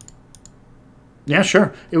now. Yeah,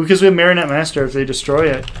 sure. Because we have Marionette Master. If they destroy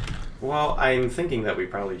it, well, I'm thinking that we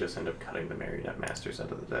probably just end up cutting the Marionette Masters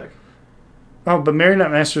out of the deck. oh, but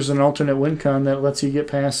Marionette Master is an alternate win con that lets you get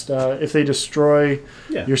past if they destroy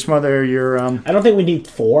Yeah. your smother, your I don't think we need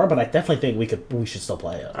 4, but I definitely think we should still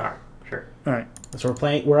play it. All right, sure. All right. So we're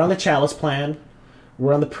playing. We're on the Chalice plan.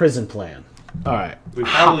 We're on the Prison plan. All right. We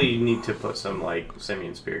probably need to put some like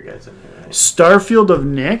Simian Spear guys in here. Right? Starfield of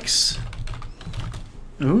Nyx.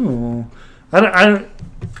 Ooh. I don't.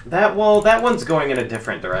 That one's going in a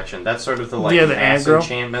different direction. That's sort of the like Yeah, the mass aggro.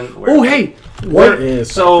 enchantment. Where, Oh, hey. What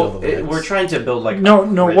is So Starfield of Nyx? we're trying to build like No.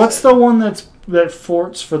 prison. What's the one that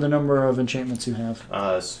forts for the number of enchantments you have?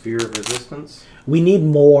 Sphere of Resistance? We need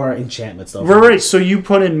more enchantments though. Right. So you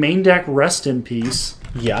put in main deck Rest in Peace.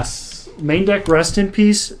 Yes. Main deck Rest in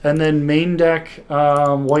Peace, and then main deck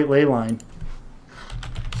White Leyline.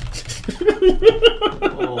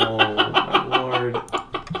 Oh my lord!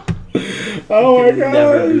 Oh my You can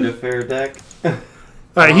never beat a fair deck. All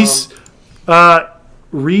right. He's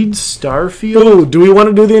Reed Starfield. Ooh, do we want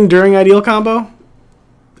to do the Enduring Ideal combo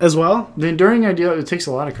as well? The Enduring Ideal. It takes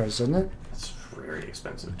a lot of cards, doesn't it? It's very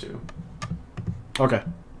expensive too. Okay.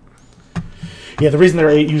 Yeah, the reason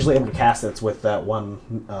they're usually able to cast it's with that one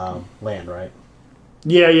land, right?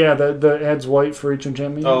 Yeah. The adds white for each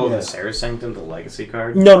enchantment. Oh, Yeah. the Sarah Sanctum, the Legacy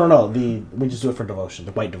card. No. We just do it for devotion,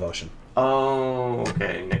 the white devotion. Oh,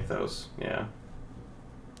 okay. Nick those. Yeah.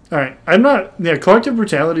 All right. I'm not. Yeah, Collective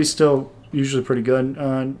Brutality is still usually pretty good.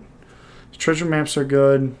 Treasure maps are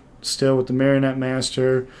good still with the Marionette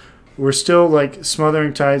Master. We're still like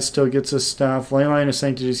Smothering Tide still gets us stuff. Leyline of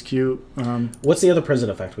Sanctity is cute. What's the other prison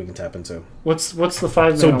effect we can tap into? What's the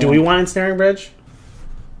 5 So mana do one? we want Ensnaring Bridge?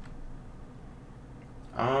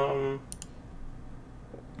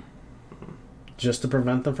 Just to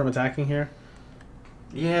prevent them from attacking here?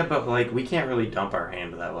 Yeah, but like we can't really dump our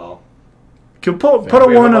hand that well. Can put a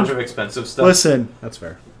We have one a bunch of. of expensive stuff. Listen, That's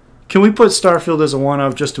fair. can we put Starfield as a one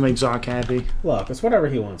of just to make Zoc happy? Look, it's whatever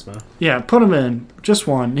he wants, man. Yeah, put him in. Just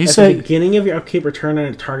one. He At the said, beginning of your upkeep, return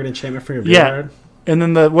a target enchantment from your Yeah. graveyard. and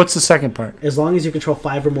then what's the second part? As long as you control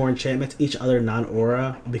 5 or more enchantments, each other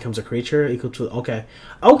non-aura becomes a creature equal to... Okay.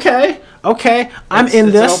 I'm in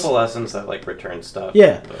it's this. Opalescence that like returns stuff.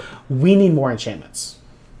 Yeah. but- We need more enchantments.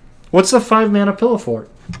 What's the 5 mana Pillow Fort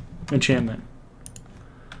enchantment?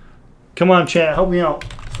 Come on, chat, help me out.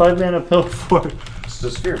 5 mana Pillow Fort. It's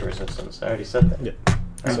the Sphere of Resistance. I already said that.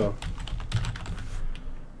 Yeah.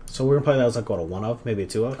 So we're gonna play that as like what, a 1 of, maybe a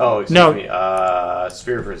 2 of? Oh, excuse No. me.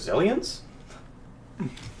 Sphere of Resilience?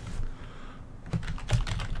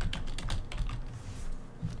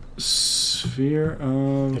 Sphere It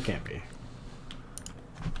of. can't be.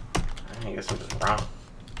 I guess I'm just wrong.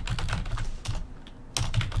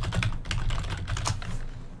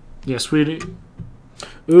 Yes, we.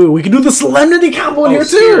 Ooh, we can do the Solemnity combo in here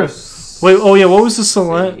too! Wait, oh yeah, what was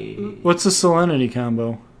the What's the Solemnity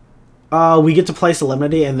combo? We get to play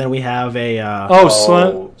Solemnity and then we have a...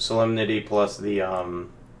 Solemnity plus the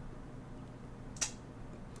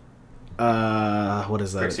what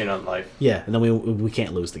is that? Phyrexian on life. Yeah, and then we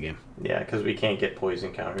can't lose the game. Yeah, because we can't get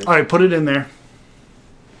poison counters. Alright, put it in there.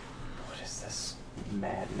 What is this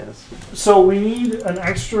madness? So we need an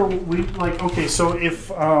extra. Okay. So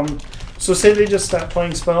if so say they just stop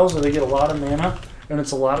playing spells or they get a lot of mana and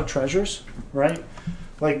it's a lot of treasures, right?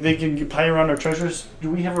 Like they can pile around our treasures.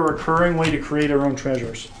 Do we have a recurring way to create our own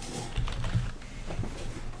treasures?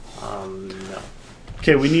 No.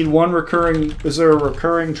 Okay, we need one recurring. Is there a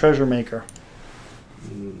recurring treasure maker?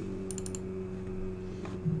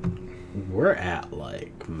 We're at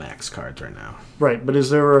like max cards right now. Right, but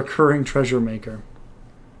is there a recurring treasure maker?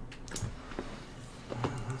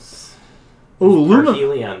 Oh, Luna.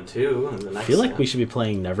 Helion too. In the next I feel like set. we should be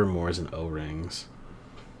playing Nevermores and O-Rings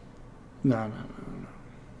No.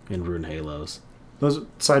 and Rune Halos. Those are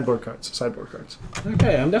sideboard cards. Sideboard cards.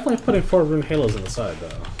 Okay, I'm definitely putting 4 Rune Halos on the side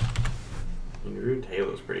though. I mean, Rune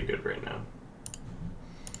Halo's pretty good right now.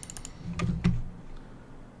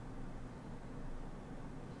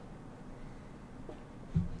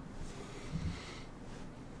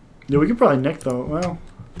 Yeah, we could probably nick though. Well,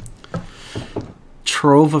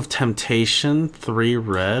 Trove of Temptation, 3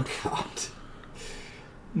 red.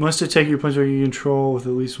 must attack your planeswalker you control with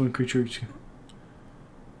at least one creature.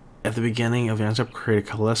 At the beginning of your answer, create a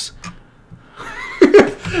colorless.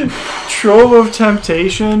 Trove of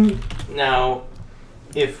Temptation. Now,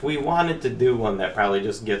 if we wanted to do one that probably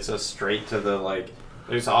just gets us straight to the like,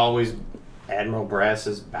 there's always Admiral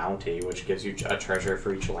Brass's Bounty, which gives you a treasure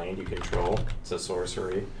for each land you control. It's a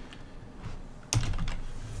sorcery.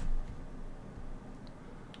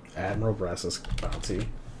 Admiral Brass's Bounty.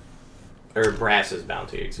 Or Brass's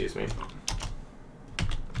Bounty, excuse me.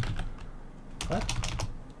 What?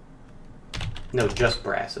 No, just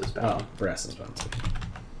Brass's Bounty. Oh, Brass's Bounty.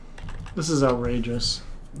 This is outrageous.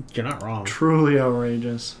 You're not wrong. Truly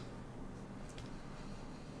outrageous.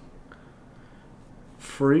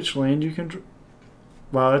 For each land you control.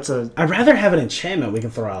 Wow, that's a... I'd rather have an enchantment we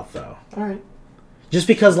can throw out, though. All right. Just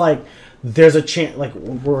because, like, there's a chance... Like,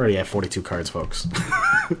 we're already at 42 cards, folks.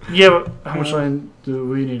 Yeah, but how much land do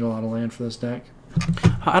we need? A lot of land for this deck.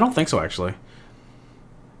 I don't think so, actually.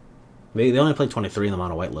 They only play 23 in the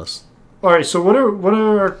mono white list. All right, so what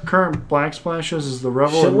are our current black splashes? Is the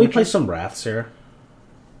Revel? Shouldn't we play some Wraths here?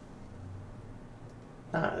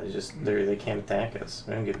 Nah, they can't attack us.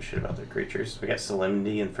 We don't give a shit about their creatures. We got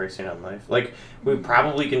Solemnity and Fixing on Life. Like, we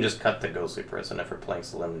probably can just cut the Ghostly Prison if we're playing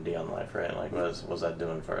Solemnity on Life, right? Like, what's that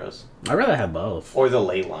doing for us? I'd rather have both. Or the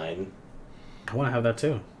Ley Line. I want to have that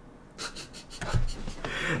too.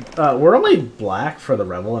 We're only black for the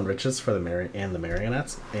Revel and Riches for the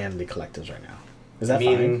Marionettes and the Collectives right now. Is that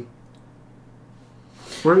fine?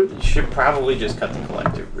 You should probably just cut the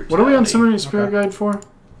Collective. What are we on Summoning Spirit Guide for?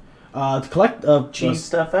 To collect cheese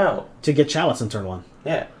stuff out. To get Chalice in turn 1.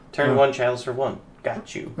 Yeah. Turn 1, Chalice for 1.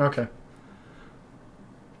 Got you. Okay.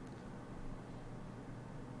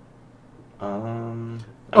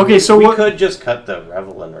 Okay, so we could just cut the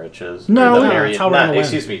Revel and Riches. No, that's how we're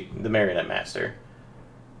excuse me, the Marionette Master.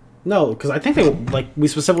 No, because I think we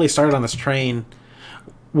specifically started on this train.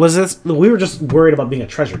 Was this... We were just worried about being a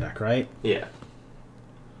treasure deck, right? Yeah.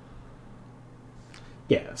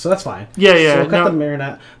 Yeah, so that's fine. Yeah. So we'll cut the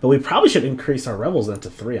Marionette, but we probably should increase our Revels then to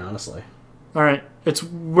 3, honestly. All right. It's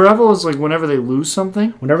Revel is like whenever they lose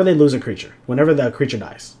something. Whenever they lose a creature. Whenever the creature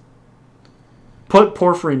dies. Put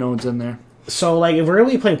Porphyry Nodes in there. So, like, if we're going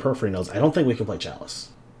to be playing Porphyry Nodes, I don't think we can play Chalice.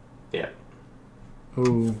 Yeah.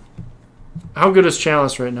 Ooh. How good is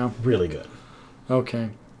Chalice right now? Really good. Okay.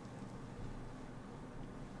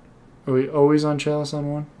 Are we always on Chalice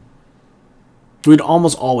on 1? We'd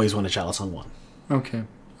almost always win a Chalice on 1. Okay.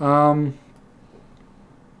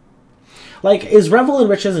 Like, is Revel and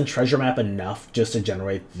Riches and Treasure Map enough just to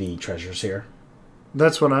generate the treasures here?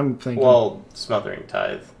 That's what I'm thinking. Well, Smothering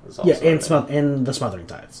Tithe is also and the Smothering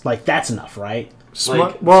Tides. Like, that's enough, right?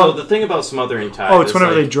 So the thing about Smothering Tithe it's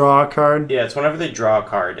whenever they draw a card? Yeah, it's whenever they draw a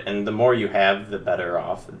card, and the more you have, the better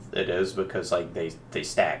off it is, because, like, they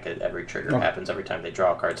stack it. Every trigger happens every time they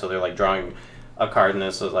draw a card. So they're, like, drawing a card, and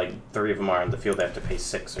this is, like, 3 of them are on the field. They have to pay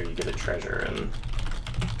 6, or you get a treasure, and...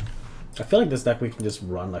 I feel like this deck we can just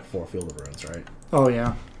run, like, 4 Field of Ruins, right? Oh,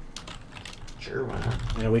 yeah. Sure, why not?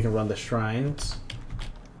 And we can run the Shrines.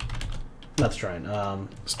 Not the Shrine.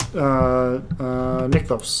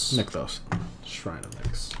 Nykthos. Nykthos. Shrine of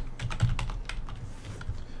Nyx.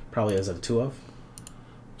 Probably as a 2 of.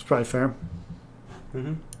 It's probably fair.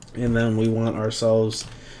 Mm-hmm. And then we want ourselves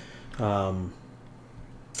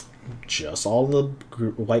just all the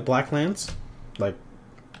white-black lands. Like,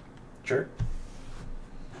 sure.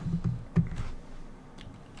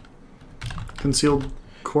 Concealed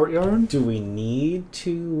Courtyard? Do we need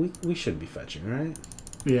to... We should be fetching, right?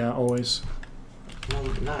 Yeah, always. No,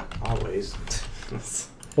 not always.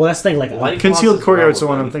 Well, that's the thing, like... Concealed Courtyard's the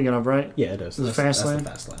one I'm thinking of, right? Yeah, it is. Is it fast land?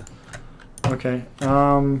 That's the fast land.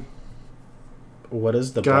 Okay. What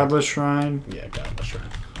is the... Godless Shrine? Yeah, Godless Shrine.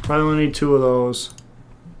 Probably only need 2 of those.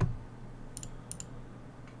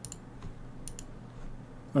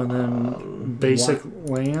 And then basic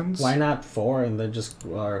lands. Why not 4 and then just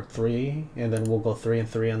 3, and then we'll go 3 and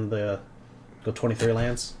 3 on the... Go 23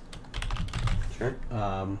 lands? Sure.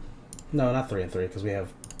 No, not 3 and 3, because we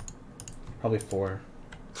have probably 4.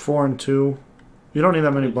 4 and 2. You don't need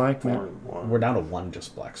that many black, man. We're down to 1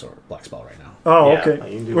 just black spell right now. Oh, yeah,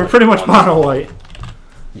 okay. We're pretty much mono white.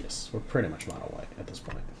 Yes, we're pretty much mono white at this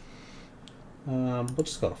point. We'll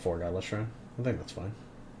just go to 4 Godless Shrine. I think that's fine.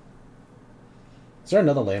 Is there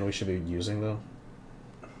another land we should be using though?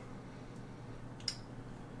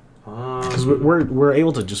 Because we're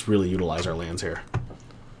able to just really utilize our lands here.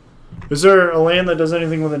 Is there a land that does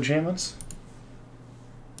anything with enchantments?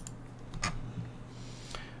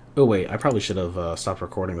 Oh wait, I probably should have stopped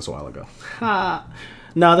recording this a while ago.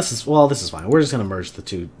 No, this is fine. We're just gonna merge the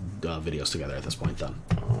 2 videos together at this point then.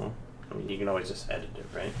 I mean, you can always just edit it,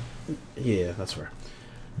 right? Yeah, that's fair.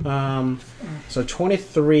 So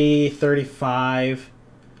 23, 35.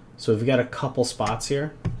 So we've got a couple spots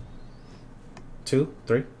here. 2,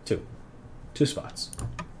 3, 2. 2 spots.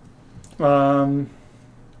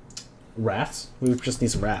 Wraths? We just need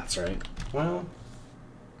some wraths, right? Well,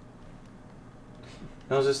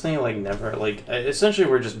 I was just thinking, like, never, like, essentially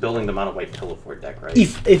we're just building them on a white Pillow Fort deck, right?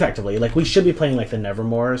 Effectively. Like, we should be playing, like, the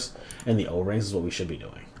Nevermores and the O-Rings is what we should be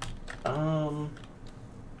doing.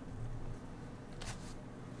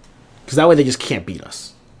 Because that way they just can't beat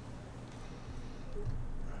us.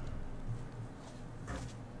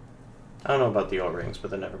 I don't know about the O-Rings,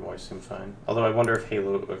 but the Nevermore seem fine. Although I wonder if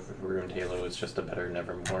Ruined Halo is just a better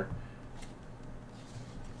Nevermore.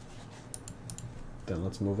 Then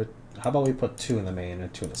let's move it. How about we put 2 in the main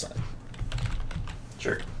and 2 in the side?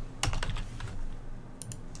 Sure.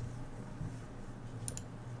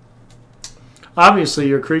 Obviously,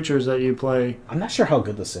 your creatures that you play. I'm not sure how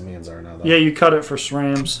good the Simians are now, though. Yeah, you cut it for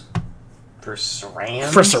SRAMs. For SRAM?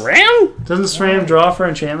 For SRAM? Doesn't SRAM draw for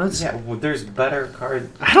enchantments? Yeah, well, there's better cards.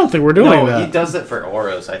 I don't think we're doing No, that. he does it for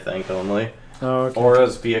auras, I think, only. Oh, okay.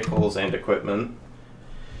 Auras, vehicles, and equipment.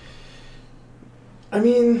 I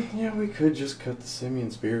mean, yeah, we could just cut the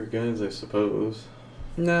Simian Spirit Guides, I suppose.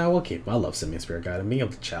 Nah, we'll keep. I love Simian Spirit Guide and being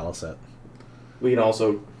able to chalice it. We can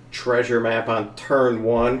also treasure map on turn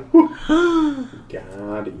 1.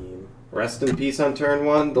 Got him. Rest in peace on turn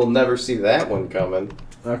 1. They'll never see that one coming.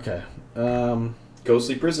 Okay.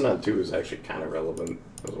 Ghostly Prison on 2 is actually kind of relevant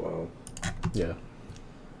as well. Yeah.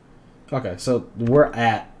 Okay, so we're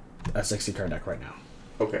at a 60 card deck right now.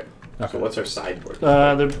 Okay. Okay. So what's our sideboard?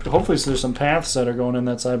 Hopefully there's some paths that are going in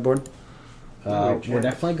that sideboard. We're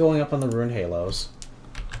definitely going up on the Rune Halos.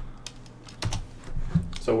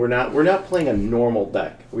 So we're not playing a normal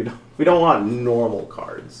deck. We don't want normal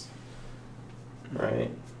cards. Right?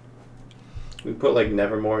 We put like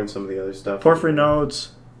Nevermore and some of the other stuff. Porphyry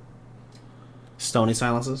Nodes. Stony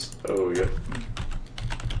Silences. Oh yeah.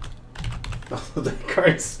 Oh, that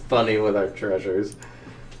card's funny with our treasures.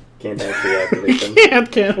 Can't actually activate them.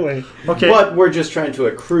 Can't we? Okay. But we're just trying to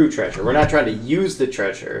accrue treasure. We're not trying to use the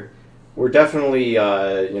treasure. We're definitely,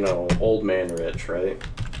 old man rich, right?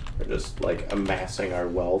 We're just, like, amassing our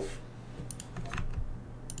wealth.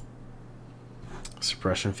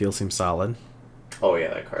 Suppression Field seems solid. Oh,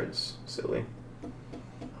 yeah, that card's silly.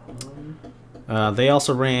 They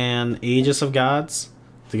also ran Aegis of Gods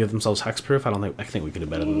to give themselves hexproof. I think we could do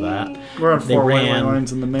better than that. We're on They 4 white ran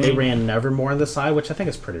lines in the main. They ran Nevermore on this side, which I think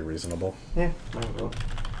is pretty reasonable. Yeah, I don't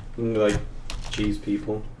know. Like, cheese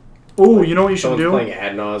people. Oh, you know what you should Someone's do? playing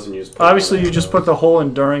Adnaz and you just put Obviously, one you just Adnaz. put the whole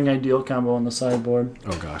Enduring Ideal combo on the sideboard.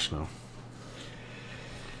 Oh gosh, no.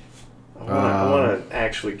 I want to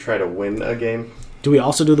actually try to win a game. Do we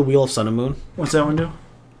also do the Wheel of Sun and Moon? What's that one do?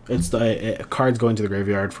 It's the cards going to the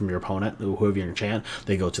graveyard from your opponent, whoever you enchant.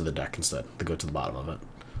 They go to the deck instead. They go to the bottom of it.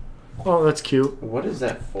 Oh, that's cute. What is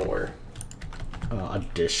that for?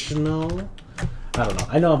 Additional? I don't know.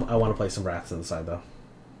 I know I want to play some Wraths inside though.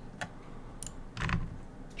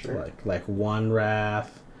 Sure. Like 1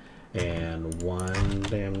 Wrath and 1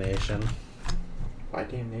 Damnation. Why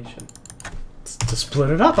Damnation? To split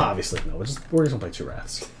it up, obviously. No, we're just gonna play 2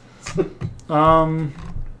 Wraths.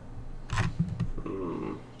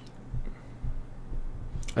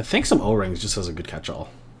 I think some O-Rings just has a good catch-all.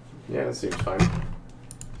 Yeah, that seems fine.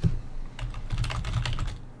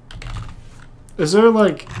 Is there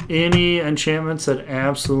like any enchantments that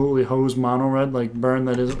absolutely hose mono red, like burn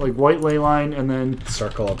that is like white ley line and then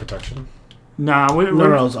Circle of Protection. nah?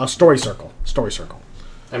 No, a Story Circle. Story Circle.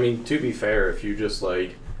 I mean, to be fair, if you just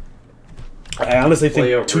like I honestly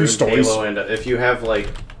play a think 2 Ruined stories. Halo, and if you have like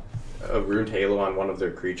a Ruined Halo on one of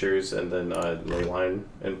their creatures and then Leyline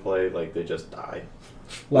in play, like they just die.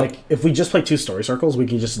 Like if we just play 2 Story Circles, we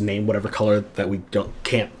can just name whatever color that we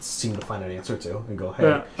can't seem to find an answer to, and go, hey,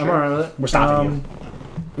 Yeah, I'm alright with it. we're stopping you.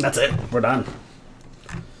 That's it. We're done.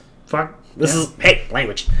 Fuck. This is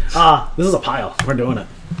language. This is a pile. We're doing it.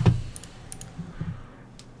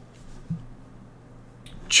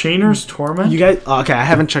 Chainer's Torment. You guys, okay? I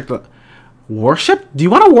haven't checked the worship. Do you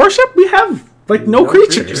want to worship? We have like no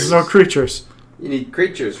creatures. There's no creatures. You need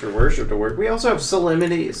creatures for worship to work. We also have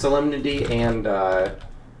Solemnity, and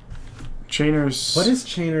Chainer's. What is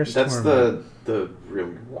Chainer's that's Torment? the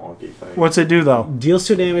really wonky thing. What's it do though? Deals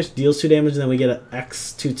 2 damage, and then we get an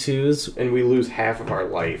X 2/2s. And we lose half of our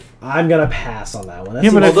life. I'm gonna pass on that one. That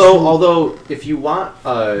Yeah, but seems- Although, if you want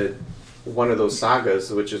one of those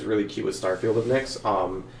sagas, which is really cute with Starfield of Nyx,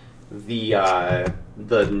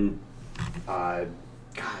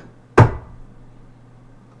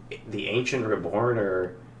 the Ancient Reborn,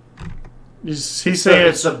 or He's saying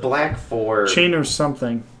it's the black 4. Chainer's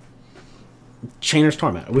something. Chainer's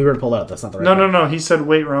Torment. We were to pull that up. That's not the right. No. He said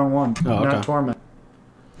wait round 1, Oh, okay. not Torment.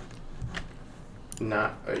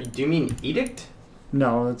 Not. Do you mean Edict?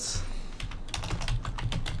 No, it's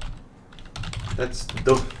That's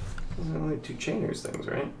those are only 2 Chainers things,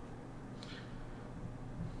 right?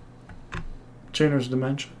 Chainer's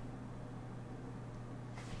Dimension.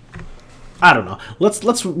 I don't know.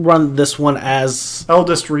 Let's run this one as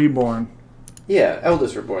Eldest Reborn. Yeah,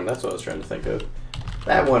 Eldest Reborn. That's what I was trying to think of.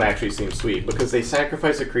 That one actually seems sweet because they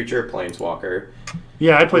sacrifice a creature, a Planeswalker.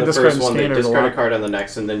 Yeah, I played The this card in first one, they Standard a discard a lot. card on the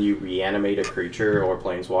next, and then you reanimate a creature or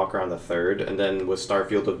Planeswalker on the third. And then with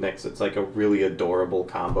Starfield of Nyx, it's like a really adorable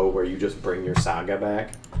combo where you just bring your Saga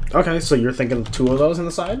back. okay. So you're thinking 2 of those in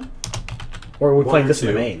the side? Or are we One playing or this in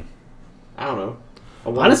the two. main? I don't know.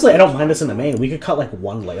 Honestly, I don't mind this in the main. We could cut like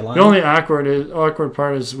one ley line. The only awkward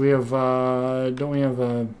part is we have don't we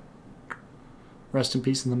have Rest in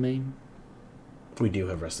Peace in the main? We do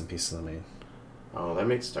have Rest in Peace in the main. Oh, that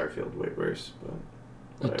makes Starfield way worse. But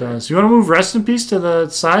It whatever. does. You want to move Rest in Peace to the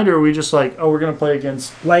side, or are we just like, oh, we're gonna play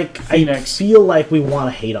against? Like, Phoenix. I feel like we want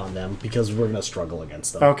to hate on them because we're going to struggle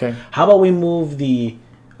against them. Okay, How about we move the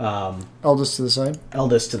Eldest to the side.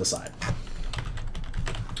 eldest to the side?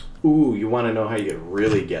 Ooh, you want to know how you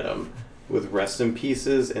really get them? With Rest in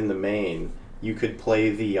Pieces in the main, you could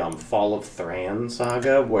play the Fall of Thran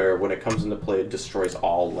saga, where when it comes into play, it destroys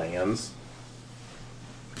all lands.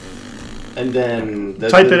 And then...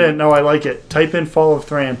 Type it in. No, I like it. Type in Fall of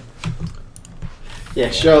Thran.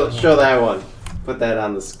 Yeah, show that one. Put that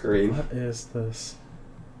on the screen. What is this?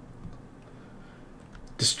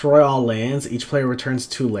 Destroy all lands. Each player returns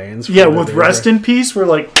 2 lands. Yeah, with Rest in Peace, we're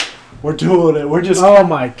like, we're doing it. We're just... Oh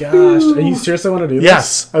my gosh. Are you seriously want to do this?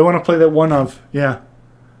 Yes, I want to play that one of. Yeah.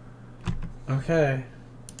 Okay.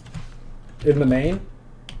 In the main?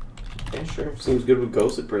 Yeah, sure. Seems good with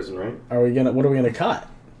Ghosted Prison, right? What are we gonna cut?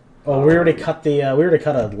 Oh, we already cut the we already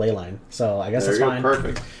cut a ley line, so I guess There that's you go. fine.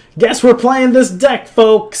 Perfect. Guess we're playing this deck,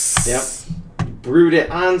 folks. Yep. Brewed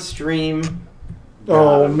it on stream.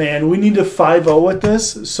 Oh God. man, we need to 5-0 with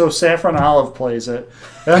this, so Saffron Olive plays it,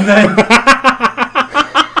 and then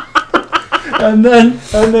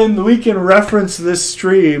and then we can reference this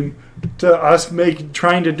stream to us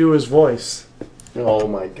trying to do his voice. Oh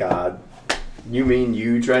my god. You mean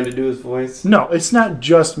you trying to do his voice? No, it's not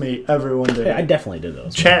just me. Everyone did Yeah, I it. definitely did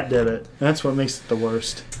those. Chat did it. That's what makes it the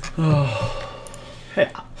worst. Hey,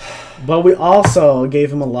 but we also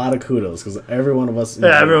gave him a lot of kudos because every one of us.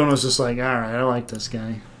 Yeah, everyone was just like, all right, I like this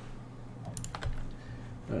guy.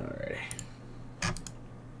 Alrighty.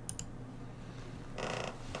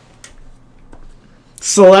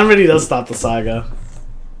 Solemnity does stop the saga,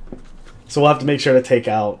 so we'll have to make sure to take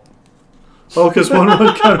out. Oh, because one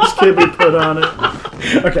counters can't be put on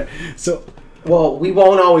it. Okay, so Well, we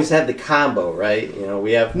won't always have the combo, right? You know,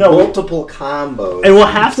 we have No. multiple combos. and we'll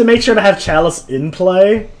have to make sure to have Chalice in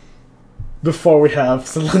play before we have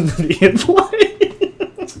Solemnity in play.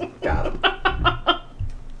 Got him.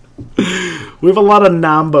 We have a lot of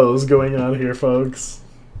Nambos going on here, folks.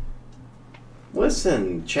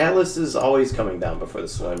 Listen, Chalice is always coming down before the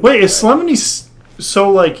Solemnity. Wait, is Solemnity so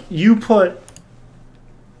like you put?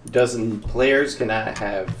 Doesn't players cannot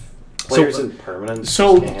have players in permanence?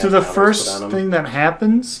 So just can't to have the counters first put on them? thing that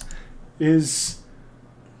happens is.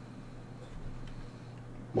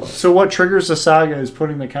 What? So what triggers the saga is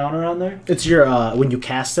putting the counter on there? It's your when you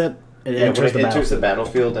cast it, it Yeah, enters when the it enters the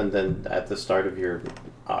battlefield. battlefield, and then at the start of your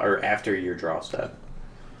or after your draw step.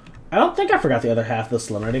 I don't think I forgot the other half of the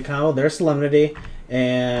Solemnity combo. There's Solemnity,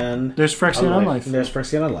 and There's Phyrexian Unlife. Unlife. there's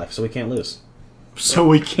Phyrexian Unlife, so we can't lose. So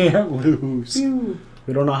we can't lose.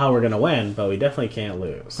 We don't know how we're gonna win, but we definitely can't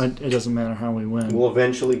lose. It doesn't matter how we win. We'll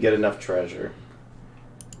eventually get enough treasure.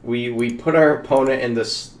 We put our opponent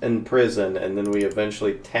in prison, and then we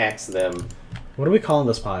eventually tax them What are we calling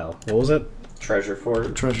this pile? What was it? treasure for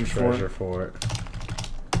it. Treasure for Treasure it. Fort.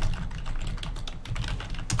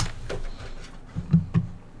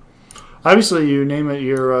 Obviously, you name it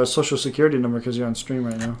your social security number because you're on stream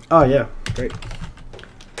right now. Oh yeah, great.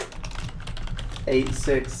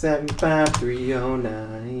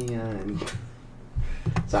 8675309.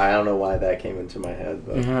 Sorry, I don't know why that came into my head,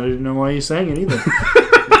 but Yeah, I didn't know why you sang it either.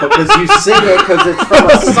 because you sing it because it's from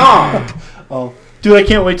a song. Oh, dude, I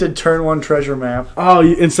can't wait to turn one treasure map. Oh,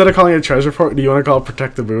 instead of calling it Treasure Fort, do you want to call it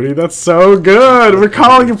Protect the Booty? That's so good. We're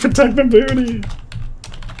calling it Protect the Booty.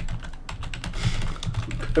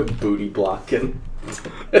 Booty blocking.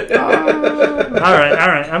 All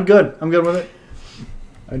right, I'm good. I'm good with it.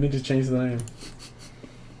 I need to change the name.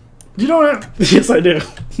 You don't have. Yes, I do.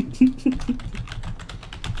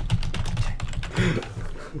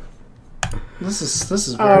 This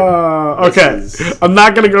is very. Okay. This is- I'm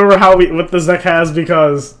not gonna go over what this deck has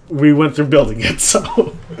because we went through building it.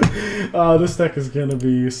 So, this deck is gonna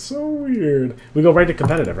be so weird. We go right to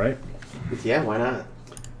competitive, right? Yeah, why not?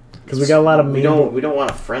 Because we got a lot of We don't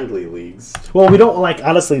want a friendly leagues. Well, we don't like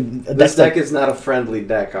honestly. This deck is not a friendly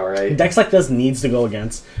deck, all right. Decks like this needs to go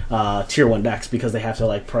against tier 1 decks because they have to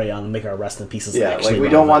like prey on make our Rest in Pieces. Yeah, actually like we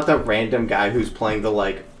don't relevant. want the random guy who's playing the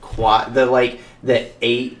the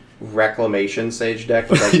 8 Reclamation Sage deck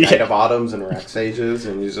with like Yeah. Knight of Autumns and Rex Sages,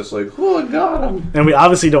 and he's just like, oh, I got him. And we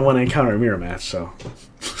obviously don't want to encounter a mirror match. So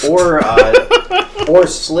Or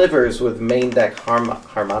slivers with main deck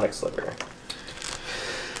Harmonic Sliver.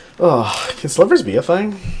 oh, can slivers be a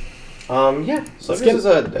thing? Yeah, slivers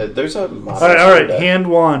is there's a All right, deck.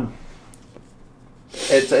 hand one.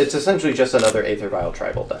 It's essentially just another Aether Vial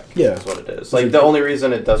tribal deck. Yeah. That's what it is. Like, the only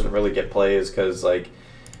reason it doesn't really get play is because, like,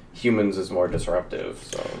 humans is more disruptive,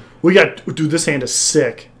 so... We got... Dude, this hand is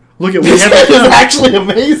sick. Look at... This hand is actually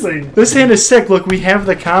amazing. This hand is sick. Look, we have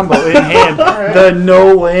the combo in hand. The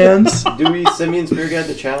no lands. Do we Simian Spear Guide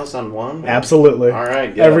the Chalice on one? Absolutely.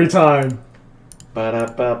 Alright, Every time.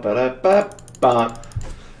 Ba-da-ba-ba-da-ba-ba.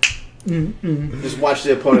 Just watch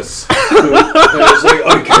the opponent scoop, and it's like,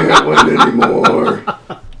 I can't win anymore.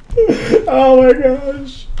 Oh my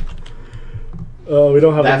gosh. Oh, we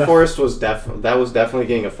don't have That enough. forest was definitely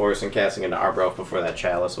getting a forest and casting into Arbor Elf before that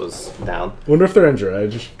Chalice was down. Wonder if they're in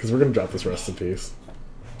Dredge, because we're gonna drop this rest in peace.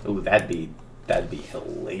 Ooh, that'd be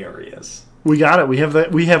hilarious. We got it. We have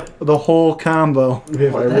the whole combo. We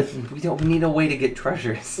have everything. We need a way to get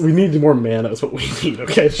treasures. We need more mana. That's what we need.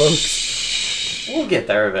 Okay, folks. We'll get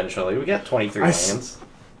there eventually. We got 23 lands.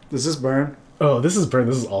 Does this burn? Oh, this is burn.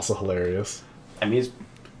 This is also hilarious. I mean, he's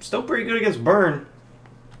still pretty good against burn.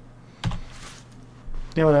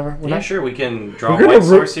 Yeah, whatever. Yeah, sure. We can draw We're a gonna white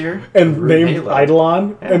source here and Rune name Halo.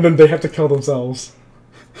 Eidolon, Yeah. and then they have to kill themselves.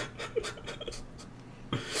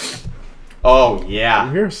 Oh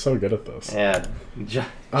yeah, We're so good at this. yeah.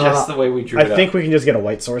 Just the way we drew it I think up. we can just get a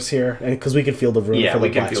white source here, because we can field the rune Yeah, for the we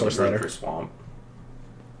can black feel source the rune later. for swamp.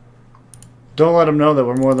 Don't let them know that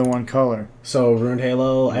we're more than one color. So Rune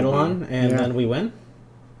Halo, Eidolon, and Yeah. then we win.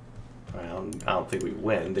 Well, I don't think we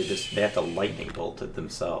win. They have to lightning bolt it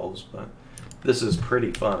themselves. But this is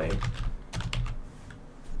pretty funny.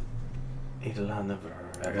 Eidolon the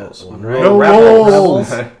Rebels. one Whoa, right. No, Rebels.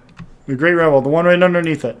 whoa. The Great Rebel, the one right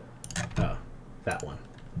underneath it. Oh, that one.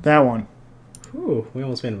 That one. Ooh, we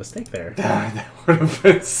almost made a mistake there. That would have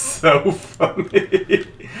been so funny.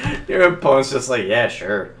 Your opponent's just like, yeah,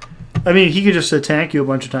 sure. I mean, he could just attack you a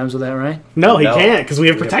bunch of times with that, right? No, he No. can't, because we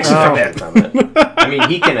have protection Oh. from it. from it. I mean,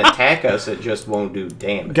 he can attack us. It just won't do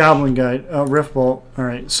damage. Goblin Guide, Rift Bolt. All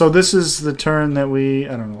right, so this is the turn that we...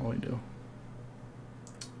 I don't know what we do.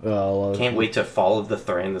 Oh, well, Can't wait to Fall of the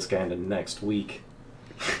Thran this guy into next week.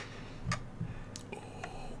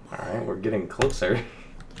 Alright, we're getting closer.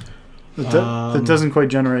 That doesn't quite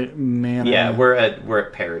generate mana. Yeah, we're at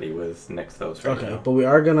parity with Nykthos right Okay, now. but we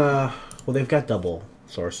are gonna... Well, they've got double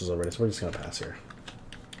sources already, so we're just gonna pass here.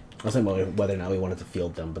 I was thinking about whether or not we wanted to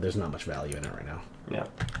field them, but there's not much value in it right now. Yeah.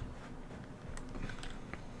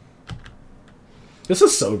 This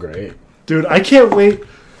is so great. Dude, I can't wait.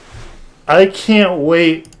 I can't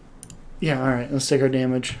wait. Yeah, all right, let's take our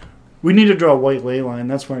damage. We need to draw a white ley line.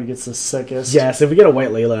 That's where it gets the sickest. Yes, if we get a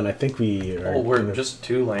white Leyland, I think we are Oh, we're gonna just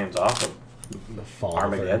 2 lands off of fall.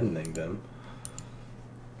 Armageddoning them.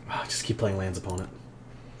 Oh, just keep playing lands opponent.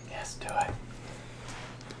 Yes, do it.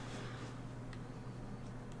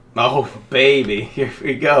 Oh, baby. Here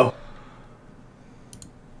we go.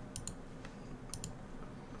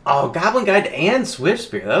 Oh, Goblin Guide and Swift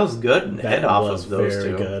Spear. That was good. That Head off was of those very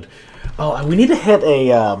two. good. Oh, we need to hit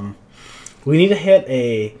a. We need to hit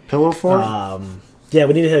a. Pillow fort? Yeah,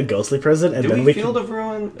 we need to hit a Ghostly Prison, and Do then we we Field can. of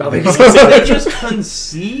Ruin? Oh, they Did just- they just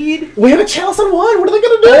concede? We have a Chalice on one. What are they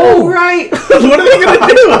gonna do? Oh, right. What are they gonna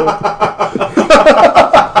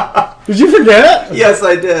do? Did you forget? Yes,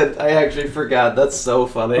 I did. I actually forgot. That's so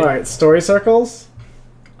funny. All right, story circles.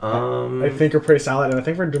 Um, I think are pretty solid, and I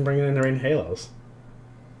think we're bringing in the Rain Halos.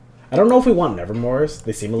 I don't know if we want Nevermores.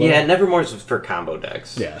 They seem a little. yeah, Nevermore's for combo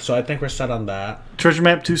decks. Yeah, so I think we're set on that. Treasure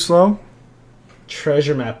map too slow?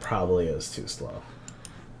 Treasure map probably is too slow.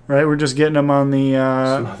 Right, we're just getting them on the...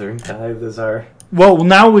 Smothering Tithe is our... Well,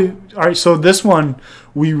 now we... All right, so this one,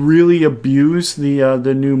 we really abuse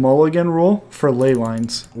the new mulligan rule for ley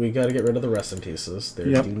lines. We got to get rid of the rest in pieces. They're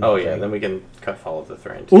Yep. do Oh, yeah, nothing. then we can cut Fall of the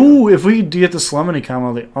Thran, too. Ooh, if we get the Slemony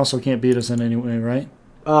combo, they also can't beat us in any way, right?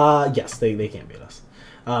 Yes, they can't beat us.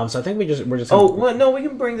 So I think we're just. Oh, well, no, we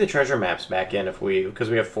can bring the treasure maps back in if we... Because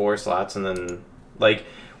we have 4 slots, and then... Like,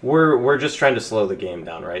 we're just trying to slow the game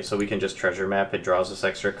down, right? So we can just treasure map. It draws us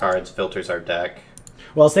extra cards, filters our deck.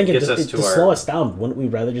 Well, I was thinking gets to us to slow our- us down. Wouldn't we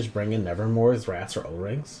rather just bring in Nevermore's, Rats, or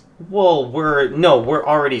O-Rings? Well, we're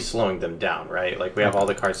already slowing them down, right? Like, we have all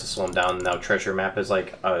the cards to slow them down. Now treasure map is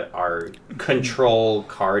like our control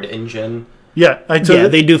card engine. Yeah, Yeah,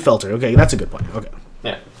 they do filter. Okay, that's a good point. Okay.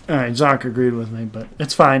 Yeah. All right, Zoc agreed with me, but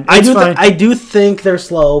it's fine. I It's do. fine. I do think they're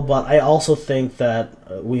slow, but I also think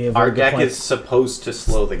that we have Our very good deck points. is supposed to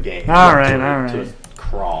slow the game. All right, to, all to right.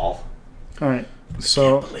 crawl. All right,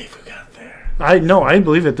 so... I believe we got there. I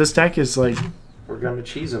believe it. This deck is like... We're gonna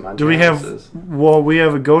cheese them on. Do we have... chances. Well, we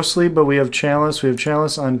have a Ghostly, but we have Chalice. We have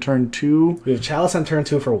Chalice on turn 2. We have Chalice on turn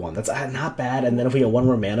 2 for 1. That's not bad. And then if we get 1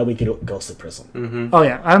 more mana, we can Ghostly Prism. Oh,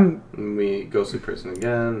 yeah, I'm... And we Ghostly Prison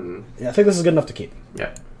again. And, Yeah, I think this is good enough to keep.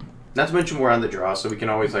 yeah. Not to mention we're on the draw, so we can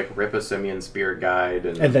always like rip a Simian Spirit Guide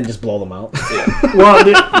And then just blow them out. yeah.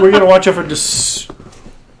 Well, we're gonna watch out for just.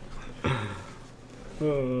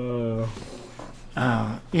 Yeah.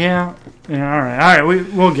 Yeah. All right.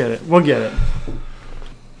 We'll get it. We'll get it.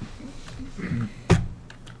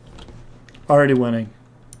 Already winning.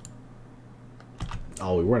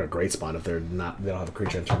 Oh, we were in a great spot if they don't have a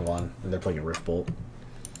creature in turn 1 and they're playing a Rift Bolt.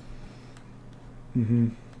 Mm-hmm.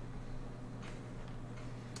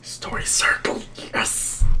 Story Circle,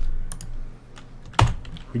 yes!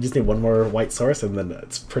 We just need one more white source and then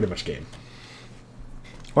it's pretty much game.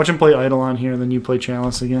 Watch him play Eidolon here, and then you play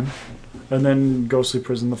Chalice again. And then Ghostly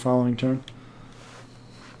Prison the following turn.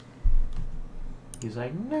 He's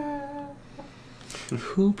like, no.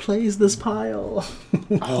 Who plays this pile?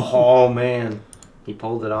 Oh man, he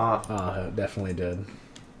pulled it off. Oh, it definitely did.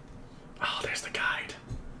 Oh, there's the guide.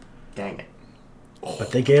 Dang it.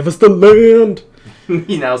 But they gave us the land!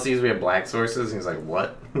 He now sees we have black sources, and he's like,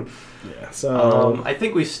 what? Yeah, so... I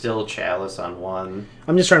think we still Chalice on one.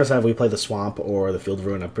 I'm just trying to decide if we play the Swamp or the Field of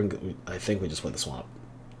Ruin. I think we just play the Swamp.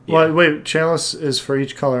 Yeah. Well, wait, Chalice is for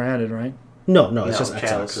each color added, right? No, it's No, just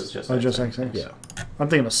Chalice XX. is just Oh, just XX. XX? Yeah. I'm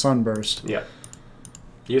thinking of Sunburst. Yeah.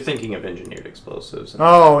 You're thinking of Engineered Explosives. and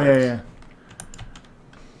Oh, Sunburst. yeah.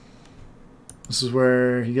 This is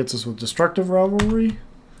where he gets us with Destructive Rivalry.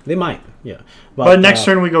 They might, yeah. But next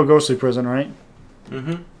turn we go Ghostly Prison, right?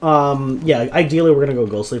 Mm-hmm. Yeah, ideally we're gonna go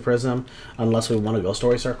Ghostly Prism, unless we want to go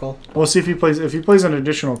Story Circle. We'll see if he plays an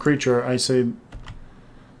additional creature. I say,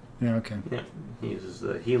 yeah, okay. Yeah. He uses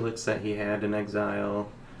the Helix that he had in Exile.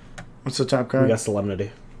 What's the top We card? got Solemnity.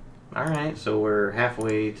 Alright, so we're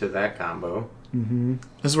halfway to that combo. Mm-hmm.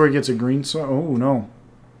 This is where he gets a green. Oh no!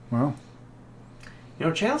 Wow. You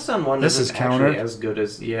know, Chalice on one This isn't is countered. actually as good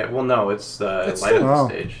as... Yeah, well, no, it's the It's light still- up oh.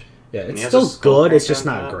 stage. Yeah, And it's he has a still skull good. It's crack just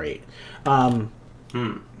on not top. great.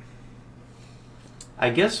 I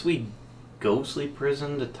guess we Ghostly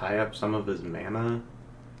Prison to tie up some of his mana.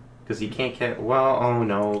 Because he can't get... Well, oh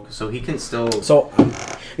no. So he can still... So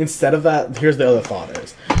instead of that, here's the other thought: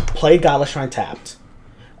 is play Godless Shrine tapped,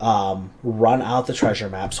 run out the treasure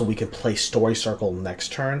map so we can play Story Circle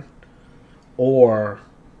next turn, or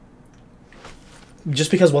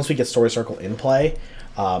just because once we get Story Circle in play,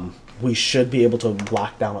 we should be able to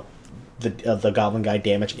lock down the Goblin Guy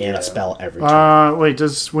damage and Yeah. a spell every turn. Wait.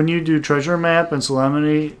 When you do Treasure Map and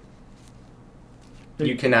Solemnity?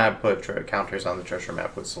 You cannot put counters on the treasure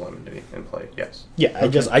map with Solemnity in play, yes. Yeah, I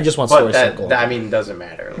just want Story But that, Circle. I mean, doesn't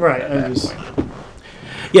matter. Right, At I that just- point.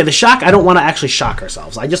 Yeah, the shock. I don't want to actually shock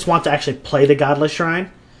ourselves. I just want to actually play the Godless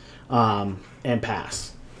Shrine, and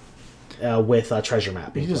pass with Treasure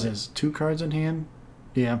Map. He just has 2 cards in hand.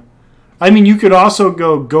 Yeah. I mean, you could also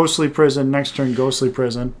go Ghostly Prison next turn. Ghostly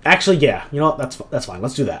Prison. Actually, yeah. You know what? That's fine.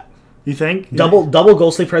 Let's do that. You think? Double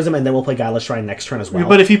Ghostly Prism, and then we'll play Godless Shrine next turn as well.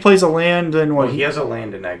 But if he plays a land, then what? Well, he has a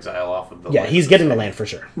land in exile off of the yeah, list. he's getting the land for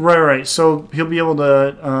sure. Right. So he'll be able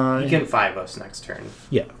to. He can 5 us next turn.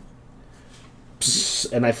 Yeah.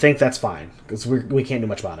 And I think that's fine, because we can't do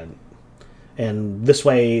much about it. And this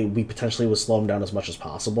way, we potentially would slow him down as much as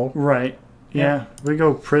possible. Right. Yeah. We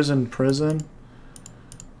go prison.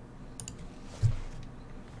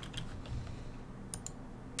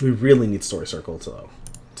 We really need Story Circle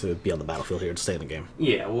to be on the battlefield here to stay in the game.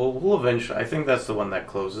 Yeah, well, we'll eventually... I think that's the one that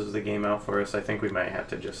closes the game out for us. I think we might have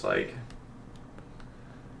to just, like...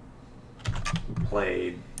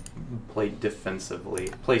 Play defensively.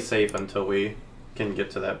 Play safe until we can get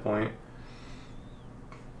to that point.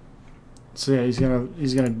 So yeah, he's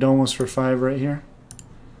gonna dome us for 5 right here.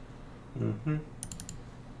 Mm-hmm.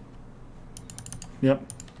 Yep.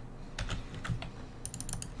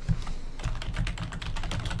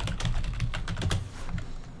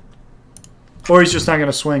 Or he's just not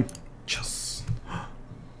gonna swing. Just.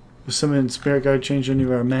 Was Summon Spirit Guide change any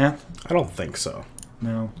of our math? I don't think so.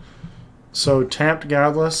 No. So tapped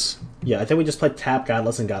Godless. Yeah, I think we just play Tap,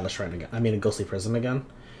 Godless, and Godless Shrine again. I mean, Ghostly Prism again.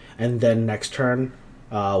 And then next turn,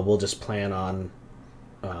 we'll just plan on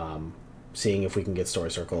seeing if we can get Story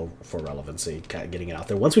Circle for relevancy, getting it out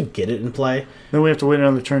there. Once we get it in play, Then we have to wait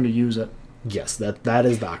another turn to use it. yes, that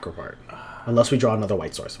is the awkward part. Unless we draw another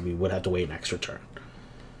white source, we would have to wait an extra turn.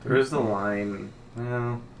 There is the line...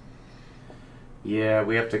 Well... Yeah,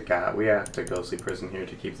 we have to Ghostly Prison here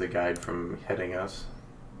to keep the guide from hitting us.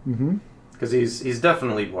 Mm-hmm. Because he's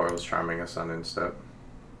definitely Boros Charming us on Instep.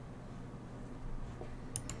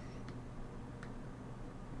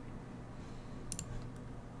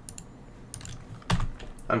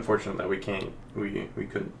 Unfortunate that we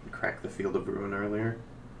couldn't crack the Field of Ruin earlier.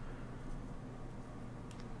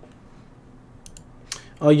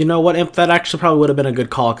 Oh, you know what, Imp? That actually probably would have been a good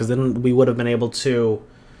call, because then we would have been able to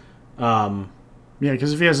Yeah,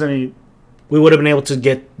 because if he has any... We would have been able to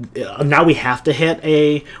get... now we have to hit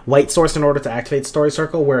a white source in order to activate Story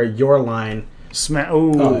Circle, where your line...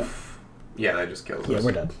 Oh. Yeah, that just kills us. Yeah,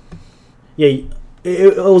 we're dead. Yeah,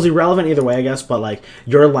 it was irrelevant either way, I guess, but like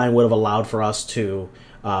your line would have allowed for us to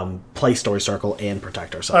play Story Circle and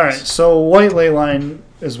protect ourselves. All right, so white ley line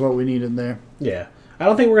is what we needed there. Yeah. I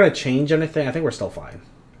don't think we're going to change anything. I think we're still fine.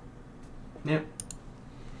 Yep.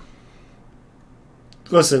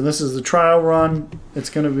 Listen, this is the trial run. It's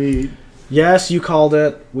going to be... Yes, you called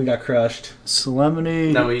it. We got crushed.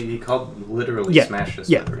 Solemnity. No, he called literally smash his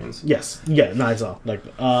Yeah. smithereens. Yes. Yeah, no, it's all. Like,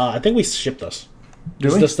 I think we shipped this.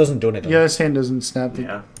 Do we? This doesn't do anything. Yeah, his hand doesn't snap.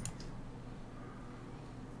 Yeah.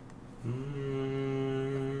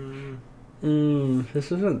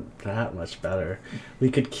 This isn't that much better. We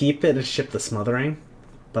could keep it and ship the smothering,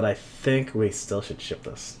 but I think we still should ship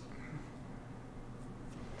this.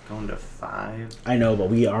 Going to 5. I know, but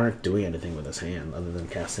we aren't doing anything with his hand other than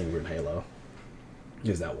casting Rune Halo.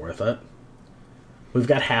 Is that worth it? We've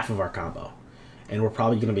got half of our combo, and we're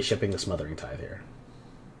probably going to be shipping the Smothering Tithe here.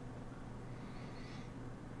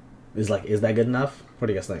 Is that good enough? What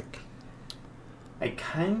do you guys think? I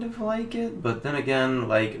kind of like it, but then again,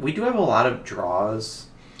 like, we do have a lot of draws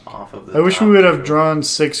off of the I wish top we would have two. drawn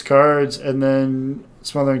 6 cards, and then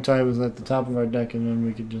Smothering Tide was at the top of our deck, and then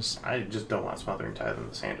we could just... I just don't want Smothering Tithe in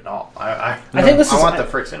this hand at all. I think this I is. want the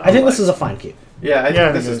Friction. I think this is a fine keep, Yeah, I Yeah, think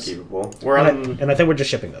it this is is. keepable. We're and on. I think we're just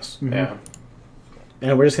shipping this, Yeah.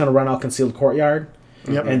 and we're just going to run out Concealed Courtyard,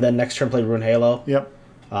 Yep. and then next turn play Rune Halo Yep.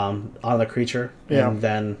 on the creature, Yeah. and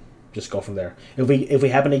then just go from there. If we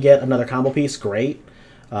happen to get another combo piece, great.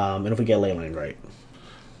 And if we get Leyline, great.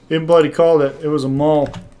 Imp Bloody called it. It was a mull.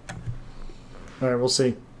 Alright, we'll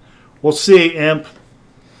see. We'll see, Imp.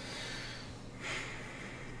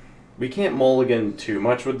 We can't mulligan too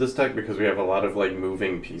much with this deck because we have a lot of like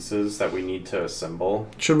moving pieces that we need to assemble.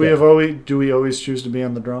 Should we Yeah. have always... Do we always choose to be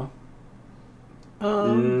on the draw?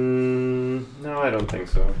 No, I don't think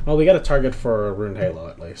so. Well, we got a target for a Rune Halo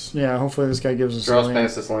at least. Yeah, hopefully this guy gives us a Draws land.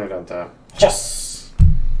 past this land on top. Yes.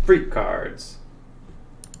 Freak cards.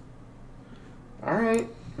 Alright.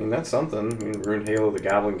 I mean, that's something. I mean, Rune Halo, the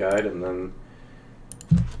Goblin Guide, and then...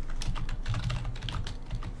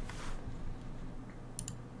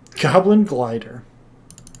 Goblin Glider.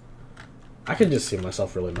 I could just see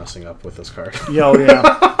myself really messing up with this card. Yo,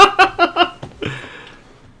 yeah.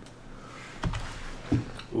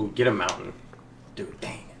 Ooh, get a mountain. Dude,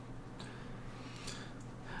 dang it.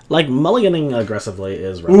 Like, mulliganing aggressively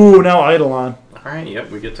is... Ooh, now Eidolon. Alright, yep,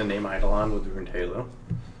 we get to name Eidolon with Rune Halo.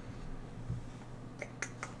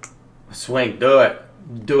 Swing, do it.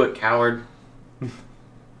 Do it, coward.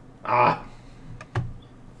 Ah.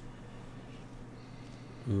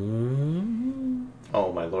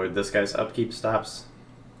 Oh my lord, this guy's upkeep stops.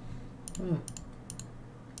 We're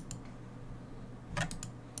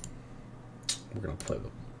going to play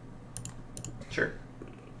them. Sure.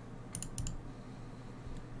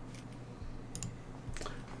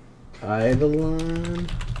 Eidolon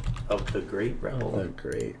Of the Great Rebel. the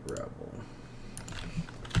Great Rebel.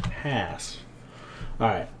 Pass.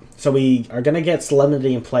 Alright. So we are going to get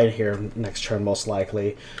Solemnity in play here next turn, most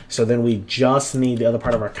likely. So then we just need the other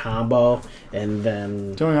part of our combo, and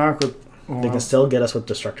then Doing awkward. they can still get us with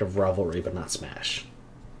Destructive Revelry, but not Smash.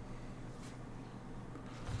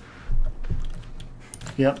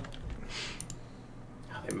 Yep.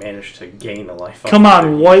 They managed to gain a life. Come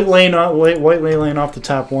on, white ley line off the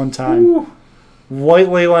top one time. Ooh. White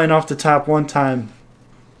ley line off the top one time.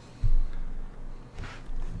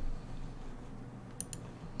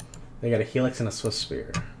 They got a Helix and a Swift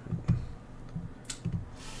Spear.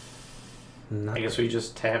 I guess we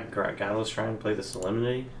just tap Godless Shrine and play the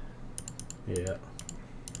Solemnity. Yeah.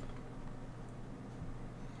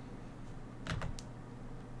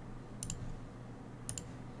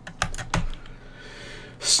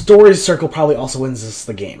 Story Circle probably also wins us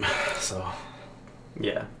the game. So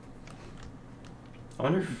Yeah. I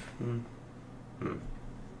wonder if...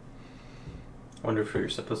 I wonder if you're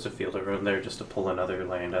supposed to field a rune there just to pull another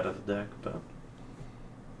land out of the deck, but...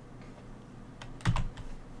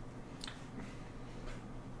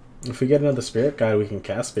 if we get another Spirit Guide, we can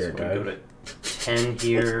cast So Spirit we Guide. go to 10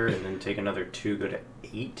 here, and then take another 2, go to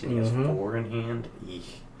 8, and he has Mhm. 4 in hand.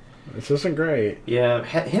 Eek. This isn't great. Yeah,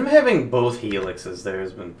 him having both Helixes there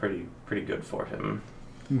has been pretty good for him.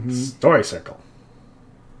 Mm-hmm. Story Circle.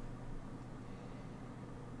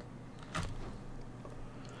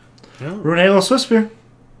 Yeah. Rune Halo Swift Spear.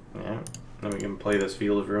 Yeah, then we can play this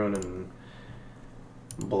Field of Ruin and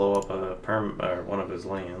blow up a or one of his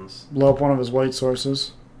lands. Blow up one of his white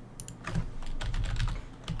sources.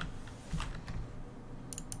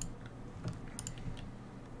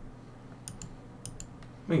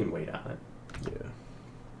 We can wait on it. Yeah.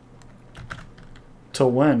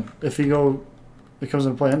 Till when? If you go, it comes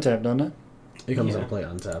into play untapped, doesn't it? It comes Yeah. into play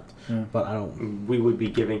untapped. Yeah. But I don't... We would be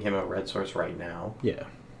giving him a red source right now, Yeah.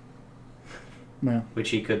 Yeah.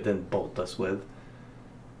 which he could then bolt us with.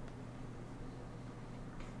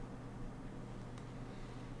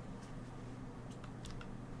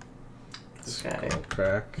 This guy.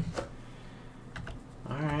 Crack.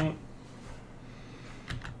 Alright.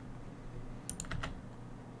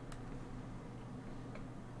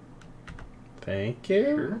 Thank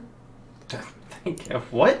you. Sure. Thank you.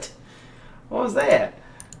 What? What was that?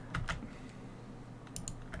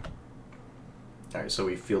 Alright, so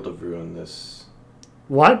we Field of Ruin this.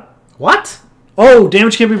 What? What? Oh,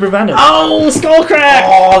 damage can't be prevented. Oh, skull crack!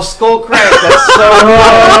 Oh, Skull Crack! That's so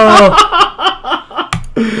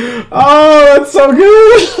Oh, that's so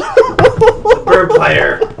good! good! Bird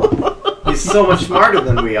player! He's so much smarter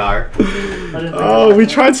than we are. I didn't think Oh, we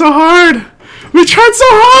tried so hard! We tried so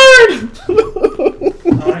hard!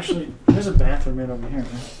 Oh, actually, there's a bathroom right over here.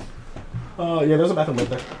 Right? Oh, yeah, there's a bathroom right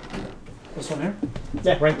there. This one here?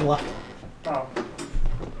 Yeah, right and left. Oh.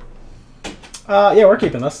 Yeah, we're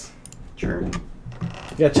keeping this. Sure.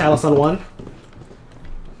 Yeah, Chalice on 1.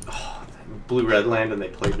 Blue red land and they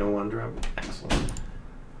played no one drop. Excellent.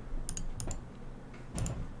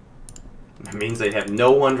 That means they have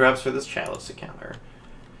no one drops for this Chalice to counter.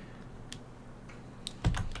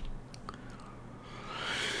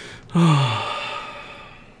 Go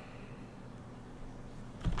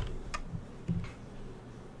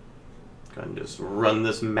ahead and just run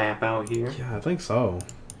this map out here. Yeah, I think so.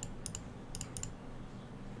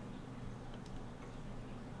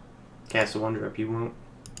 Cast a one drop, you won't.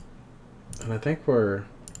 And I think we're...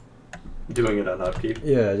 Doing it on upkeep.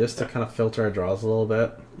 Yeah, just to kind of filter our draws a little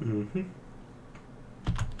bit. Mm-hmm.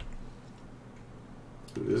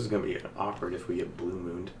 Ooh, this is gonna be awkward if we get blue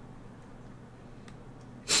mooned.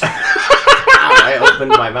 I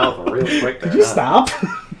opened my mouth real quick there. Could you huh? stop?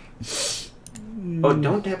 Oh,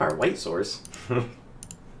 don't tap our white source. Oh,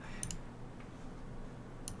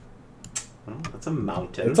 that's a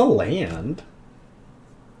mountain. It's a land.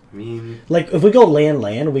 I mean, Like, if we go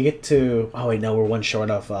land, we get to... Oh, wait, no, we're one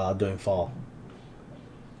short of doing fall.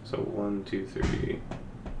 so 1, 2, 3,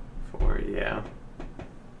 4, yeah.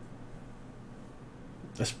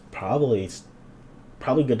 It's probably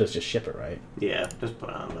good to just ship it, right? Yeah, just put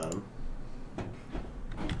it on bottom.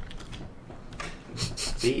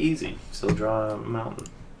 Be easy. Still draw a mountain.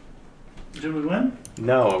 Did we win?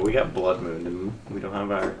 No, we got Blood Moon and we don't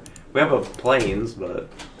have our... We have a plains, but...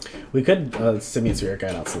 We could Simian Spirit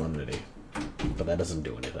Guide out Solemnity, but that doesn't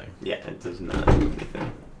do anything. Yeah, it does not do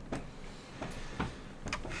anything.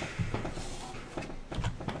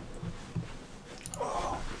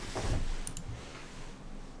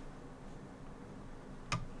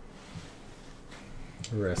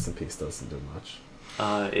 Rest in Peace doesn't do much.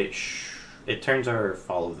 It turns our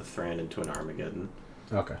Fall of the Thran into an Armageddon.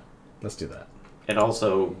 Okay, let's do that. It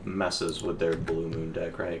also messes with their Blue Moon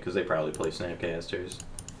deck, right? Because they probably play Snapcasters.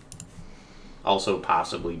 Also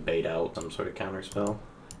possibly bait out some sort of counter spell.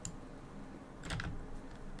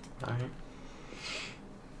 Alright.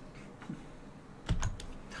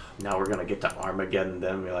 Now we're gonna get to Armageddon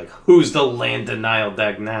then. We're like, who's the land denial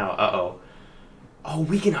deck now? Uh-oh. Oh,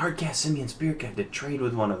 we can hardcast Simian Spirit Guide to trade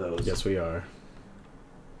with one of those. Yes, we are.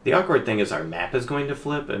 The awkward thing is our map is going to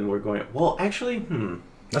flip and we're going... Well, actually,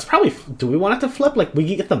 That's probably... Do we want it to flip? Like,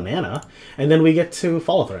 we get the mana, and then we get to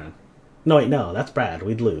Fall of Thran. No, wait, no, that's bad.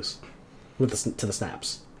 We'd lose with to the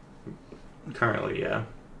snaps. Currently, yeah.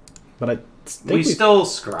 But I think We still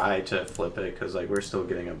scry to flip it because like we're still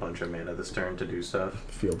getting a bunch of mana this turn to do stuff.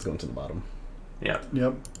 Field's going to the bottom. Yeah.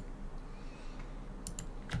 Yep.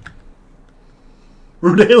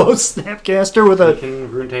 Rudelo Snapcaster with We a...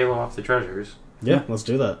 can Rune Tail off the treasures. Yeah, let's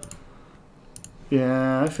do that.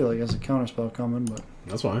 Yeah, I feel like there's a counterspell coming, but...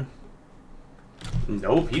 That's fine.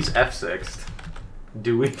 Nope, he's F6'd.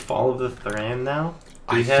 Do we Fall of the Thran now?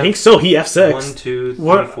 Do I we have think so. He F6. 1, 2, 3,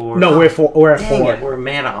 What? 4. No, we're at Dang 4. it, we're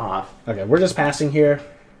mana off. Okay, we're just passing here.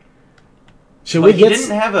 Should But we he get...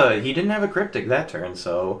 didn't have a cryptic that turn,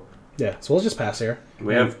 so Yeah, so we'll just pass here.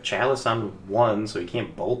 we have Chalice on 1, so he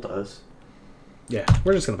can't bolt us. Yeah,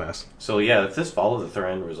 we're just going to pass. So yeah, if this Fall of the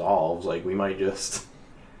Thran resolves, like we might just...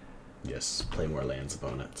 Yes, play more lands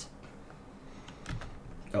opponents.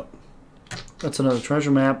 Oh, That's another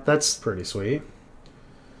treasure map. That's... pretty sweet.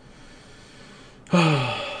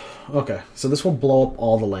 Okay, so this will blow up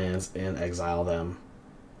all the lands and exile them.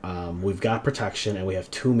 We've got protection, and we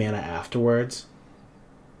have 2 mana afterwards.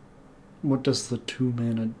 What does the 2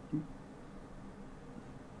 mana...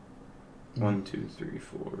 1, 2, 3,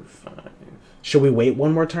 4, 5. Should we wait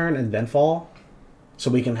one more turn and then fall? So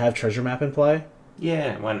we can have treasure map in play?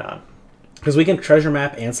 Yeah, why not? Because we can treasure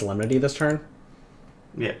map and solemnity this turn.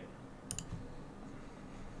 Yeah.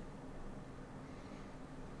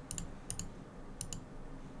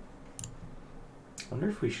 I wonder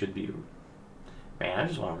if we should be... Man, I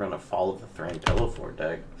just want to run a Fall of the Thranduilphor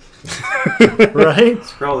deck. Right?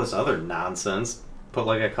 Screw all this other nonsense. Put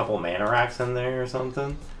like a couple mana rocks in there or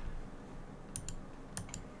something.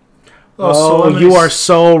 Oh, Solemnity you are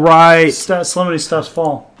so right. Solemnity stops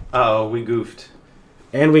fall. Uh-oh, we goofed.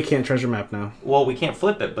 And we can't treasure map now. Well, we can't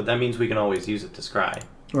flip it, but that means we can always use it to scry.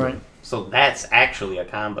 Right. So that's actually a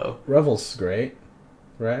combo. Revel's great,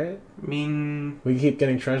 right? I mean... We keep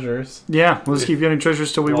getting treasures. Yeah, let's keep getting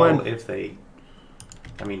treasures till we win. if they...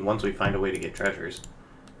 I mean, once we find a way to get treasures.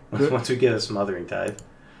 Good. Once we get a Smothering Tithe.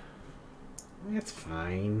 It's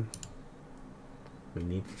fine. We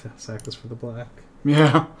need to sack this for the black.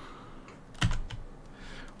 Yeah.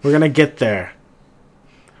 We're gonna get there.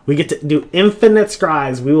 We get to do infinite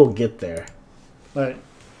scries. We will get there. Right.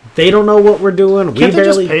 They don't know what we're doing. Can't we they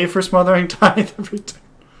barely just pay for Smothering Tithe every time?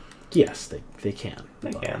 Yes, they can.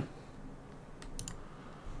 They can.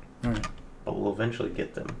 Alright. But we'll eventually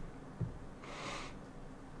get them.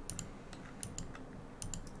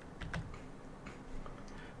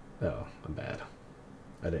 Oh, I'm bad.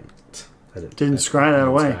 I didn't Didn't scry that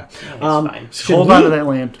away. Yeah, it's fine. Hold on to that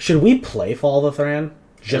land. Should we play Fall of the Thran?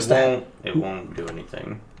 It won't do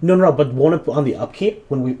anything. No, but won't it on the upkeep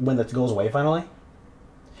when that goes away finally?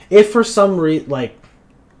 If for some reason, like,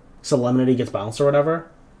 Solemnity gets bounced or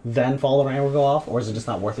whatever, then Fall of the Thran will go off, or is it just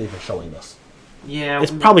not worth even showing this? Yeah,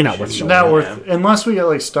 It's probably not worth showing. Not worth, unless we get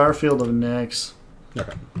like Starfield of Nyx.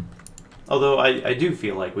 Okay. Although I do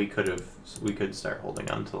feel like we could start holding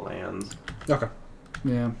on to lands. Okay.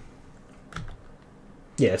 Yeah.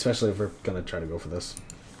 Yeah, especially if we're gonna try to go for this.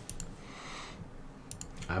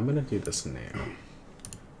 I'm gonna do this now.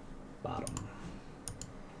 Bottom.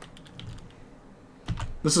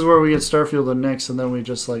 This is where we get Starfield of Nyx, and then we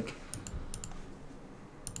just like...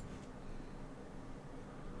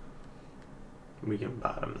 We can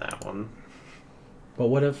bottom that one. But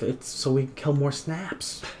what if it's so we kill more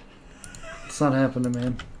snaps? It's not happening,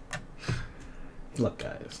 man. Look,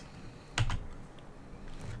 guys.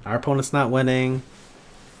 Our opponent's not winning.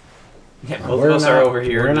 Yeah, both of us are over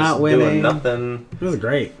here we're just not doing winning. nothing. It was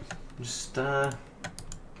great. Just, two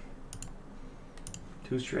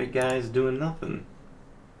straight guys doing nothing.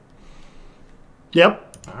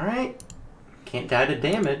 Yep. Alright. Can't die to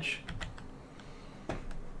damage.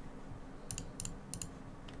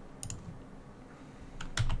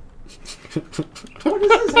 What is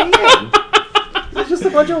this hand? Is it just a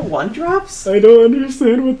bunch of one-drops? I don't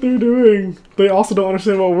understand what they're doing. They also don't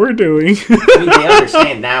understand what we're doing. I mean, they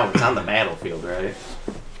understand now it's on the battlefield, right?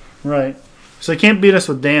 Right. So they can't beat us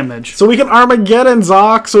with damage. So we can Armageddon,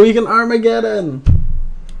 Zoc! So we can Armageddon!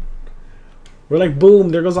 We're like, boom,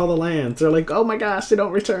 there goes all the lands. They're like, oh my gosh, they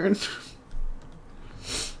don't return.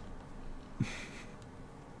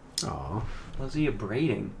 Aw. Was he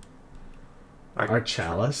abrading? Our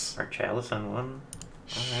Chalice? Our Chalice on one?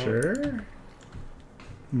 Alright. Sure.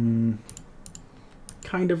 Hmm.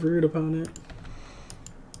 Kind of rude opponent.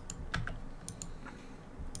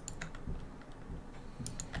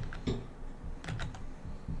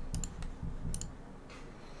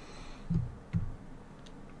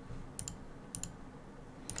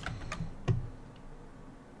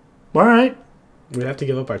 Alright. We'd have to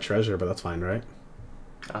give up our treasure, but that's fine, right?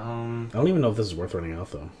 I don't even know if this is worth running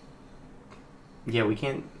out, though. Yeah, we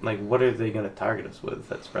can't... Like, what are they going to target us with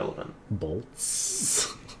that's relevant?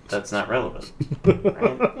 Bolts. That's not relevant.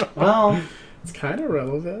 Right? Well... It's kind of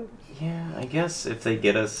relevant. Yeah, I guess if they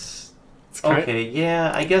get us... It's kind Okay,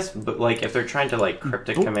 yeah, I guess, but, like, if they're trying to, like,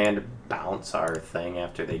 Cryptic Command bounce our thing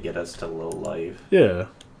after they get us to low life. Yeah.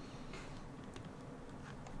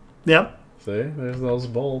 Yep. See? There's those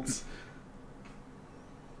bolts.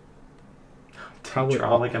 Probably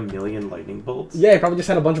draw, like, 1,000,000 lightning bolts? Yeah, he probably just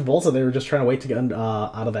had a bunch of bolts that they were just trying to wait to get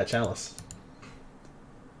out of that chalice.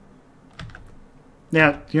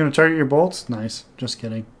 Yeah, you gonna target your bolts? Nice. Just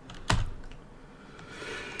kidding.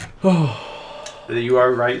 You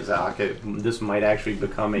are right, Zoc. This might actually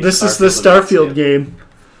become a... This is the Starfield game.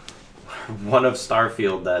 One of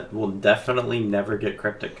Starfield that will definitely never get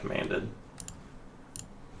Cryptic commanded.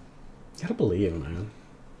 You gotta believe, man.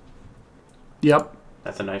 Yep.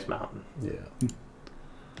 That's a nice mountain. Yeah.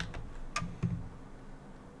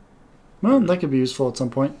 Well, that could be useful at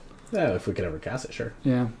some point. Yeah, if we could ever cast it, sure.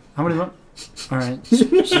 Yeah. How many? Alright. She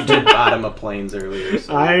did bottom of planes earlier.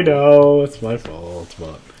 So. I know, it's my fault,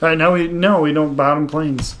 but... Alright, now we don't bottom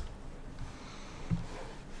planes.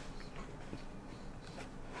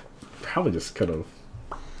 probably just could have.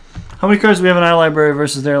 How many cards do we have in our library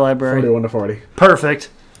versus their library? 41 to 40. Perfect.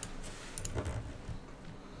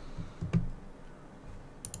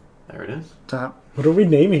 There it is. Top. What are we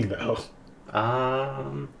naming though?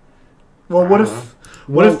 Well, what if?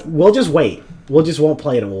 We'll just wait. We'll just won't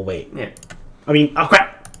play it and we'll wait. Yeah. I mean, oh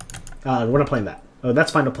crap! We're not playing that.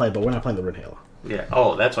 That's fine to play, but we're not playing the Rune Halo. Yeah.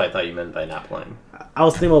 Oh, that's what I thought you meant by not playing. I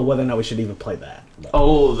was thinking about whether or not we should even play that. But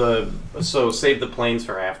Oh, so save the planes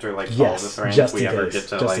for after, like, all yes, the thranks just we in ever case. get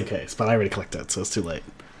to, Just like. in case. But I already collected, so it's too late.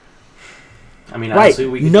 I mean, Right. honestly,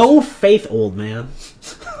 we could No faith, old man.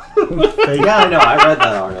 Yeah, I know. I read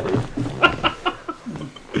that already.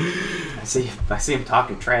 I see him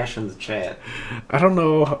talking trash in the chat. I don't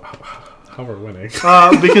know how we're winning.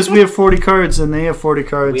 Because we have 40 cards and they have 40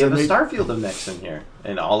 cards. We have and a they, Starfield of Mix in here,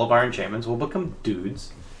 and all of our enchantments will become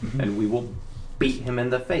dudes, and we will beat him in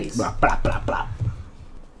the face. Blah, blah, blah, blah.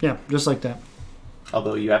 yeah, just like that.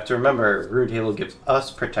 Although you have to remember, Rune Halo gives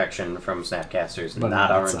us protection from Snapcasters, But not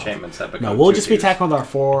not our itself. enchantments that become No, we'll just be 2/2s. attacking with our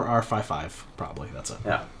 4, our 5/5, probably. That's it.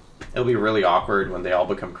 Yeah. It'll be really awkward when they all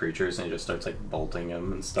become creatures and he just starts, like, bolting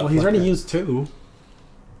them and stuff. Well, he's like already that. used 2.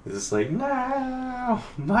 He's just like, no,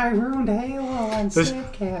 my Rune Halo on There's-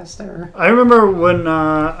 Snapcaster. I remember when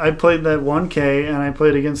I played that 1K and I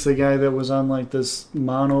played against the guy that was on like this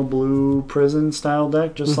mono blue prison style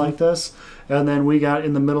deck, just like this. And then we got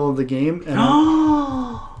in the middle of the game and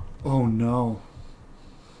oh no,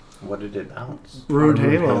 What did it bounce? Rune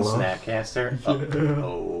Rune Halo. Halo. Snapcaster?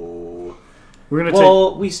 Oh. We're gonna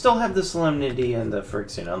Well, we still have the Solemnity and the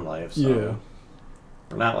Phyrexian Unlife, so Yeah.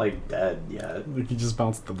 we're not, like, dead yet. Like, he just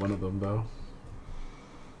bounced the one of them, though.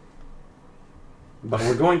 But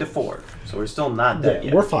we're going to 4, so we're still not Yeah, dead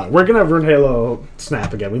yet. we're fine. We're going to have Rune Halo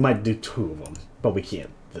snap again. We might do 2 of them, but we can't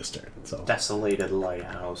this turn. So Desolated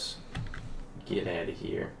Lighthouse. Get out of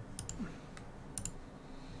here.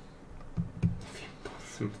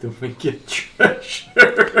 Then we get treasure.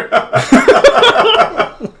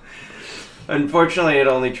 Unfortunately, it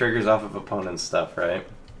only triggers off of opponent's stuff, right?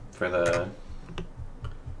 For the...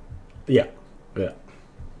 yeah. Get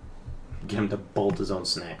him to bolt his own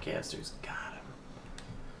Snapcasters. Got him.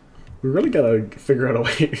 We really got to figure out a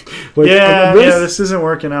way. Like, yeah, this- this isn't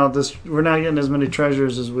working out. We're not getting as many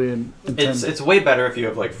treasures as we had intended. It's way better if you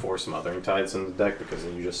have, like, 4 Smothering Tides in the deck, because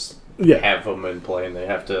then you just Yeah. have them in play and they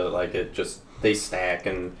have to, like, they stack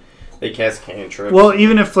and they cast cantrips. Well,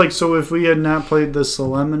 even if if we had not played the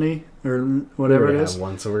Solemnity or whatever we it have is,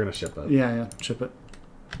 one, so we're going to ship it. yeah, ship it.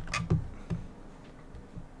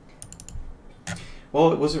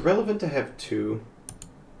 Well, was it relevant to have 2,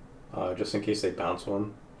 just in case they bounce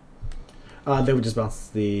one? They would just bounce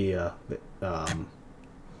the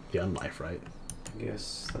Unlife, right? I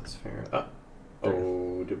guess that's fair.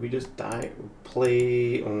 Oh, did we just die?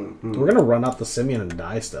 Play... We're going to run out the Simeon and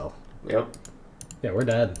die still. Yep, Yeah, we're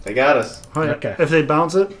dead. they got us. Oh, yeah. Okay. If they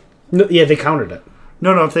bounce it, No, yeah, they countered it.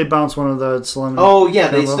 no. If they bounce one of the Solemnity. Oh, yeah,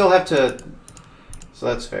 they combo. still have to... So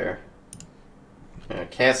that's fair. Yeah,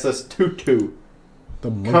 cast this 2/2.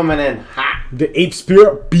 Coming in hot. The Ape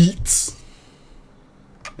Spirit beats.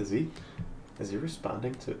 Is he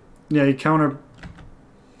responding to... Yeah, you counter.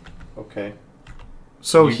 Okay.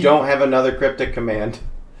 So You don't have another cryptic command.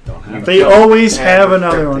 Don't have They don't always have have a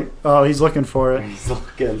another cryptic. one. Oh, he's looking for it. He's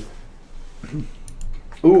looking.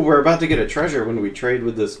 Ooh, we're about to get a treasure when we trade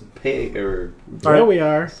with this pig or There Alright. we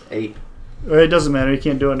are. ape. It doesn't matter. You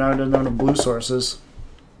can't do it now. It doesn't have no blue sources.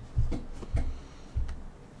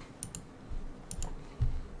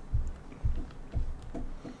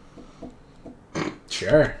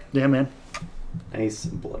 Sure. Yeah, man. Nice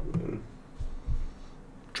blood moon.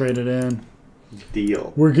 Trade it in.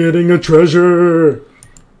 Deal. We're getting a treasure.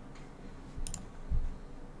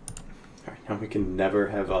 Alright, now we can never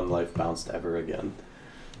have Unlife bounced ever again.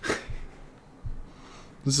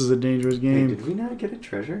 This is a dangerous Wait, game. did we not get a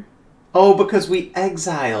treasure? Oh, because we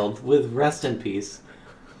exiled with Rest in Peace.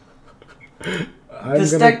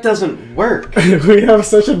 This deck doesn't work. We have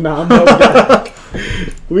such a Nambo deck.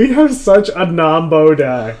 We have such a Nambo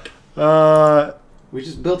deck. We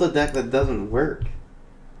just built a deck that doesn't work.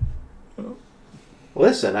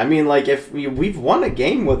 Listen, I mean, like, if we've won a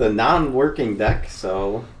game with a non-working deck,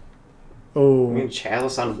 so... Oh. We can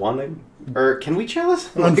chalice on one... Or can we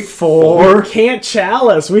chalice On like, four. We can't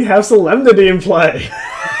chalice. We have Solemnity in play.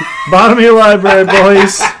 Bottom of your library,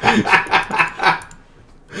 boys.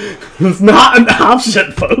 It's not an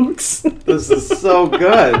option, folks. This is so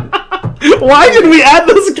good. Why did we add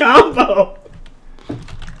this combo?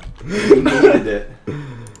 We needed it.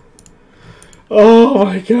 Oh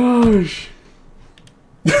my gosh.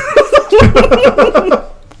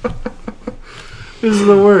 This is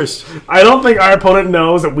the worst. I don't think our opponent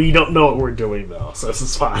knows that we don't know what we're doing, though, so this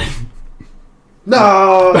is fine.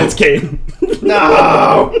 No! That's game.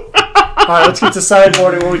 No! Alright, let's get to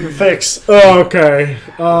sideboarding what we can fix. Okay.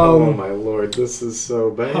 Oh my lord, this is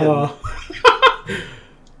so bad.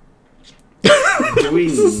 Do we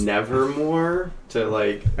Nevermore to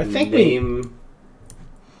like I think name?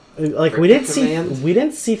 like we didn't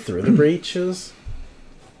see through the breaches.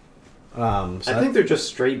 So I think they're just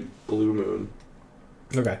straight Blue Moon.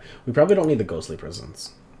 okay. We probably don't need the ghostly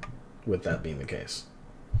prisons. With that being the case,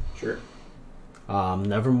 Sure.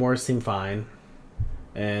 Nevermore seem fine,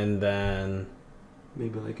 and then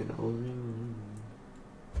Maybe like an O-ring.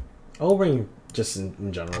 O-ring just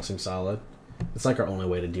in general seems solid. It's like our only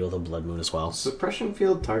way to deal with a blood moon as well. Suppression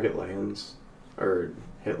field target lands or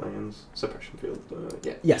hit lands. Suppression field.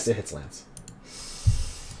 Yeah. Yes, it hits lands.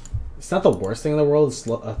 It's not the worst thing in the world.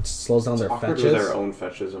 It slows down their Awkward fetches. with our own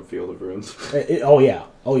fetches and Field of Runes. Oh yeah.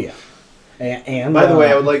 And By the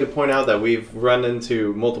way, I would like to point out that we've run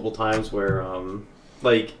into multiple times where,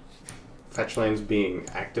 like, fetch lands being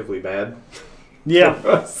actively bad. Yeah. for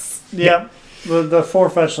us. Yeah. The 4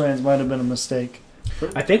 fetch lands might have been a mistake.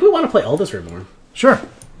 I think we want to play Eldest Reborn. Sure.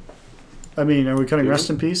 I mean, are we cutting Rest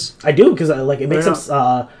in Peace? I do because it makes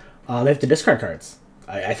Why them. They have to discard cards.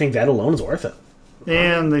 I think that alone is worth it.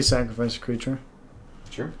 And they sacrifice a creature.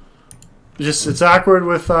 Sure. It's awkward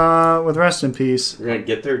with Rest in Peace. We're going to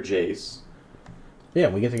get their Jace. Yeah,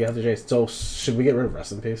 we get to get the Jace. So should we get rid of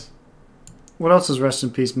Rest in Peace? What else is Rest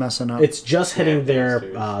in Peace messing up? It's just hitting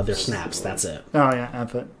Yeah, their snaps. That's it. Oh yeah,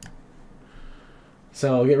 F it.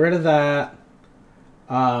 So get rid of that.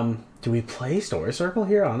 Do we play Story Circle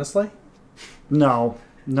here? Honestly. No,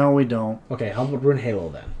 we don't. Okay, how about Rune Halo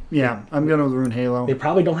then? Yeah, I'm going with Rune Halo. They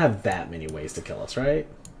probably don't have that many ways to kill us, right?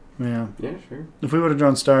 Yeah. Yeah, sure. If we would have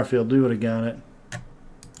drawn Starfield, we would have got it.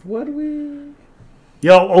 Would we?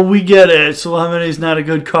 We get it. Solemity's not a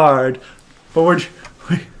good card, but we're.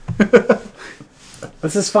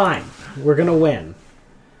 This is fine. We're gonna win.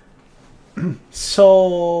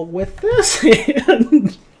 So with this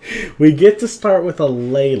hand, we get to start with a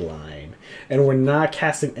ley line, and we're not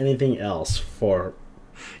casting anything else for.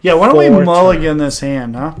 Yeah, why don't we 4 mulligan this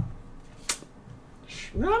hand, huh?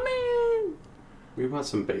 I mean, We want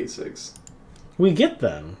some basics. we get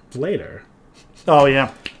them later. Oh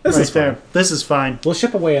yeah, This right is there. fine. This is fine. We'll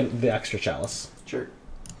ship away the extra chalice, Sure.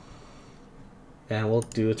 and we'll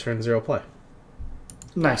do a turn 0 play.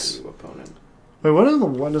 Nice. New opponent. Wait, what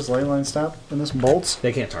does Leyline stop in this? Bolts?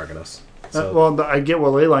 They can't target us. So Well, I get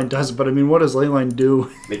what Leyline does, but I mean, what does Leyline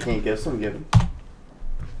do? They can't give some given.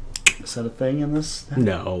 Is that a thing in this?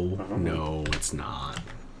 no, it's not.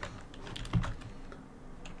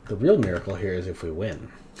 The real miracle here is if we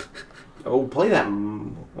win. Oh, play that.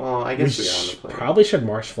 Well, I guess we are on the play. Probably should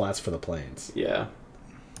marsh flats for the planes. Yeah.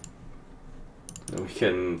 Then we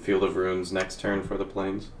can Field of Runes next turn for the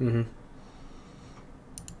planes. Mm-hmm.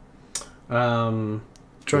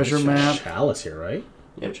 Treasure there's map. Chalice here, right?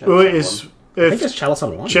 Yeah, check Oh, that is one. I think if there's Chalice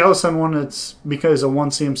on 1. Chalice on 1, it's because of 1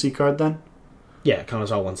 CMC card then? Yeah, it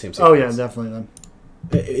comes out 1 CMC. Oh yeah, cards. definitely then.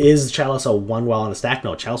 Is Chalice a 1 while on the stack?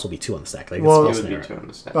 No, Chalice will be 2 on the stack. Like Well, it's It spell would be snare. 2 on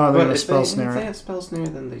the stack. Oh, they're But gonna if spell they, snare If they it. have spell snare,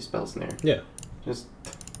 then they spell snare. Yeah. Just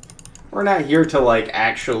we're not here to like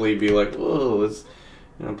actually be like, whoa, let's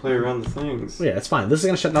play around the things. Yeah, it's fine. This is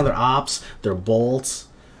gonna shut down their ops, their bolts.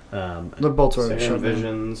 The bolts are already Sand shut down.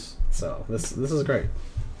 visions. So this is great.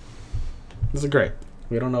 This is great.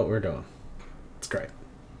 We don't know what we're doing. It's great.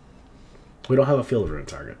 We don't have a Field of Ruin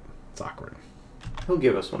target. It's awkward. He'll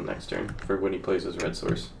give us one next turn for when he plays his red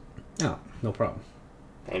source. No, no problem.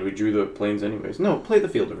 And we drew the planes anyways. No, play the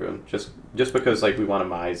Field of Ruin. Just because like we want to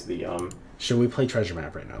mize the Should we play Treasure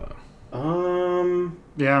Map right now though?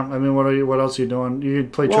 Yeah, I mean, what else are you doing? You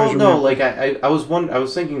could play Well, Treasure no, map. like I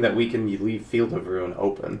was thinking that we can leave Field of Ruin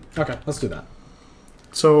open Okay, let's do that.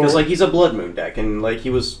 So because like he's a Blood Moon deck, and like he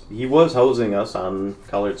was hosing us on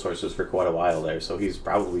colored sources for quite a while there, so he's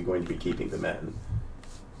probably going to be keeping them in.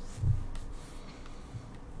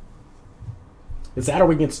 It's that or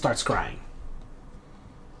we can start scrying.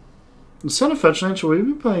 instead of fetch land, should we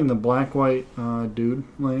be playing the black-white dude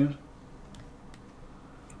land?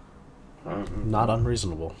 Not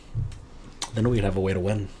unreasonable. Then we'd have a way to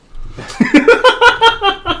win.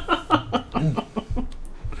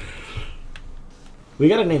 We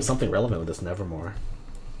gotta name something relevant with this Nevermore.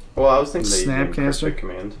 Well, I was thinking that you named Snapcaster? Cryptic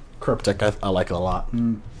Command. Cryptic, I like it a lot.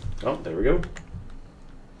 Oh, there we go.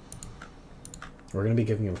 We're gonna be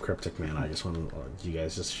giving him Cryptic Mana. I just want you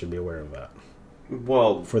guys just should be aware of that.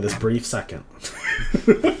 Well, For this brief second.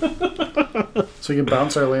 So we can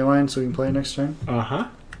bounce our ley line so we can play next turn? Uh-huh.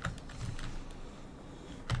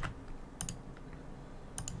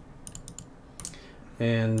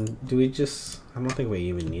 And do we just... I don't think we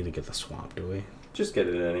even need to get the swamp, do we? Just get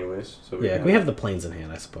it anyways. So Yeah, we have the plains in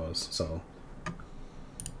hand, I suppose, so...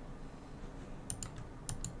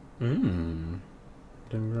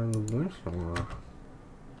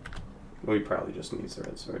 We probably just need the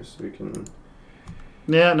red source so we can...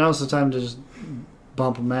 Yeah, now's the time to just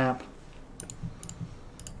bump a map.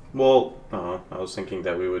 Well, I was thinking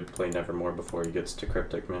that we would play Nevermore before he gets to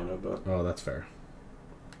Cryptic Mana, but... Oh, that's fair.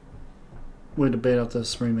 Way to bait out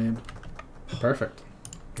this remade. Perfect.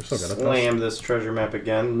 We're still good at Slam this treasure map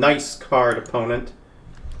again. Nice card, opponent.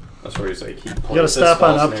 That's where he's like, You gotta stop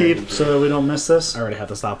on upkeep so that we don't miss this. I already have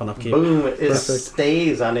to stop on upkeep. Boom, it Perfect.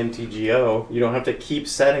 stays on MTGO. You don't have to keep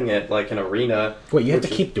setting it like an arena. Wait, you have to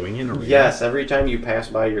keep doing it in arena? Yes, every time you pass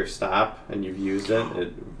by your stop and you've used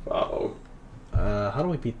it, uh-oh. How do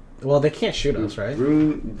we beat... Well, they can't shoot us, right?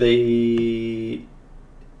 They...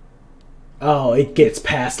 Oh, it gets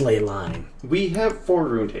past ley line. We have 4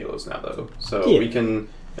 Rune Talos now, though. So Yeah. we can...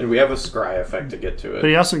 And we have a Scry effect to get to But it.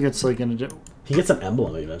 he also gets like an... He gets an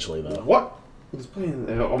emblem eventually, though. What? He's playing...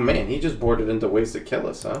 Oh, man, he just boarded into ways to kill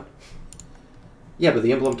us, huh? Yeah, but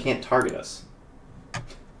the emblem can't target us.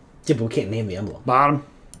 Yeah, but we can't name the emblem. Bottom.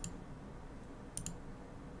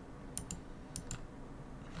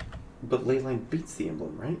 But Leyline beats the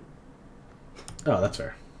emblem, right? Oh, that's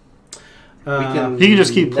fair. We can He can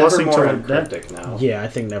just keep plussing Nevermore to on the deck. Cryptic now. Yeah, I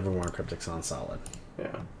think Nevermore and Cryptic's on solid.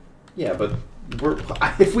 Yeah. Yeah, but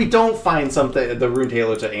if we don't find something, the Rune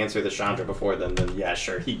Tailor to answer the Chandra before then yeah,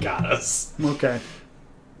 sure, he got us. Okay.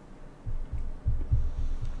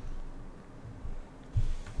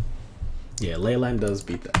 Yeah, Leyline does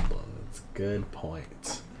beat the emblem. That's a good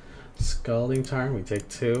point. Scalding Tarn, we take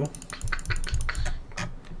 2.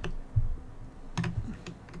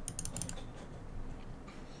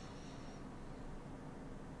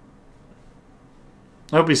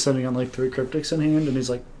 I hope he's sitting on like 3 cryptics in hand and he's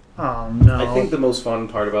like, oh no. I think the most fun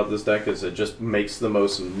part about this deck is it just makes the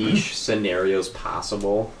most niche scenarios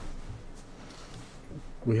possible.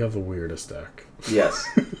 We have the weirdest deck. Yes.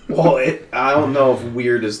 Well, I don't know if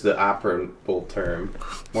weird is the operable term.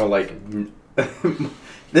 More like...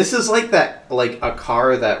 This is like that, like a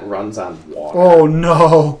car that runs on water. Oh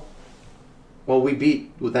no. Well, we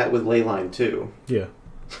beat that with Leyline too. Yeah.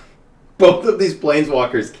 Both of these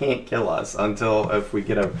planeswalkers can't kill us until if we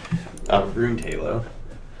get a Rune Tailor.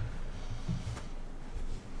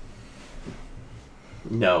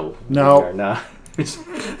 No. No. We are not.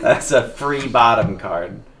 That's a free bottom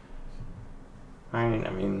card. Alright, I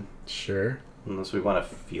mean, Sure. unless we want a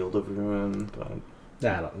Field of Ruin, but...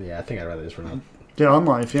 Yeah, I think I'd rather just run out. Yeah, on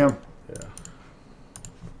life, yeah. Yeah.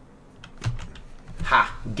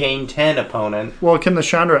 Ha! Gain 10, opponent. Well, can the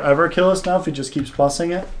Chandra ever kill us now if he just keeps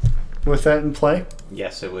plussing it with that in play?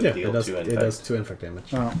 Yes, it would Yeah, deal 2 it infect. does 2 infect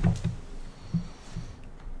damage. Oh.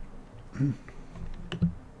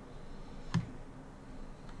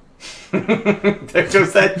 There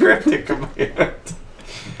goes that Cryptic command.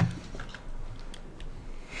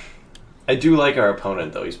 I do like our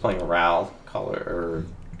opponent, though. He's playing Ral, color,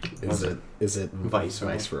 Is it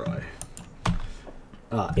Viceroy. Viceroy?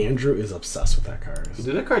 Andrew is obsessed with that card.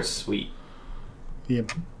 Dude, that card's sweet.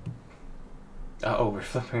 Yep. Oh, we're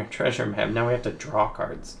flipping our treasure map. Now we have to draw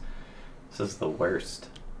cards. This is the worst.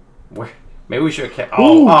 Maybe we should have kept...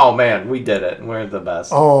 Oh, man, we did it. We're the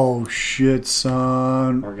best. Oh shit,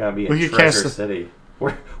 son. We're gonna be We in could cast Treasure the- City.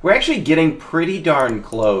 We're actually getting pretty darn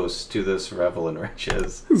close to this Revel in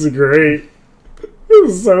Riches. This is great.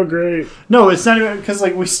 This is so great. No, it's not even because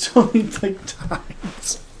like we still need like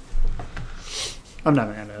times. I'm not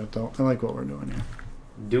mad at it though. I like what we're doing here.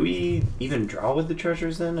 Do we even draw with the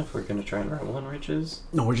treasures then if we're gonna try and Revel in Riches?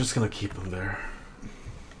 No, we're just gonna keep them there.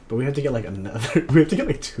 But we have to get like another. We have to get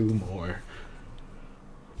like 2 more.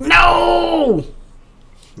 No!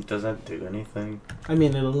 Does that do anything? I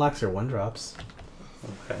mean, it unlocks your 1-drops.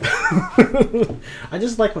 Okay. I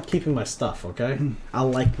just like keeping my stuff, okay? I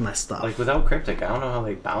like my stuff. Like without Cryptic, I don't know how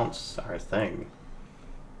they bounce our thing.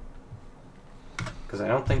 Because I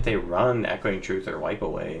don't think they run Echoing Truth or Wipe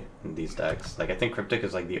Away in these decks. Like I think Cryptic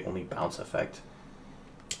is like the only bounce effect.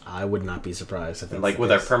 I would not be surprised if And like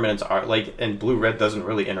with our permanents are like, and blue red doesn't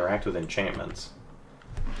really interact with enchantments.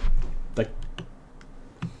 like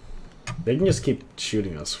they can just keep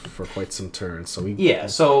shooting us for quite some turns. So we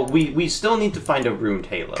So we still need to find a Rune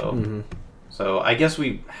Halo. Mhm. So I guess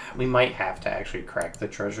we might have to actually crack the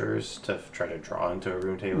treasures to try to draw into a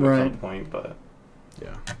Rune Halo Right. at some point, but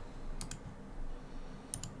yeah.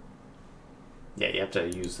 yeah, you have to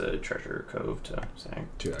use the Treasure Cove to say.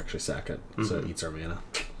 To actually sack it, so it eats our mana.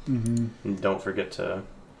 Mm-hmm. And don't forget to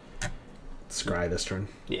Scry this turn.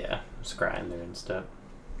 scry in there instead.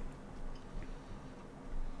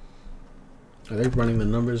 Are they running the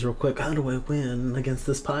numbers real quick? How do I win against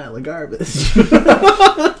this pile of garbage?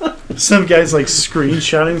 Some guy's like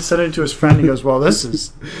screenshotting, sending it to his friend. He goes, "Well, this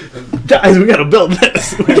is Guys, we gotta build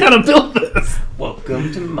this. We gotta build this.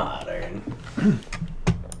 Welcome to Modern.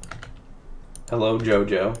 Hello,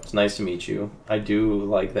 Jojo. It's nice to meet you. I do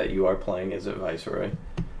like that you are playing as a Viceroy.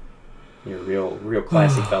 You're a real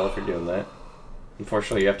classy fella for doing that.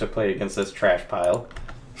 Unfortunately, you have to play against this trash pile.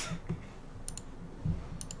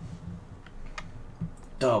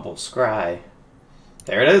 Double scry.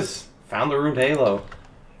 There it is. Found the ruined halo.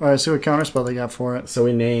 all right." See what counterspell they got for it. So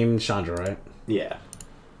we named Chandra, right? Yeah.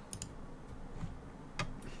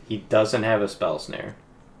 He doesn't have a spell snare.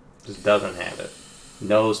 Just doesn't have it.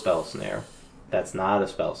 No spell snare. That's not a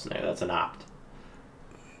spell snare. That's an opt.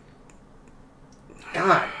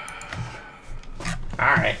 God.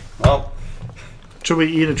 Alright. Well. Should we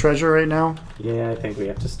eat a treasure right now? Yeah, I think we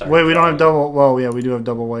have to start. Wait, we don't have double. Well, yeah, we do have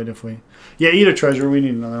double white if we. Yeah, eat a treasure. We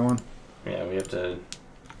need another one. Yeah, we have to.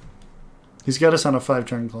 He's got us on a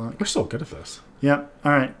 5-turn clock. We're so good at this. Yep.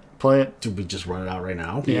 All right. Play it. Do we just run it out right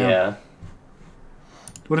now? Yeah. Yeah.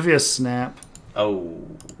 What if he has snap? Oh.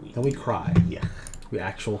 Then we cry. Yeah. We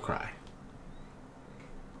actual cry.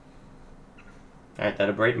 Alright, that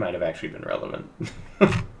abrade might have actually been relevant.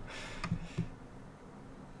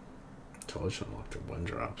 Totally should have looked at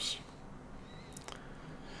 1-drops.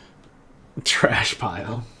 Trash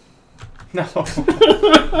pile. No.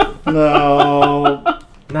 No.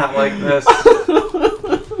 Not like this.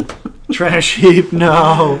 Trash heap.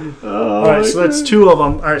 No. All right. So that's 2 of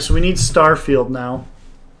them. All right. So we need Starfield now.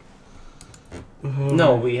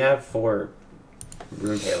 No, we have 4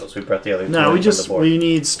 ruined halos. We brought the other 2 No, in from the board. we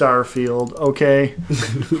need Starfield. Okay.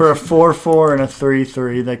 For a 4/4 and a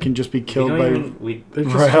 3/3 that can just be killed by. They're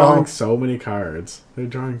just Right. drawing so many cards. They're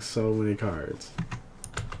drawing so many cards.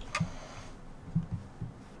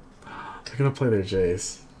 They're gonna play their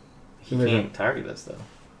Jace. He can't target us though.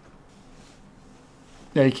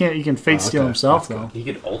 Yeah, he can't. He can fate steal okay. himself That's though. He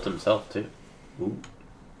could ult himself too. Ooh.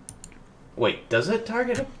 Wait, does it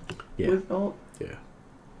target him Yeah. with ult? Yeah.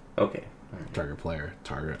 Okay. Alright. Target player.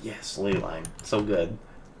 Target. Yes, Leyline. So good.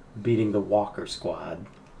 Beating the Walker squad.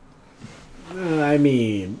 I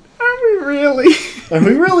mean, are we really? Are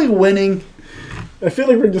we really winning? I feel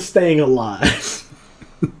like we're just staying alive.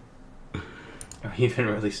 Are we even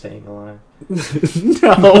really staying alive?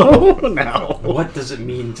 No. What does it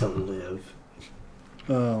mean to live?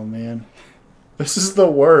 Oh man, this is the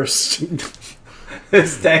worst.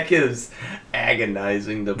 This deck is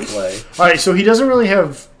agonizing to play. All right, so he doesn't really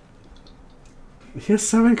have. He has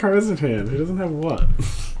 7 cards in hand. He doesn't have what?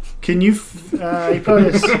 Can you? He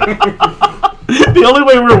probably has. The only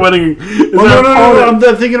way we're winning is Well, no. I'm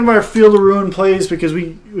thinking of our Field of Ruin plays because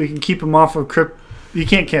we can keep him off of Crypt. You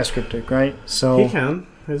can't cast Cryptic, right? So He can.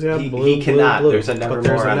 He's got blue, He cannot. blue, blue. There's a But Nevermore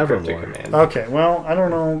there's a on Cryptic Nevermore. Command. Okay, well, I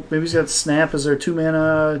don't know. Maybe he's got Snap as their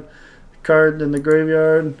 2-mana card in the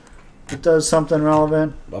graveyard. It does something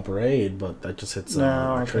relevant. Upper aid, but that just hits No,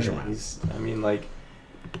 our okay. treasure map. I mean, like...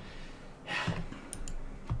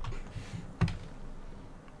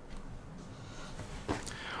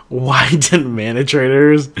 Why didn't mana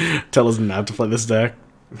traders tell us not to play this deck?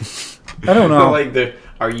 I don't know. like,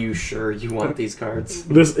 are you sure you want these cards?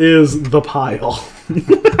 This is the pile.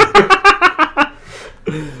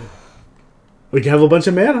 We can have a bunch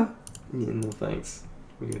of mana. Yeah, no thanks.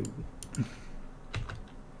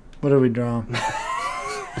 What do we draw?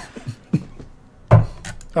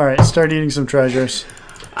 All right, start eating some treasures.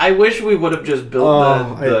 I wish we would have just built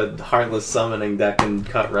Oh, the Heartless Summoning deck and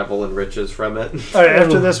cut Revel and Riches from it. All right,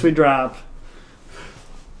 after this we drop.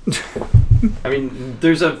 I mean,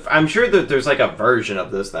 I'm sure that there's like a version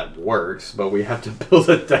of this that works, but we have to build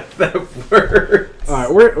a deck that works.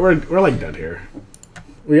 All right, we're like dead here.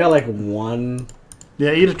 We got like 1.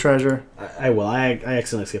 Yeah, eat a treasure. I will. I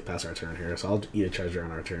accidentally skipped past our turn here, so I'll eat a treasure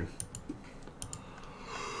on our turn.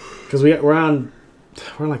 Because we're on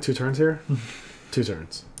like 2 turns here. 2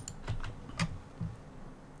 turns.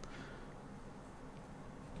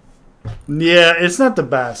 Yeah, it's not the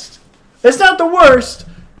best. It's not the worst.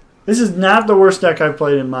 This is not the worst deck I've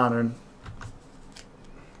played in Modern.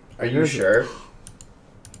 Are you sure?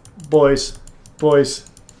 Boys.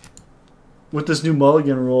 With this new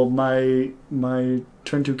Mulligan rule, my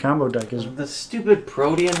turn 2 combo deck is... The stupid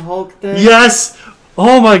Protean Hulk deck? Yes!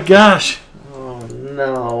 Oh my gosh! Oh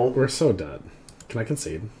no. We're so dead. Can I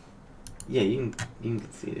concede? Yeah, you can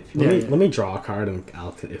concede if you Yeah, want. yeah. Let me draw a card, and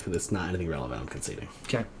if it's not anything relevant, I'm conceding.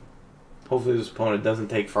 Okay. Hopefully this opponent doesn't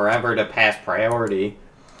take forever to pass priority.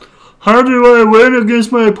 How do I win against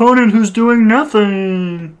my opponent who's doing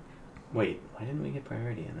nothing? Wait, why didn't we get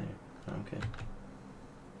priority in there? Okay.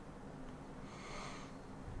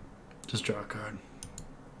 Just draw a card.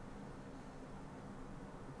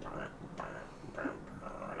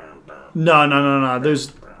 No.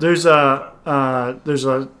 There's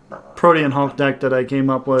a Protean Hulk deck that I came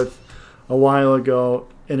up with a while ago,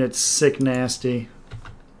 and it's sick nasty.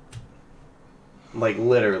 Like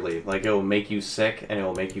literally, like it will make you sick and it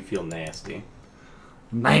will make you feel nasty.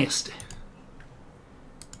 Nasty.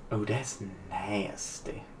 Oh, that's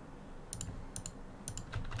nasty.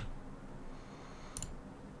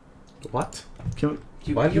 What? Can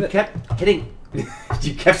You, Why did you it- kept hitting.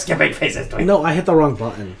 You kept skipping faces. Dwayne. No, I hit the wrong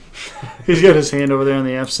button. He's got his hand over there on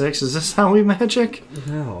the F6. Is this how we magic?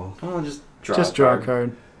 No. Oh, just draw. Just draw a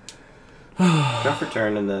card. Draw for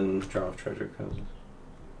turn and then draw off treasure codes.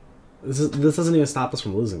 This doesn't even stop us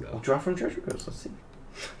from losing, though. Draw from treasure codes. Let's see.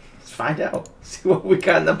 Let's find out. See what we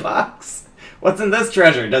got in the box. What's in this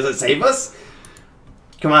treasure? Does it save us?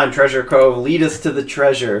 Come on, Treasure Cove. Lead us to the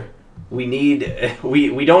treasure. We need.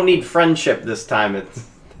 We don't need friendship this time.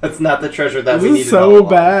 That's not the treasure that we This needed. is so all along.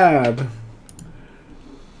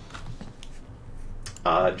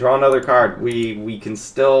 bad. Draw another card. We can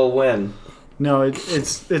still win. No,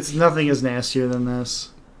 it's nothing is nastier than this.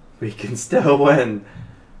 We can still win.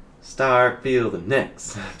 Starfield and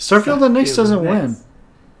Nyx. Starfield the Nyx doesn't win.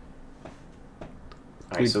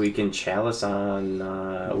 Alright, so we can chalice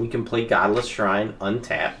on. We can play Godless Shrine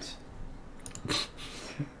untapped.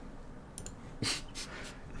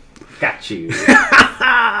 Got you.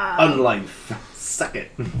 Unlife. Suck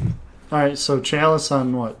it. Alright, so Chalice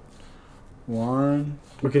on what? 1.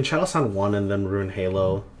 We can chalice on 1 and then ruin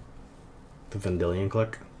Halo. The Vendilion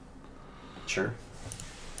click. Sure.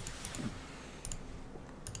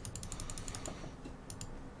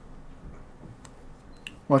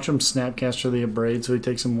 Watch him Snapcaster the Abrade so he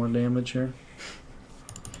takes some more damage here.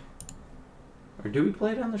 Or do we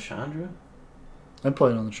play it on the Chandra? I'd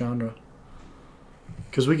play it on the Chandra.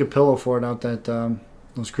 Because we could pillow fort out that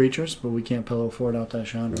those creatures, but we can't pillow fort out that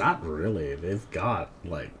Chandra. Not really. They've got,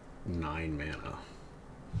 like, 9 mana.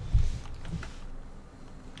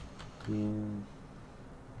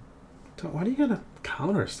 Why do you gotta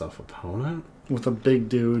counter stuff, opponent? With a big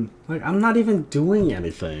dude. Like, I'm not even doing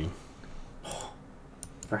anything.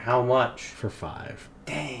 For how much? For 5.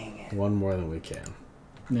 Dang it. 1 more than we can.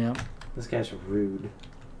 Yeah. This guy's rude.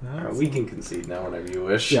 Alright, we can concede now whenever you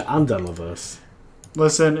wish. Yeah, I'm done with this.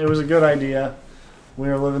 Listen, it was a good idea. We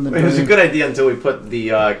were living the It was a dream. good idea until we put the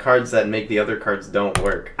cards that make the other cards don't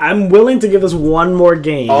work. I'm willing to give this one more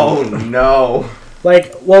game. Oh no.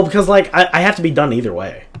 Like, well, because, like, I have to be done either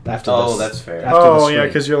way. After Oh, this. that's fair. After Oh, this yeah, stream.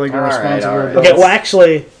 because you're like a Alright, responsible alright. adult. Okay, well,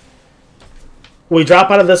 actually, we drop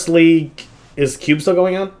out of this league. Is Cube still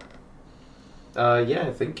going on? Yeah,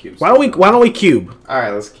 I think cubes. Why don't we cube?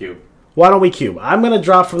 Alright, let's cube. Why don't we cube? I'm gonna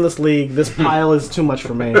drop from this league. This pile is too much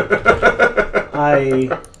for me.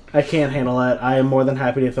 I can't handle it. I am more than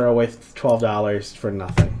happy to throw away $12 for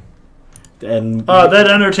nothing. And That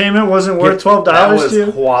entertainment wasn't worth $12 That to was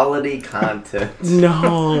you? quality content.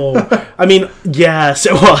 no, I mean, yes,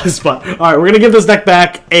 it was. But all right, we're gonna give this deck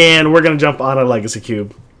back, and we're gonna jump on a Legacy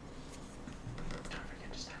Cube.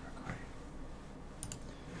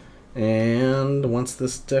 And once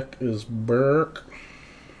this deck is burnt,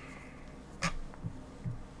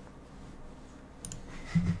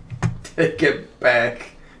 Take it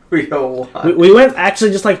back. We don't want we went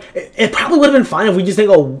actually just like it probably would have been fine if we just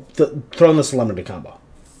didn't go throw in the Solemnity combo.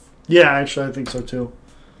 Yeah, actually, I think so too.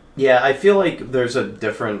 Yeah, I feel like there's a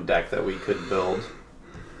different deck that we could build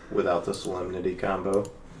without the Solemnity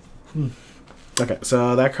combo. Okay,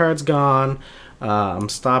 so that card's gone. I'm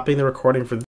stopping the recording for